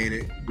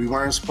eliminated. We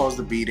weren't supposed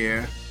to be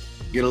there.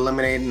 Get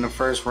eliminated in the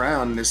first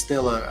round, and it's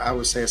still I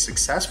would say, a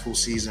successful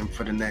season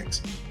for the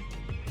Knicks.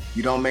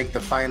 You don't make the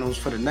finals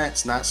for the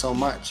Nets, not so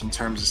much in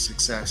terms of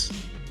success.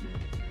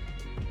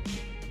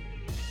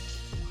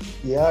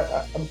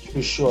 Yeah, I'm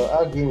pretty sure.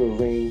 I agree with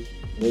Reem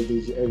and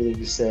everything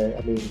you said.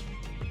 I mean,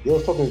 they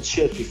were talking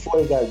Chips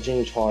before they got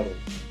James Harden.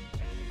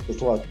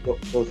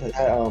 Those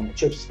had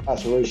Chips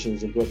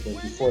aspirations in Brooklyn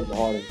before the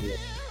Harden deal.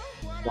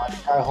 Now the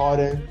guy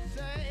Harden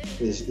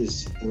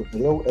is they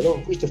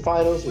don't reach the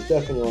finals. It's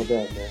definitely on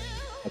them, man.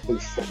 A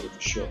big favorite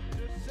for sure.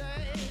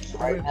 So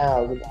right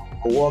now,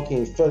 Milwaukee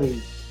and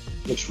Philly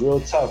looks real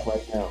tough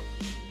right now.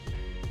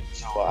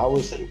 So I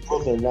would say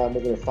Brooklyn not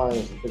making the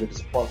finals is a bit of a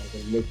disappointment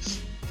than the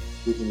Knicks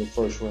losing the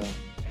first round.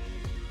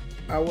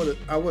 I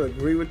would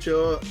agree with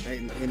you,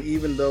 and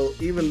even though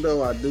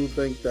I do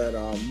think that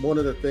one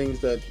of the things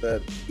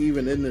that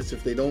even in this,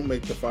 if they don't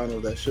make the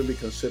finals, that should be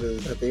considered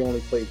is that they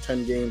only played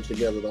 10 games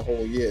together the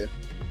whole year.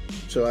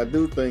 So I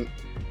do think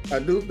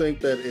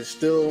that it's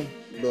still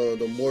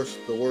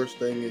the worst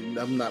thing is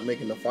them not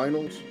making the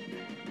finals.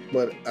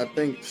 But I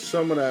think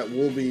some of that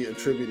will be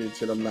attributed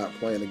to them not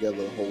playing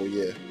together the whole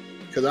year.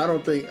 Because I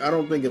don't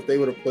think if they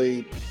would have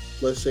played,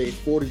 let's say,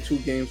 42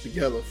 games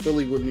together,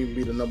 Philly wouldn't even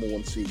be the number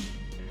 1 seed.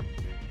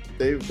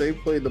 They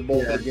played the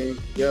bulk of the games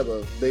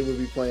together, they would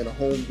be playing a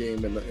home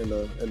game in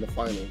the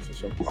finals or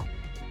something.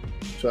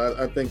 So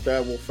I think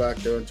that will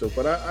factor into it.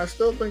 But I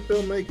still think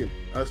they'll make it.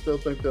 I still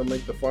think they'll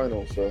make the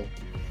finals. So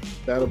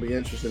that'll be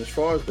interesting. As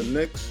far as the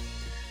Knicks,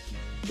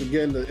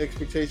 again, the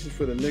expectations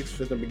for the Knicks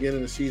at the beginning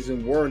of the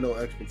season were no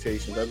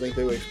expectations. I think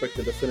they were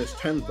expected to finish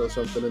 10th or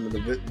something in the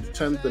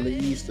 10th in the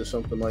East or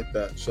something like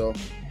that. So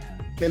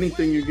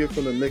anything you get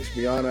from the Knicks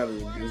beyond that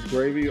is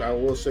gravy. I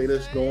will say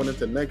this, going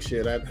into next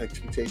year, that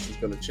expectation is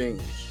going to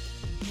change.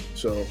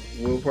 So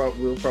we'll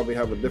probably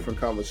have a different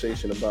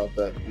conversation about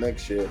that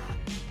next year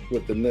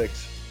with the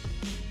Knicks.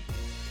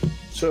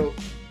 So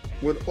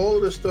with all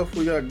of the stuff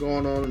we got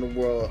going on in the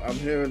world, I'm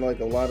hearing like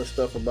a lot of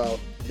stuff about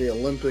the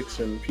Olympics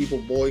and people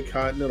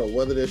boycotting it, or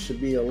whether there should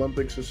be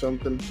Olympics or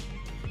something.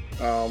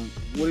 What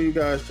do you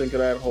guys think of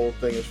that whole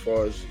thing as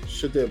far as,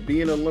 should there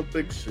be an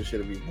Olympics? Or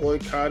should it be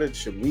boycotted?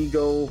 Should we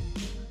go?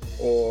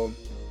 Or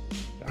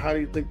how do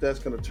you think that's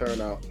going to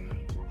turn out?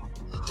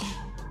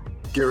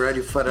 Get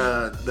ready for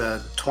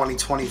the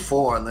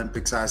 2024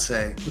 Olympics, I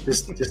say.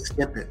 Just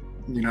skip it.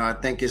 You know, I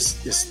think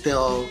it's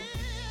still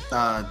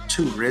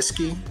too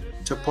risky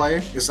to play.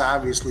 It's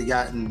obviously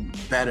gotten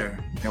better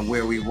than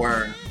where we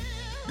were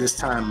this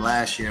time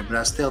last year, but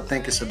I still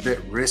think it's a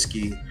bit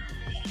risky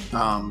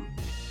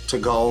to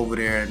go over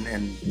there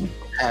and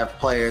have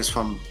players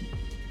from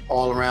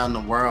all around the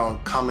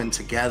world coming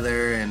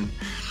together. And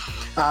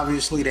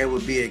obviously there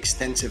would be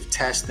extensive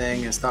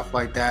testing and stuff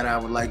like that, I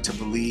would like to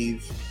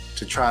believe,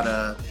 to try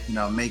to, you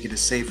know, make it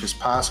as safe as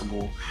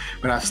possible.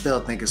 But I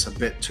still think it's a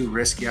bit too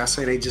risky. I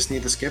say they just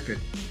need to skip it.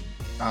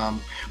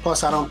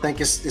 Plus, I don't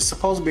think it's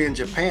supposed to be in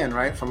Japan,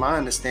 right? From my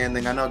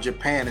understanding, I know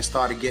Japan has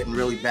started getting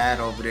really bad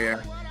over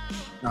there.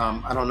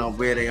 I don't know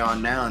where they are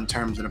now in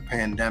terms of the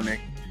pandemic,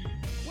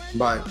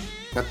 but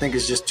I think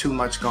it's just too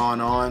much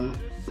going on.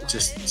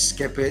 Just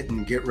skip it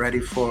and get ready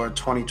for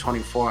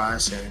 2024, I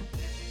say.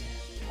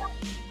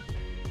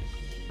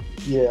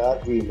 Yeah, I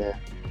agree, man.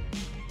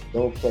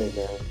 Don't play,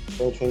 man.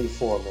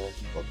 2024, man.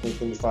 Or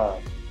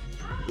 2025.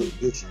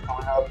 It's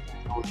coming up,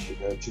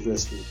 man. Too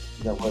risky.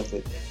 Not worth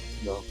it,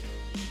 you know.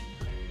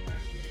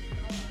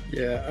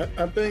 Yeah,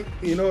 I think,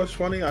 you know, it's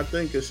funny. I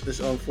think it's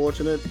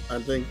unfortunate.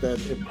 I think that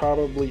it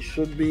probably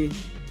should be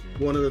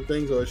one of the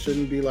things, or it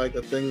shouldn't be like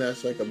a thing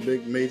that's like a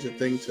big major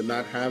thing to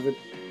not have it.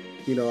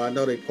 You know, I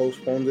know they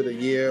postponed it a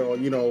year, or,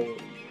 you know,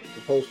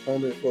 they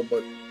postponed it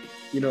but,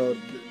 you know,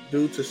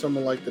 due to some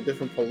of like the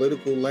different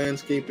political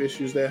landscape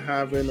issues they're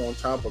having on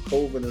top of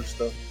COVID and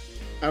stuff,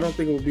 I don't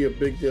think it would be a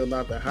big deal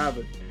not to have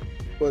it.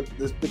 But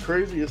the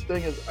craziest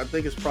thing is, I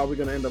think it's probably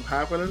going to end up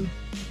happening.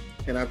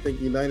 And I think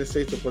the United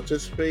States will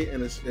participate,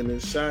 and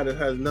it's sad. It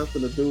has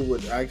nothing to do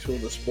with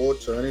the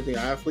sports or anything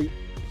athlete.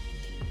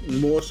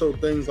 More so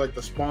things like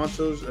the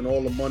sponsors and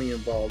all the money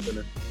involved in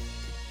it.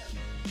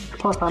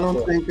 Plus, I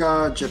don't think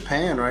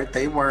Japan, right?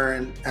 They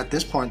weren't, at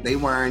this point, they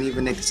weren't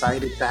even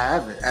excited to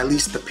have it. At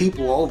least the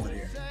people over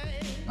there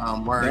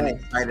weren't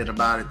excited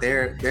about it.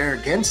 They're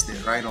against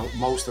it, right?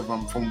 Most of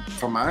them,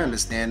 from my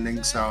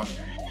understanding. So,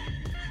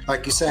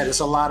 like you said, it's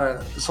a lot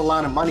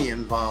of money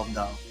involved,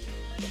 though.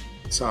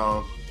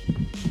 So,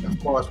 of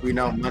course, we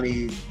know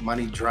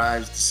money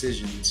drives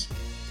decisions.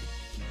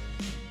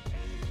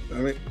 I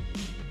mean,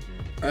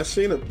 I've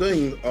seen a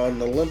thing on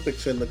the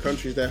Olympics and the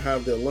countries that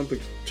have the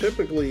Olympics.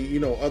 Typically, you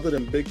know, other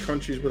than big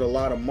countries with a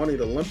lot of money,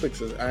 the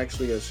Olympics is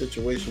actually a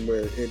situation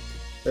where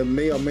it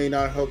may or may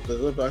not help the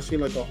Olympics. I've seen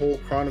like a whole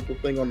chronicle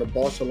thing on the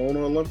Barcelona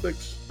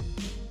Olympics,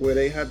 where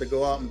they had to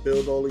go out and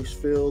build all these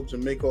fields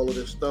and make all of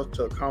this stuff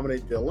to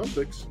accommodate the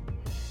Olympics.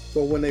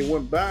 So when they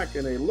went back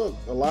and they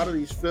looked, a lot of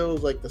these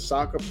fields, like the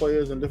soccer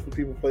players and different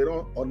people played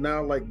on, are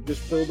now like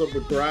just filled up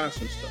with grass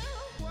and stuff.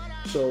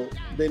 So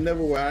they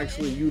never were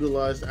actually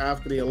utilized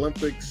after the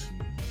Olympics,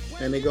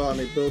 and they go out and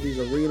they build these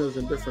arenas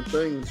and different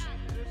things.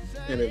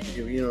 And if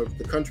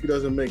the country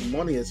doesn't make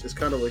money, it's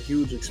kind of a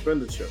huge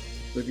expenditure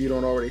if you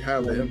don't already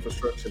have the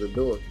infrastructure to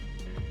do it.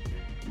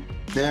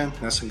 Yeah,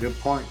 that's a good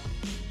point.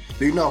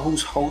 Do you know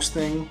who's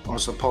hosting or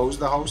supposed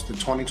to host the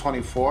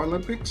 2024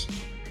 Olympics?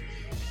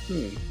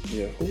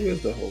 Yeah, who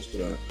is the host of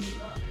that?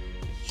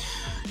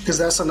 Because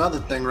that's another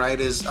thing, right?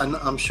 Is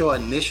I'm sure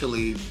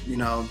initially, you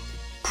know,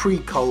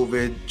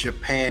 pre-COVID,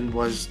 Japan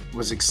was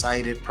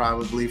excited,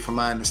 probably, from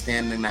my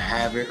understanding, to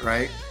have it,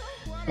 right?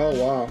 Oh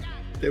wow,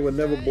 they would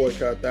never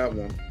boycott that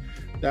one.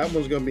 That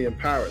one's going to be in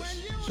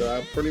Paris, so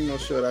I'm pretty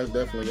much sure that's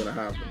definitely going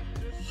to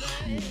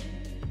happen.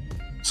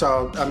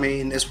 So, I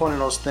mean, it's one of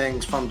those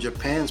things from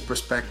Japan's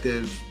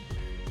perspective.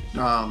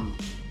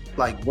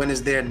 Like, when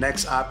is their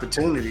next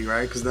opportunity,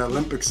 right? Because the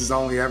Olympics is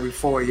only every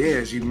 4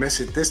 years. You miss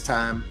it this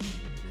time,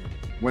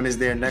 when is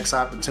their next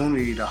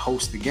opportunity to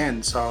host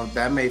again? So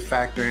that may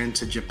factor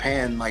into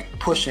Japan, like,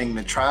 pushing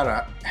to try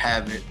to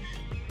have it.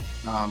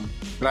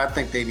 But I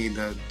think they need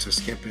to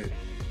skip it.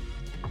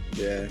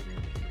 Yeah,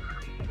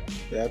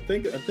 I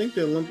think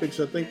the Olympics,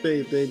 I think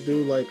they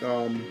do like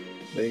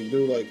They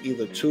do like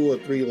either 2 or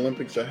 3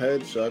 Olympics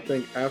ahead. So I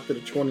think after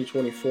the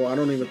 2024, I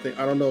don't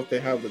know if they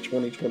have the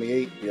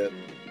 2028 yet.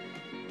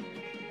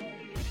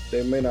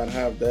 They may not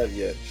have that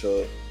yet.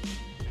 So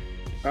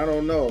I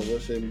don't know.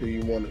 Listen,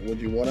 would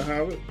you want to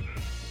have it?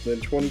 Then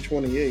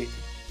 2028.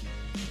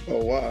 Oh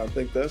wow, I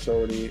think that's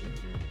already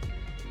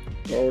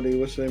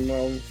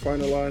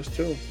finalized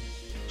too.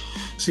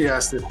 See,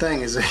 that's the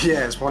thing is,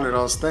 yeah, it's one of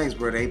those things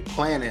where they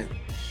plan it,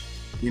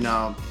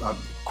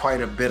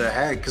 quite a bit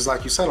ahead. Because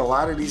like you said, a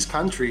lot of these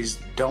countries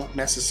don't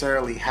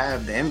necessarily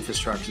have the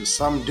infrastructure.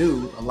 Some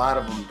do, a lot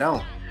of them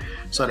don't.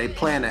 So they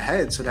plan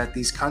ahead so that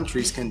these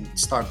countries can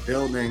start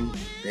building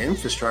the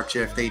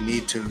infrastructure if they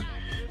need to.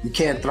 You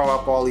can't throw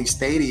up all these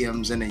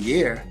stadiums in a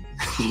year,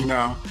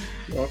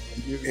 Well,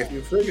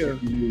 you figure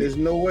there's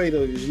no way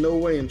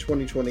in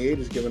 2028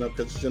 is given up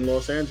because it's in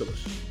Los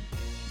Angeles.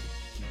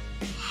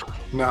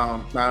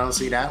 No, I don't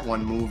see that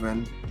one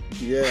moving.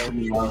 Yeah.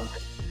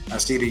 I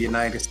see the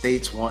United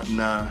States wanting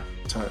to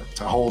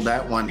hold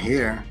that one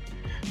here.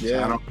 Yeah.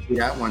 So I don't see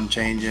that one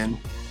changing.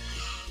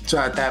 So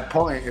at that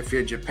point, if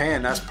you're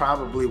Japan, that's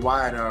probably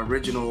why the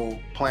original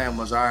plan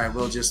was, all right,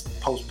 we'll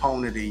just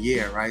postpone it a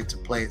year, right, to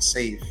play it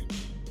safe.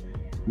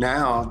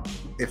 Now,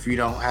 if you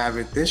don't have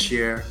it this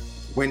year,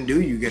 when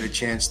do you get a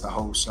chance to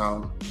host?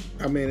 So,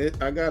 I mean,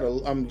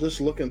 I'm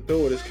just looking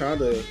through it. It's kind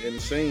of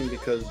insane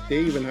because they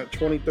even have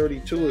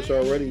 2032 is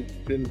already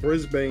in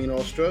Brisbane,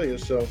 Australia.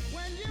 So,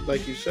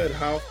 like you said,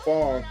 how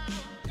far?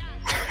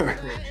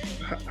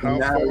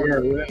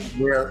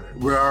 We're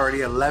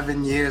already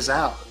 11 years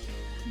out.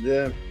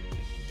 Yeah.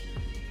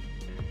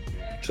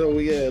 So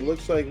it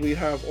looks like we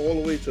have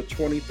all the way to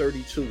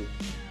 2032.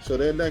 So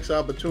their next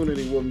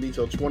opportunity wouldn't be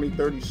till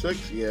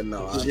 2036. Yeah,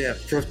 no.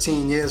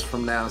 15 years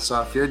from now.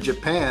 So if you're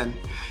Japan,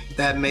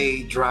 that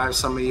may drive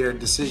some of your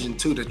decision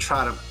too to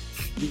try to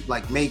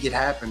make it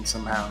happen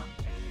somehow.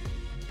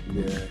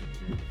 Yeah.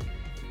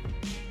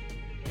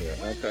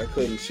 Yeah, I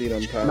couldn't see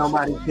them passing.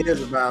 Nobody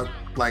cares about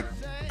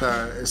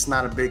it's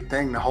not a big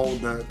thing to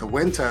hold the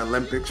Winter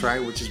Olympics,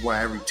 right? Which is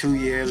every 2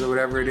 years or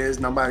whatever it is.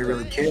 Nobody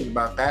really cares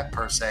about that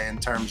per se in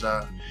terms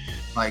of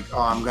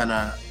I'm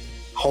gonna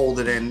hold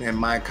it in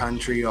my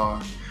country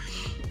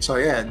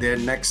their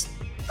next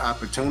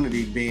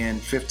opportunity being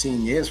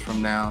 15 years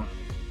from now.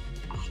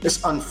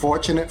 It's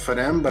unfortunate for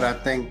them, but I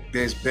think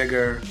there's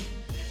bigger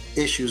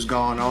issues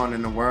going on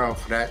in the world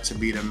for that to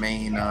be the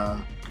main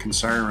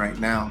concern right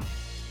now.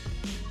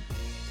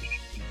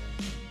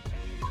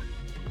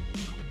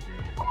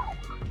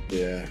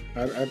 Yeah,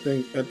 I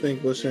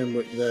think we're saying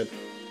that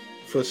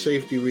for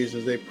safety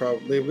reasons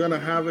they're gonna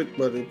have it,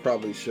 but they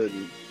probably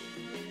shouldn't.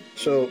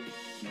 So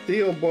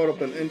Theo brought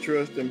up an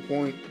interesting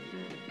point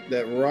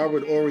that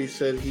Robert Horry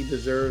said he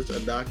deserves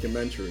a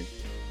documentary.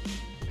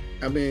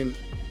 I mean,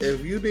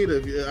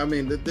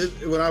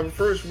 when I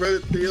first read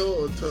it,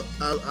 Theo,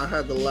 I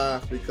had to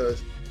laugh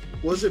because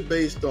was it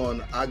based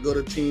on I go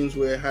to teams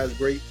where it has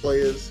great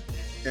players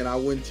and I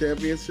win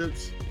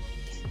championships?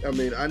 I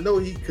mean, I know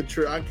I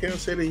can't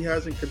say that he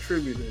hasn't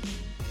contributed,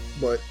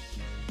 but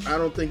I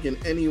don't think in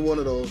any one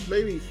of those,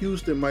 maybe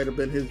Houston might have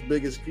been his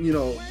biggest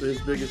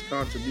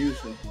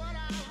contribution.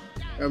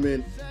 I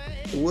mean,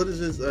 what is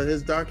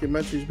his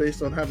documentaries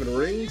based on having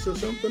rings or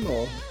something?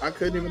 Or I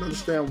couldn't even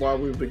understand why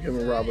we've been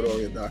giving Robert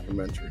Horry a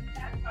documentary.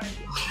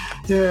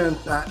 Yeah,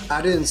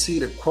 I didn't see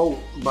the quote,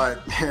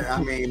 but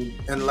I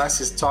mean, unless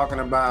it's talking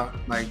about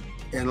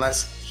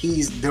unless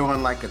he's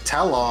doing a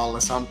tell-all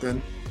or something,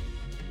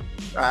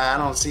 I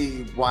don't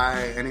see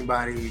why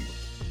anybody,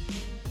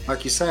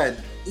 like you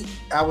said,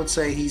 I would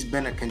say he's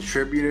been a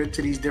contributor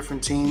to these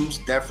different teams.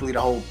 Definitely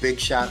the whole Big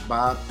Shot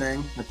Bob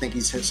thing. I think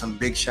he's hit some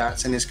big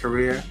shots in his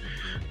career.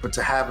 But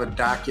to have a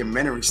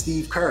documentary,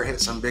 Steve Kerr hit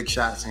some big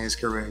shots in his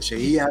career. Should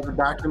he have a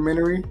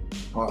documentary?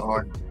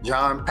 Or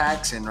John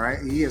Paxson, right?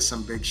 He hit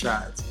some big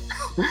shots.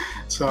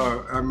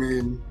 So, I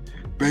mean,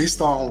 based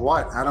on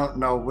what? I don't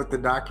know what the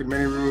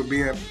documentary would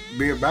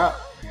be about.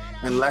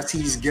 Unless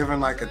he's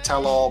given a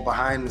tell-all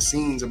behind the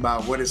scenes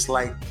about what it's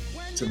like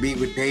to be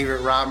with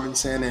David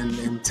Robinson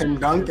and Tim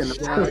Duncan.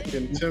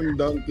 And Tim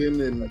Duncan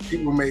and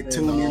people may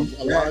tune in.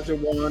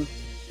 Olajuwon.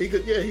 He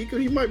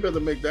might be able to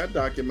make that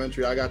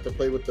documentary. I got to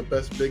play with the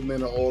best big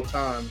men of all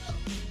time.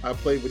 I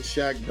played with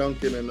Shaq,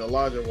 Duncan, and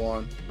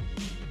Olajuwon.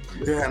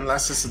 Yeah,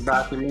 unless it's a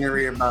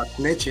documentary about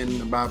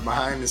snitching, about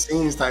behind the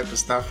scenes type of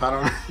stuff. I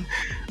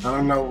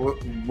don't know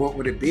what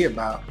would it be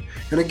about.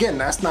 And again,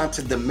 that's not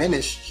to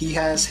diminish. He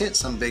has hit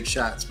some big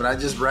shots, but I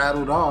just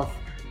rattled off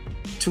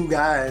 2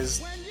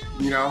 guys,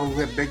 who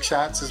hit big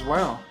shots as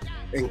well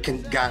and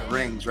got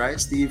rings, right?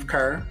 Steve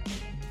Kerr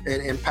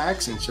and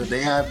Paxson. Should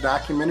they have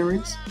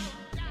documentaries?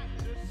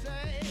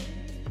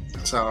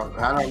 So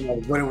I don't know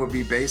what it would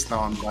be based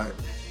on, but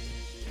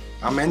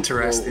I'm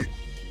interested.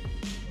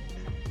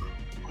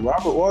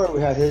 Robert Horry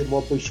had hit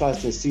more big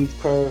shots than Steve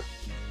Kerr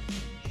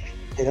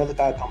and other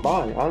guy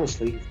combined,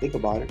 honestly, think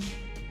about it.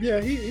 Yeah,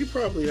 he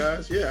probably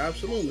has. Yeah,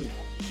 absolutely.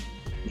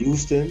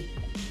 Houston,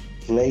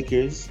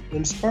 Lakers,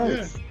 and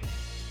Spurs.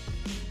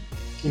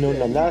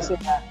 Now, not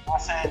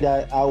saying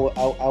that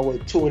I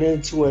would tune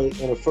into it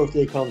when the first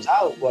day comes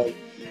out, but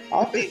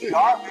I'll be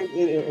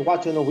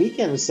watching the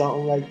weekend or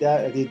something like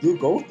that if they do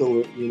go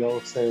through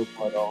it. Saying,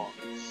 but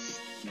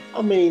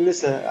I mean,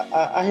 listen,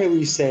 I hear what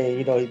you're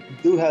saying. He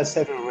do have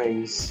 7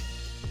 rings.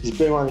 He's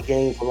been around the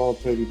game for a long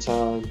period of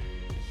time,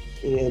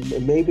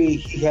 and maybe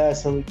he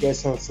has some good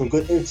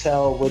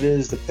intel what it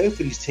is to play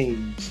for these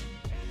teams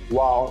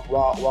while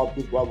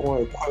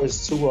going to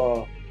quest to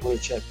win a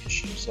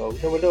championship. So you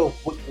never know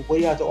what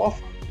you have to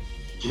offer.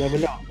 You never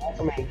know.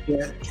 I mean,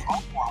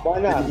 why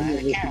not, man?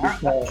 It can't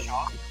hurt.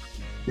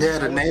 Yeah,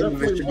 the name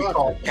of it should be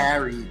called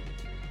Carry.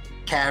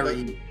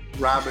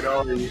 Robert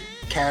Horry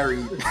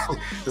carried,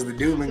 because the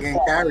dude been getting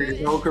carried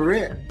his whole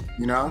career.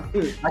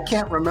 I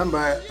can't remember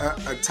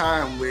a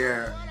time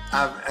where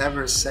I've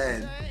ever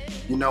said,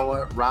 you know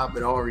what,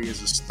 Robert Horry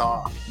is a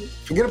star.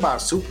 Forget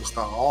about a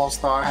superstar,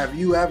 all-star. Have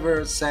you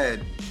ever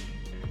said,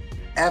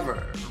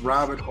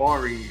 Robert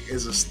Horry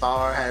is a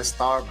star, has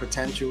star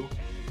potential?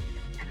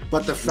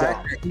 But the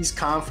fact that he's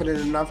confident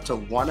enough to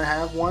want to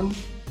have one,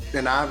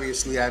 then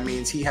obviously that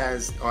means he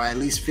has, or at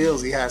least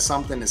feels he has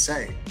something to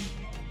say.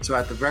 So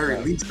at the very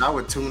least, I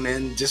would tune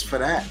in just for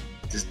that,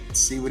 just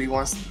see what he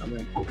wants. I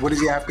mean, what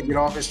does he have to get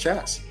off his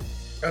chest?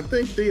 I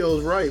think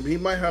Theo's right. He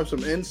might have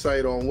some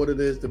insight on what it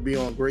is to be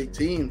on great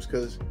teams,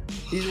 because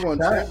he's won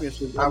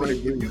championships. I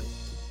mean,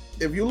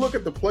 if you look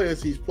at the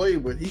players he's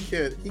played with, he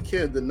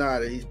can't deny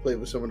that he's played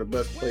with some of the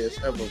best players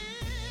ever.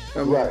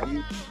 I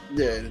mean,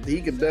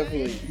 he can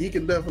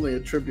definitely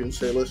attribute and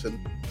say,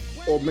 listen,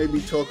 or maybe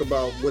talk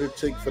about what it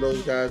takes for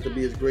those guys to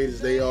be as great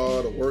as they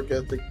are, the work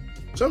ethic.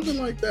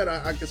 Something like that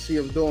I can see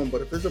him doing,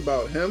 but if it's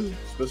about him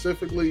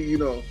specifically,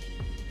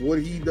 what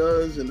he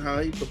does and how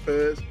he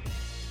prepares,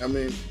 I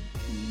mean,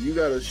 you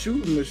got a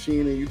shooting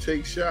machine and you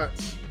take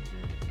shots,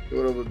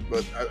 whatever.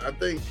 But I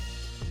think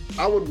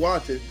I would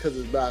watch it because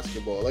it's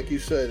basketball. Like you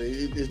said,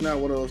 it's not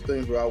one of those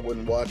things where I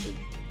wouldn't watch it.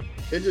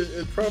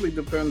 It probably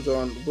depends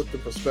on what the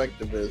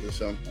perspective is or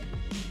something.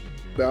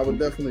 But I would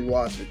definitely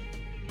watch it.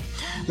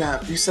 Now,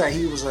 if you say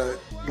he was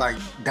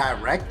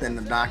directing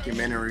the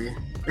documentary,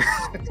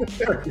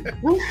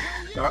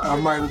 I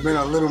might have been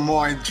a little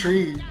more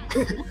intrigued.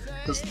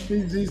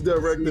 He's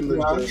directing the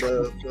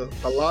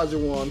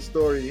Olajuwon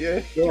story,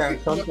 yeah,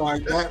 something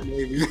like that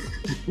maybe.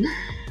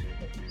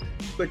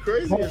 The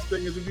craziest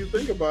thing is, if you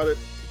think about it,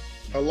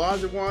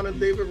 Olajuwon and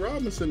David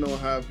Robinson don't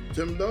have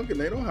Tim Duncan.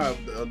 They don't have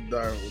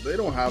Daryl. They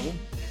don't have him.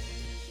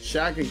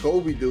 Shaq and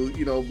Kobe do,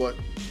 but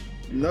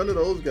none of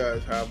those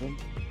guys have him.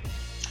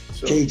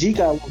 So, KG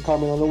got one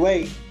coming on the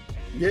way.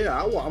 Yeah,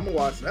 I'm gonna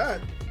watch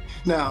that.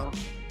 Now,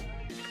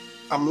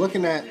 I'm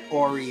looking at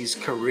Horry's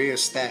career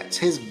stats.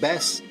 His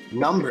best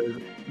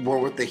numbers were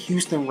with the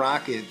Houston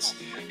Rockets.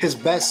 His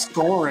best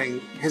scoring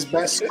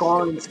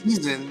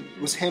season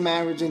was him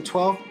averaging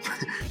 12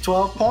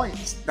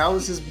 points. That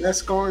was his best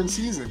scoring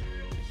season.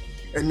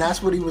 And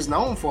that's what he was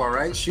known for,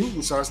 right?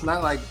 Shooting. So it's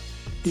not like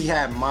he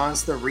had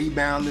monster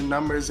rebounding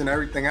numbers and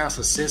everything else,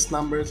 assist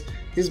numbers.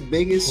 His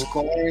biggest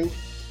scoring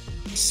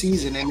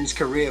season in his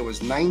career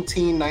was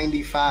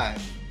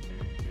 1995.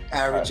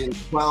 Averaging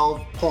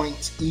 12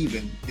 points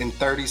even in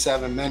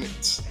 37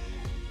 minutes.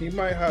 He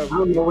might have. I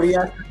don't know what he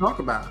has to talk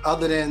about,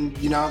 other than,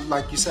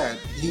 like you said,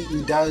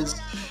 he does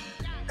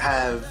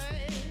have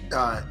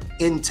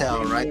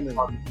intel, right?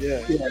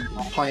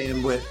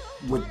 Playing with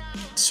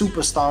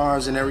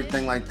superstars and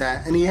everything like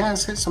that. And he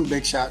has hit some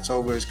big shots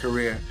over his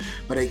career,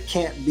 but it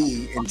can't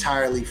be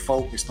entirely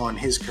focused on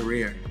his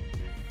career.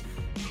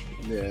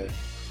 Yeah.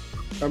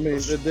 I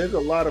mean, there's a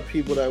lot of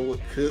people that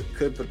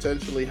could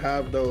potentially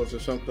have those or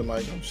something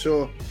like. I'm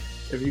sure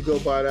if you go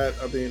by that,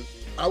 I mean,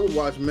 I would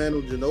watch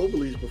Manu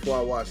Ginobili's before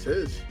I watched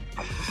his.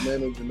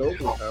 Manu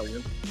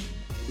Ginobili,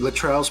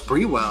 Latrell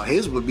Sprewell,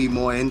 his would be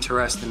more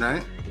interesting,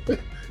 right?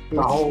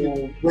 The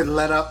whole would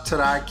led up to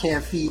the I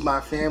can't feed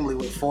my family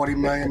with $40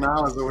 million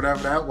or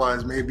whatever that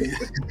was, maybe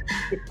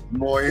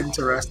more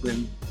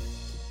interesting.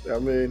 I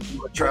mean,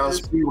 Latrell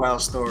Sprewell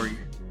story.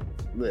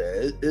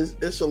 Yeah,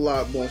 it's a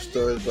lot more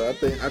stories,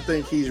 but I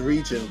think he's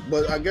reaching.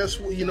 But I guess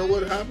you know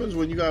what happens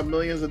when you got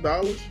millions of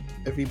dollars?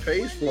 If he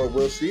pays for it,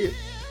 we'll see it,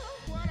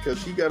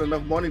 because he got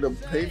enough money to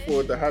pay for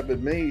it to have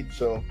it made.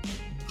 So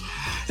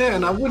yeah,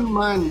 and I wouldn't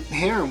mind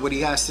hearing what he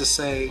has to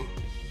say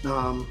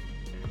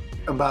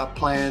about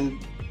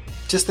playing,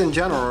 just in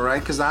general,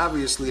 right? Because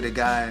obviously the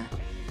guy,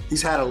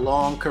 he's had a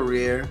long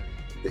career.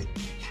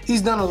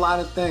 He's done a lot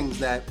of things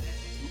that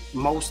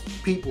most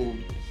people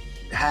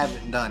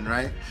haven't done,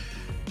 right?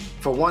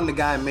 For one, the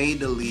guy made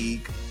the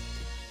league,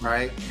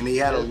 right? And he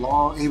had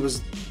he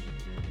was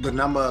the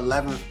number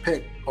 11th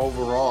pick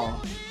overall.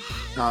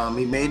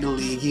 He made the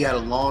league. He had a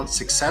long,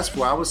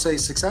 successful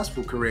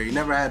career. He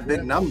never had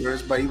big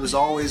numbers, but he was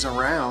always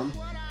around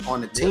on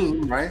the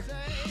team, right?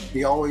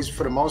 He always,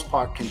 for the most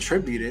part,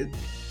 contributed.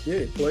 Yeah,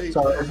 he played.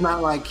 So it's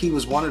not like he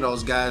was one of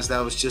those guys that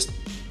was just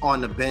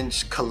on the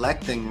bench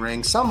collecting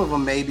rings. Some of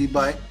them maybe,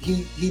 but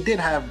he did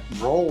have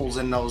roles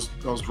in those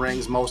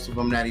rings, most of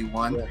them that he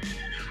won. Yeah.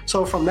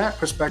 So from that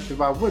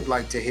perspective, I would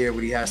like to hear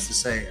what he has to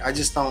say. I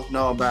just don't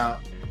know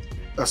about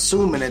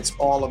assuming it's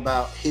all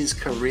about his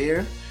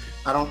career.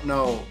 I don't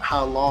know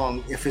how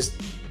long, if it's,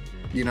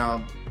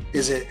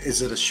 is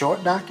it a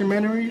short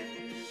documentary?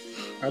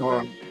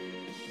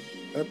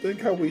 I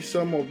think how we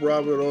sum up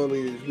Robert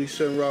Horry is we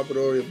send Robert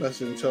Horry a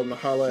message and tell him to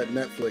holler at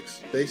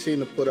Netflix. They seem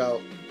to put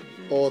out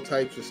all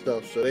types of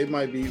stuff, so they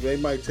might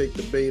take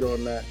the bait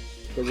on that.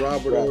 The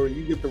Robert Horry,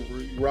 you get the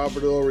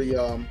Robert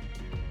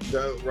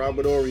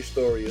Horry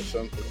story or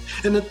something.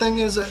 And the thing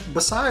is,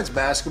 besides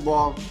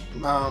basketball,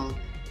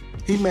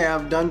 he may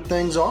have done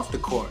things off the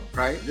court,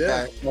 right?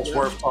 Yeah, that's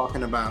worth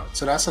talking about.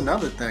 So that's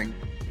another thing.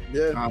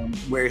 Yeah.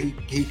 Where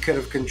he could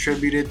have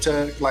contributed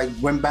to, like,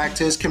 went back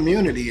to his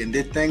community and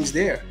did things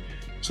there.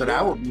 So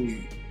that would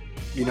be,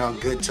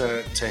 good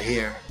to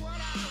hear.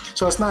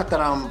 So it's not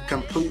that I'm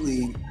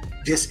completely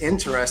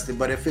disinterested,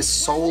 but if it's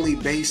solely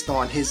based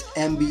on his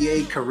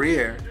NBA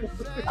career,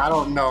 I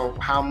don't know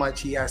how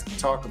much he has to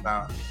talk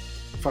about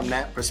from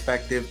that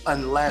perspective,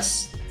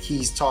 unless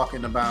he's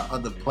talking about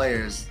other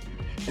players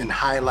and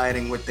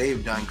highlighting what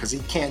they've done, because he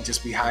can't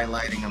just be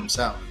highlighting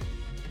himself.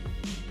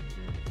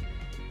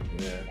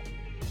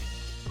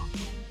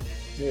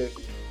 Yeah.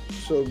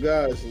 So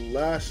guys,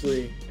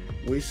 lastly,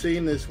 we've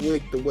seen this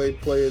week the way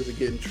players are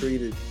getting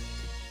treated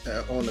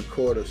on the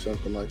court or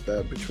something like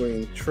that,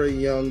 between Trae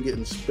Young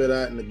getting spit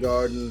at in the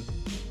Garden,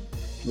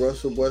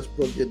 Russell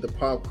Westbrook getting the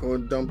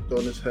popcorn dumped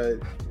on his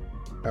head.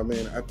 I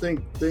mean, I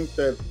think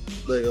that,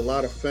 like, a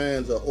lot of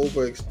fans are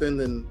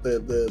overextending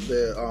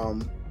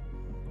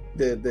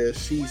their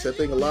seats. I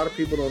think a lot of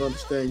people don't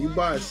understand. You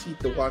buy a seat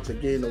to watch a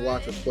game, to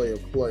watch a player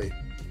play.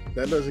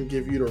 That doesn't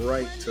give you the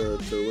right to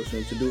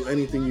listen to do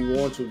anything you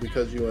want to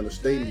because you're in a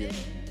stadium.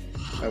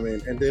 I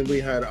mean, and then we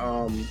had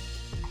I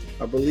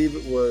believe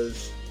it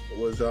was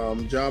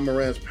Ja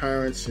Morant's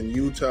parents in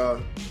Utah.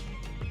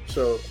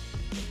 So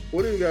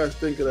what do you guys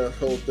think of that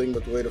whole thing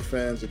with the way the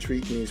fans are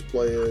treating these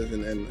players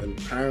and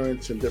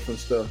parents and different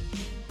stuff?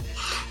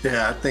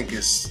 Yeah, I think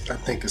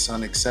it's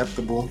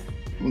unacceptable.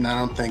 And I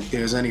don't think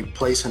there's any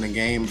place in the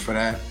game for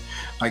that.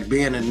 Like,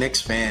 being a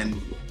Knicks fan,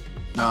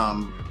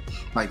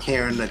 like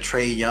hearing the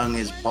Trae Young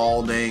is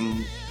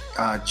balding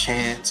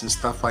chants and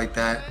stuff like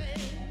that,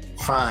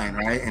 fine,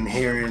 right? And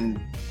hearing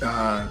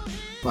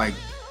like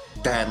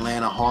the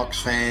Atlanta Hawks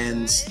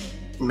fans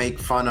make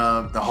fun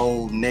of the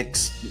whole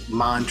Knicks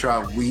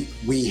mantra, we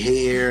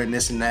here and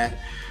this and that,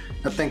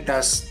 I think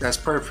that's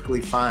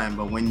perfectly fine.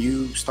 But when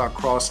you start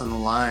crossing the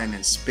line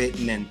and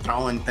spitting and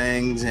throwing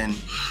things and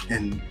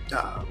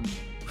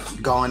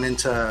going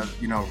into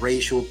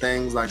racial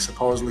things, like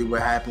supposedly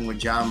what happened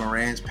with Ja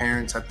Morant's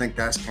parents, I think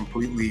that's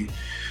completely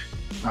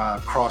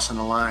crossing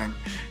the line.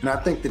 And I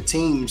think the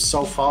team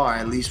so far,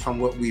 at least from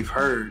what we've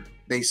heard,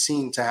 they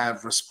seem to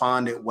have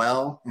responded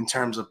well in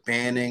terms of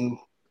banning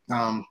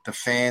the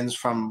fans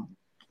from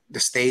the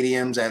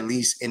stadiums, at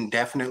least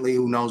indefinitely.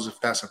 Who knows if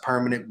that's a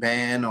permanent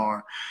ban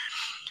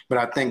but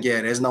I think,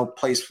 there's no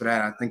place for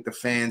that. I think the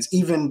fans,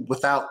 even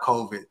without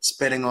COVID,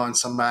 spitting on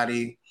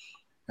somebody,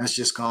 that's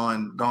just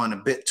going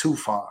a bit too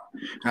far.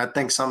 And I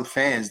think some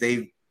fans,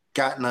 they've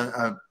gotten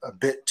a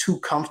bit too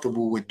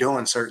comfortable with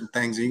doing certain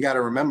things. And you got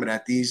to remember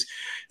that these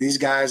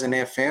guys and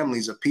their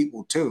families are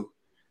people too.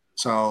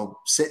 So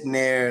sitting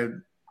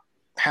there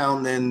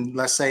hounding,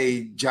 let's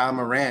say, Ja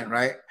Morant,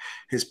 right?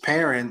 His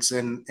parents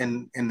in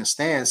the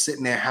stands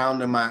sitting there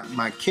hounding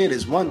my kid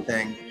is one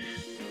thing,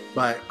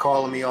 but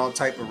calling me all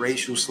type of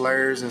racial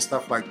slurs and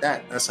stuff like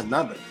that, that's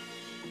another.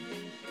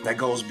 That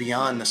goes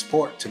beyond the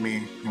sport to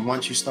me. And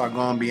once you start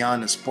going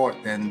beyond the sport,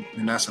 then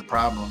that's a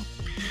problem.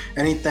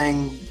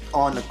 Anything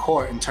on the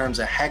court in terms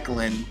of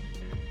heckling,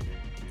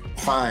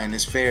 fine,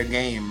 it's fair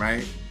game,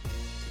 right?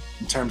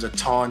 In terms of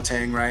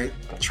taunting, right?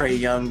 Trae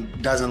Young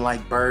doesn't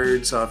like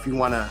birds, so if you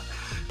want to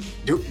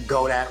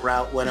go that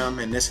route with him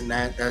and this and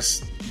that,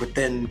 that's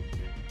within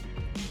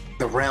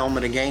the realm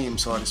of the game,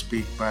 so to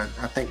speak. But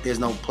I think there's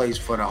no place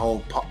for the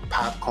whole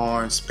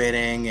popcorn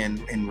spitting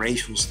and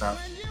racial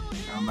stuff.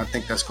 I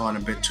think that's going a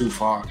bit too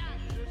far.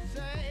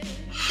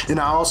 And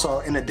I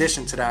also, in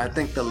addition to that, I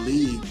think the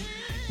league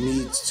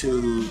needs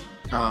to,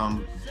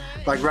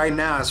 like right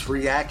now, it's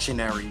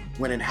reactionary.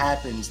 When it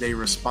happens, they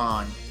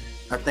respond.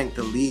 I think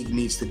the league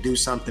needs to do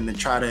something to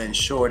try to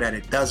ensure that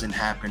it doesn't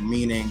happen,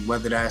 meaning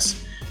whether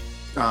that's,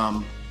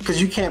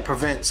 because you can't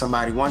prevent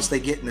somebody. Once they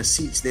get in the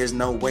seats, there's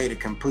no way to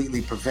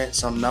completely prevent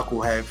some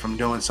knucklehead from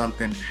doing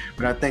something.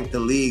 But I think the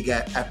league,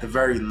 at the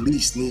very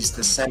least, needs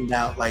to send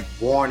out like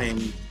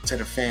warning to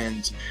the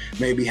fans,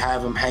 maybe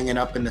have them hanging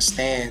up in the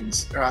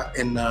stands,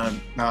 in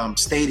the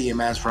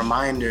stadium as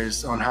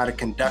reminders on how to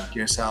conduct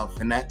yourself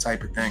and that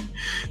type of thing.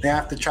 They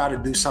have to try to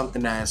do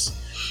something that's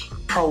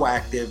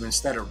proactive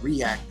instead of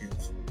reactive.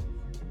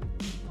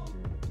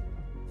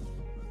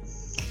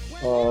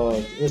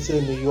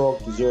 Incident in New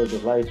York deserves a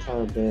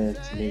lifetime ban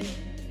to me.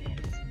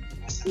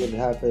 What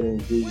happened in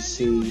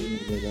DC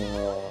and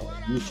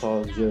in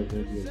Utah deserves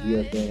maybe a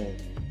year ban.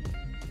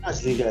 I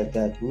just leave it at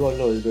that. We all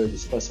know it's very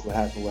disgusting what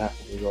happened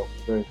in New York.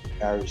 Very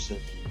embarrassing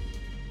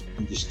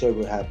and disturbing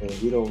what happened.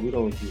 We don't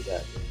do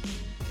that, man.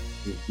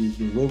 We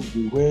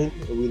win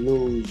or we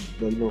lose,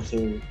 but you know what I'm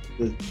saying?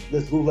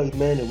 Let's lose like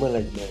men and win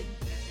like men.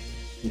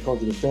 When it comes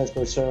to the fans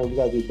concern, we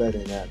gotta do better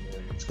than that,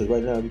 man. Because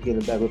right now we're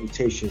getting a bad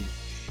reputation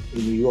in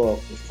New York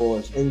as far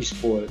as any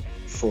sport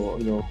for,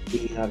 you know,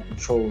 being out of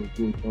control and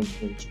doing dumb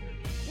things, man.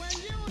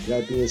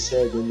 That being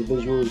said, the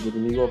individuals with the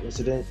New York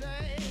incident,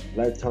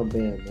 lifetime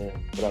ban,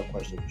 man, without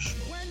question for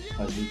sure.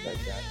 I just leave like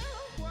that.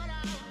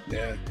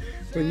 Yeah.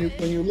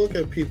 When you look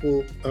at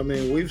people, I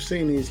mean, we've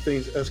seen these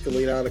things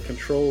escalate out of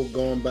control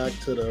going back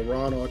to the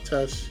Ron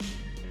Artest,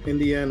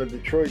 Indiana,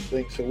 Detroit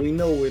thing, so we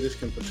know where this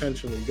can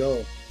potentially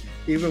go.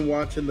 Even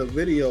watching the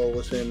video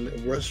was in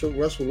Russell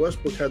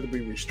Westbrook had to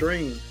be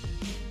restrained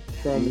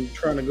from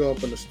trying to go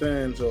up in the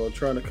stands or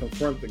trying to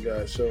confront the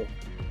guy. So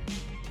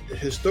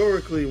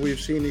historically, we've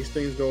seen these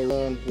things go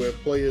wrong where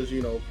players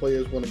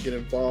want to get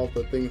involved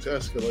or things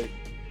escalate.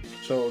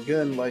 So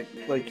again, like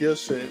you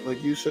said,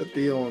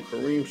 Theo and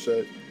Kareem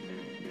said,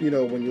 you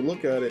know, when you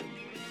look at it,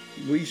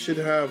 we should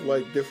have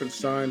like different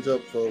signs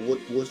up for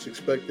what's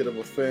expected of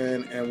a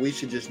fan, and we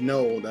should just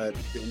know that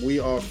we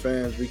are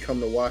fans. We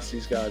come to watch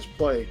these guys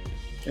play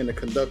and to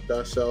conduct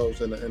ourselves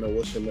in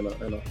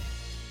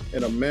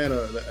a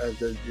manner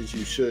as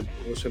you should,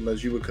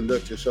 as you would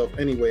conduct yourself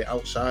anyway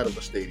outside of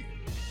a stadium.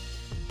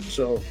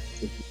 So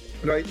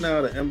right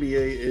now the NBA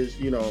is,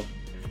 you know,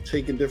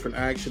 taking different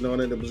action on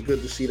it. It was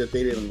good to see that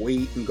they didn't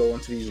wait and go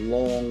into these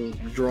long,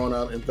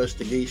 drawn-out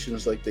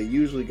investigations like they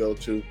usually go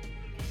to.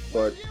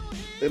 But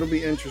it'll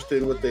be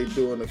interesting what they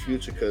do in the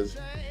future, because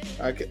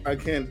I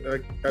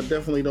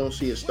definitely don't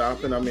see it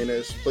stopping. I mean,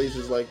 there's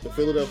places like the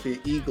Philadelphia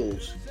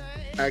Eagles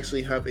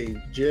actually have a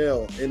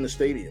jail in the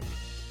stadium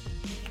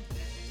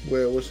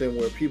where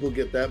people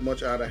get that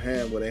much out of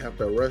hand, where they have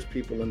to arrest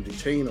people and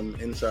detain them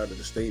inside of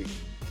the stadium.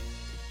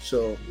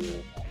 So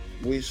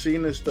we've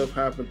seen this stuff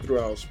happen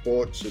throughout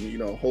sports, and, you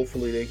know,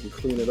 hopefully they can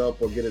clean it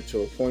up or get it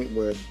to a point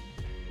where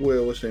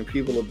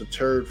people are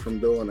deterred from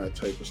doing that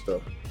type of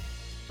stuff.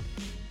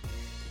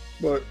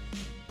 But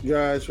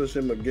guys,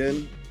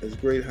 again, it's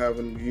great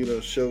having, you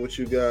know, show with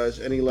you guys.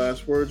 Any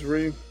last words,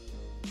 Reem?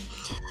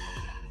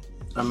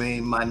 I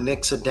mean, my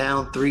Knicks are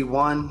down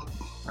 3-1.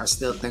 I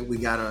still think we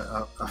got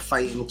a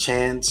fighting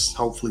chance.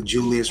 Hopefully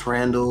Julius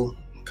Randle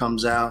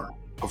comes out,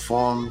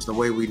 performs the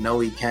way we know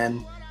he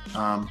can.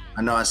 I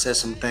know I said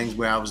some things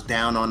where I was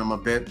down on him a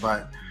bit,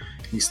 but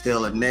he's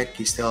still a Knick.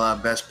 He's still our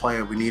best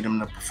player. We need him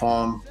to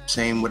perform.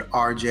 Same with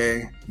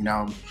RJ. You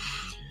know,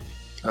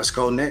 let's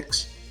go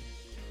Knicks.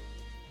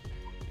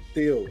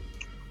 Theo.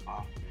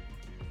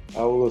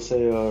 I will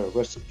say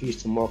rest in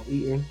peace to Mark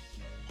Eaton,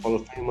 Hall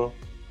of Famer.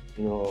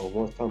 You know,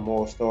 one-time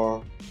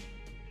All-Star,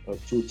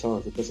 2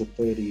 times Defensive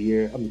Player of the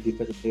Year.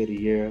 Defensive Player of the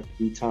Year,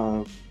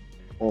 3-time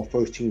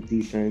All-First-Team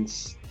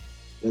Defense.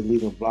 Led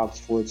leading blocks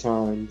 4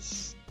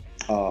 times.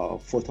 4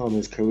 times in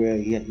his career,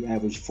 he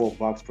averaged 4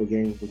 blocks per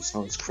game, which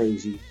sounds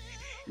crazy.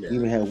 Yeah. He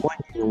even had 1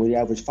 year where he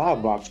averaged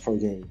 5 blocks per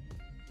game.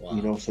 Wow.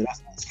 You know, so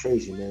that's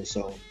crazy, man.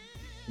 So,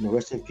 you know,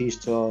 rest in peace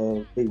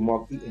to big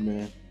Mark Eaton,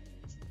 man.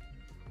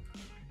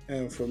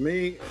 And for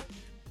me,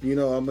 you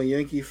know, I'm a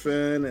Yankee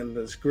fan, and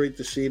it's great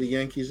to see the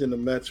Yankees and the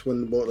Mets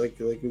when like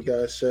you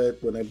guys said,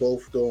 when they're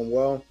both doing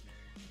well.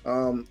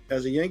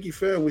 As a Yankee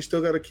fan, we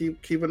still got to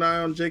keep an eye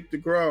on Jake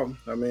DeGrom.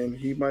 I mean,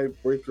 he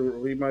might break the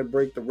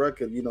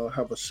record. You know,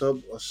 have a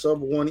sub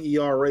 1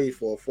 ERA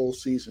for a full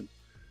season.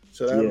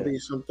 So that'll be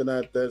something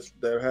that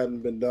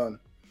hadn't been done.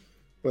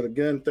 But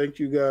again, thank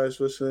you guys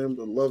for listening.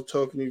 Love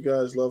talking to you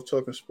guys. Love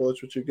talking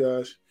sports with you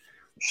guys.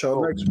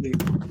 Until next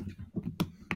week.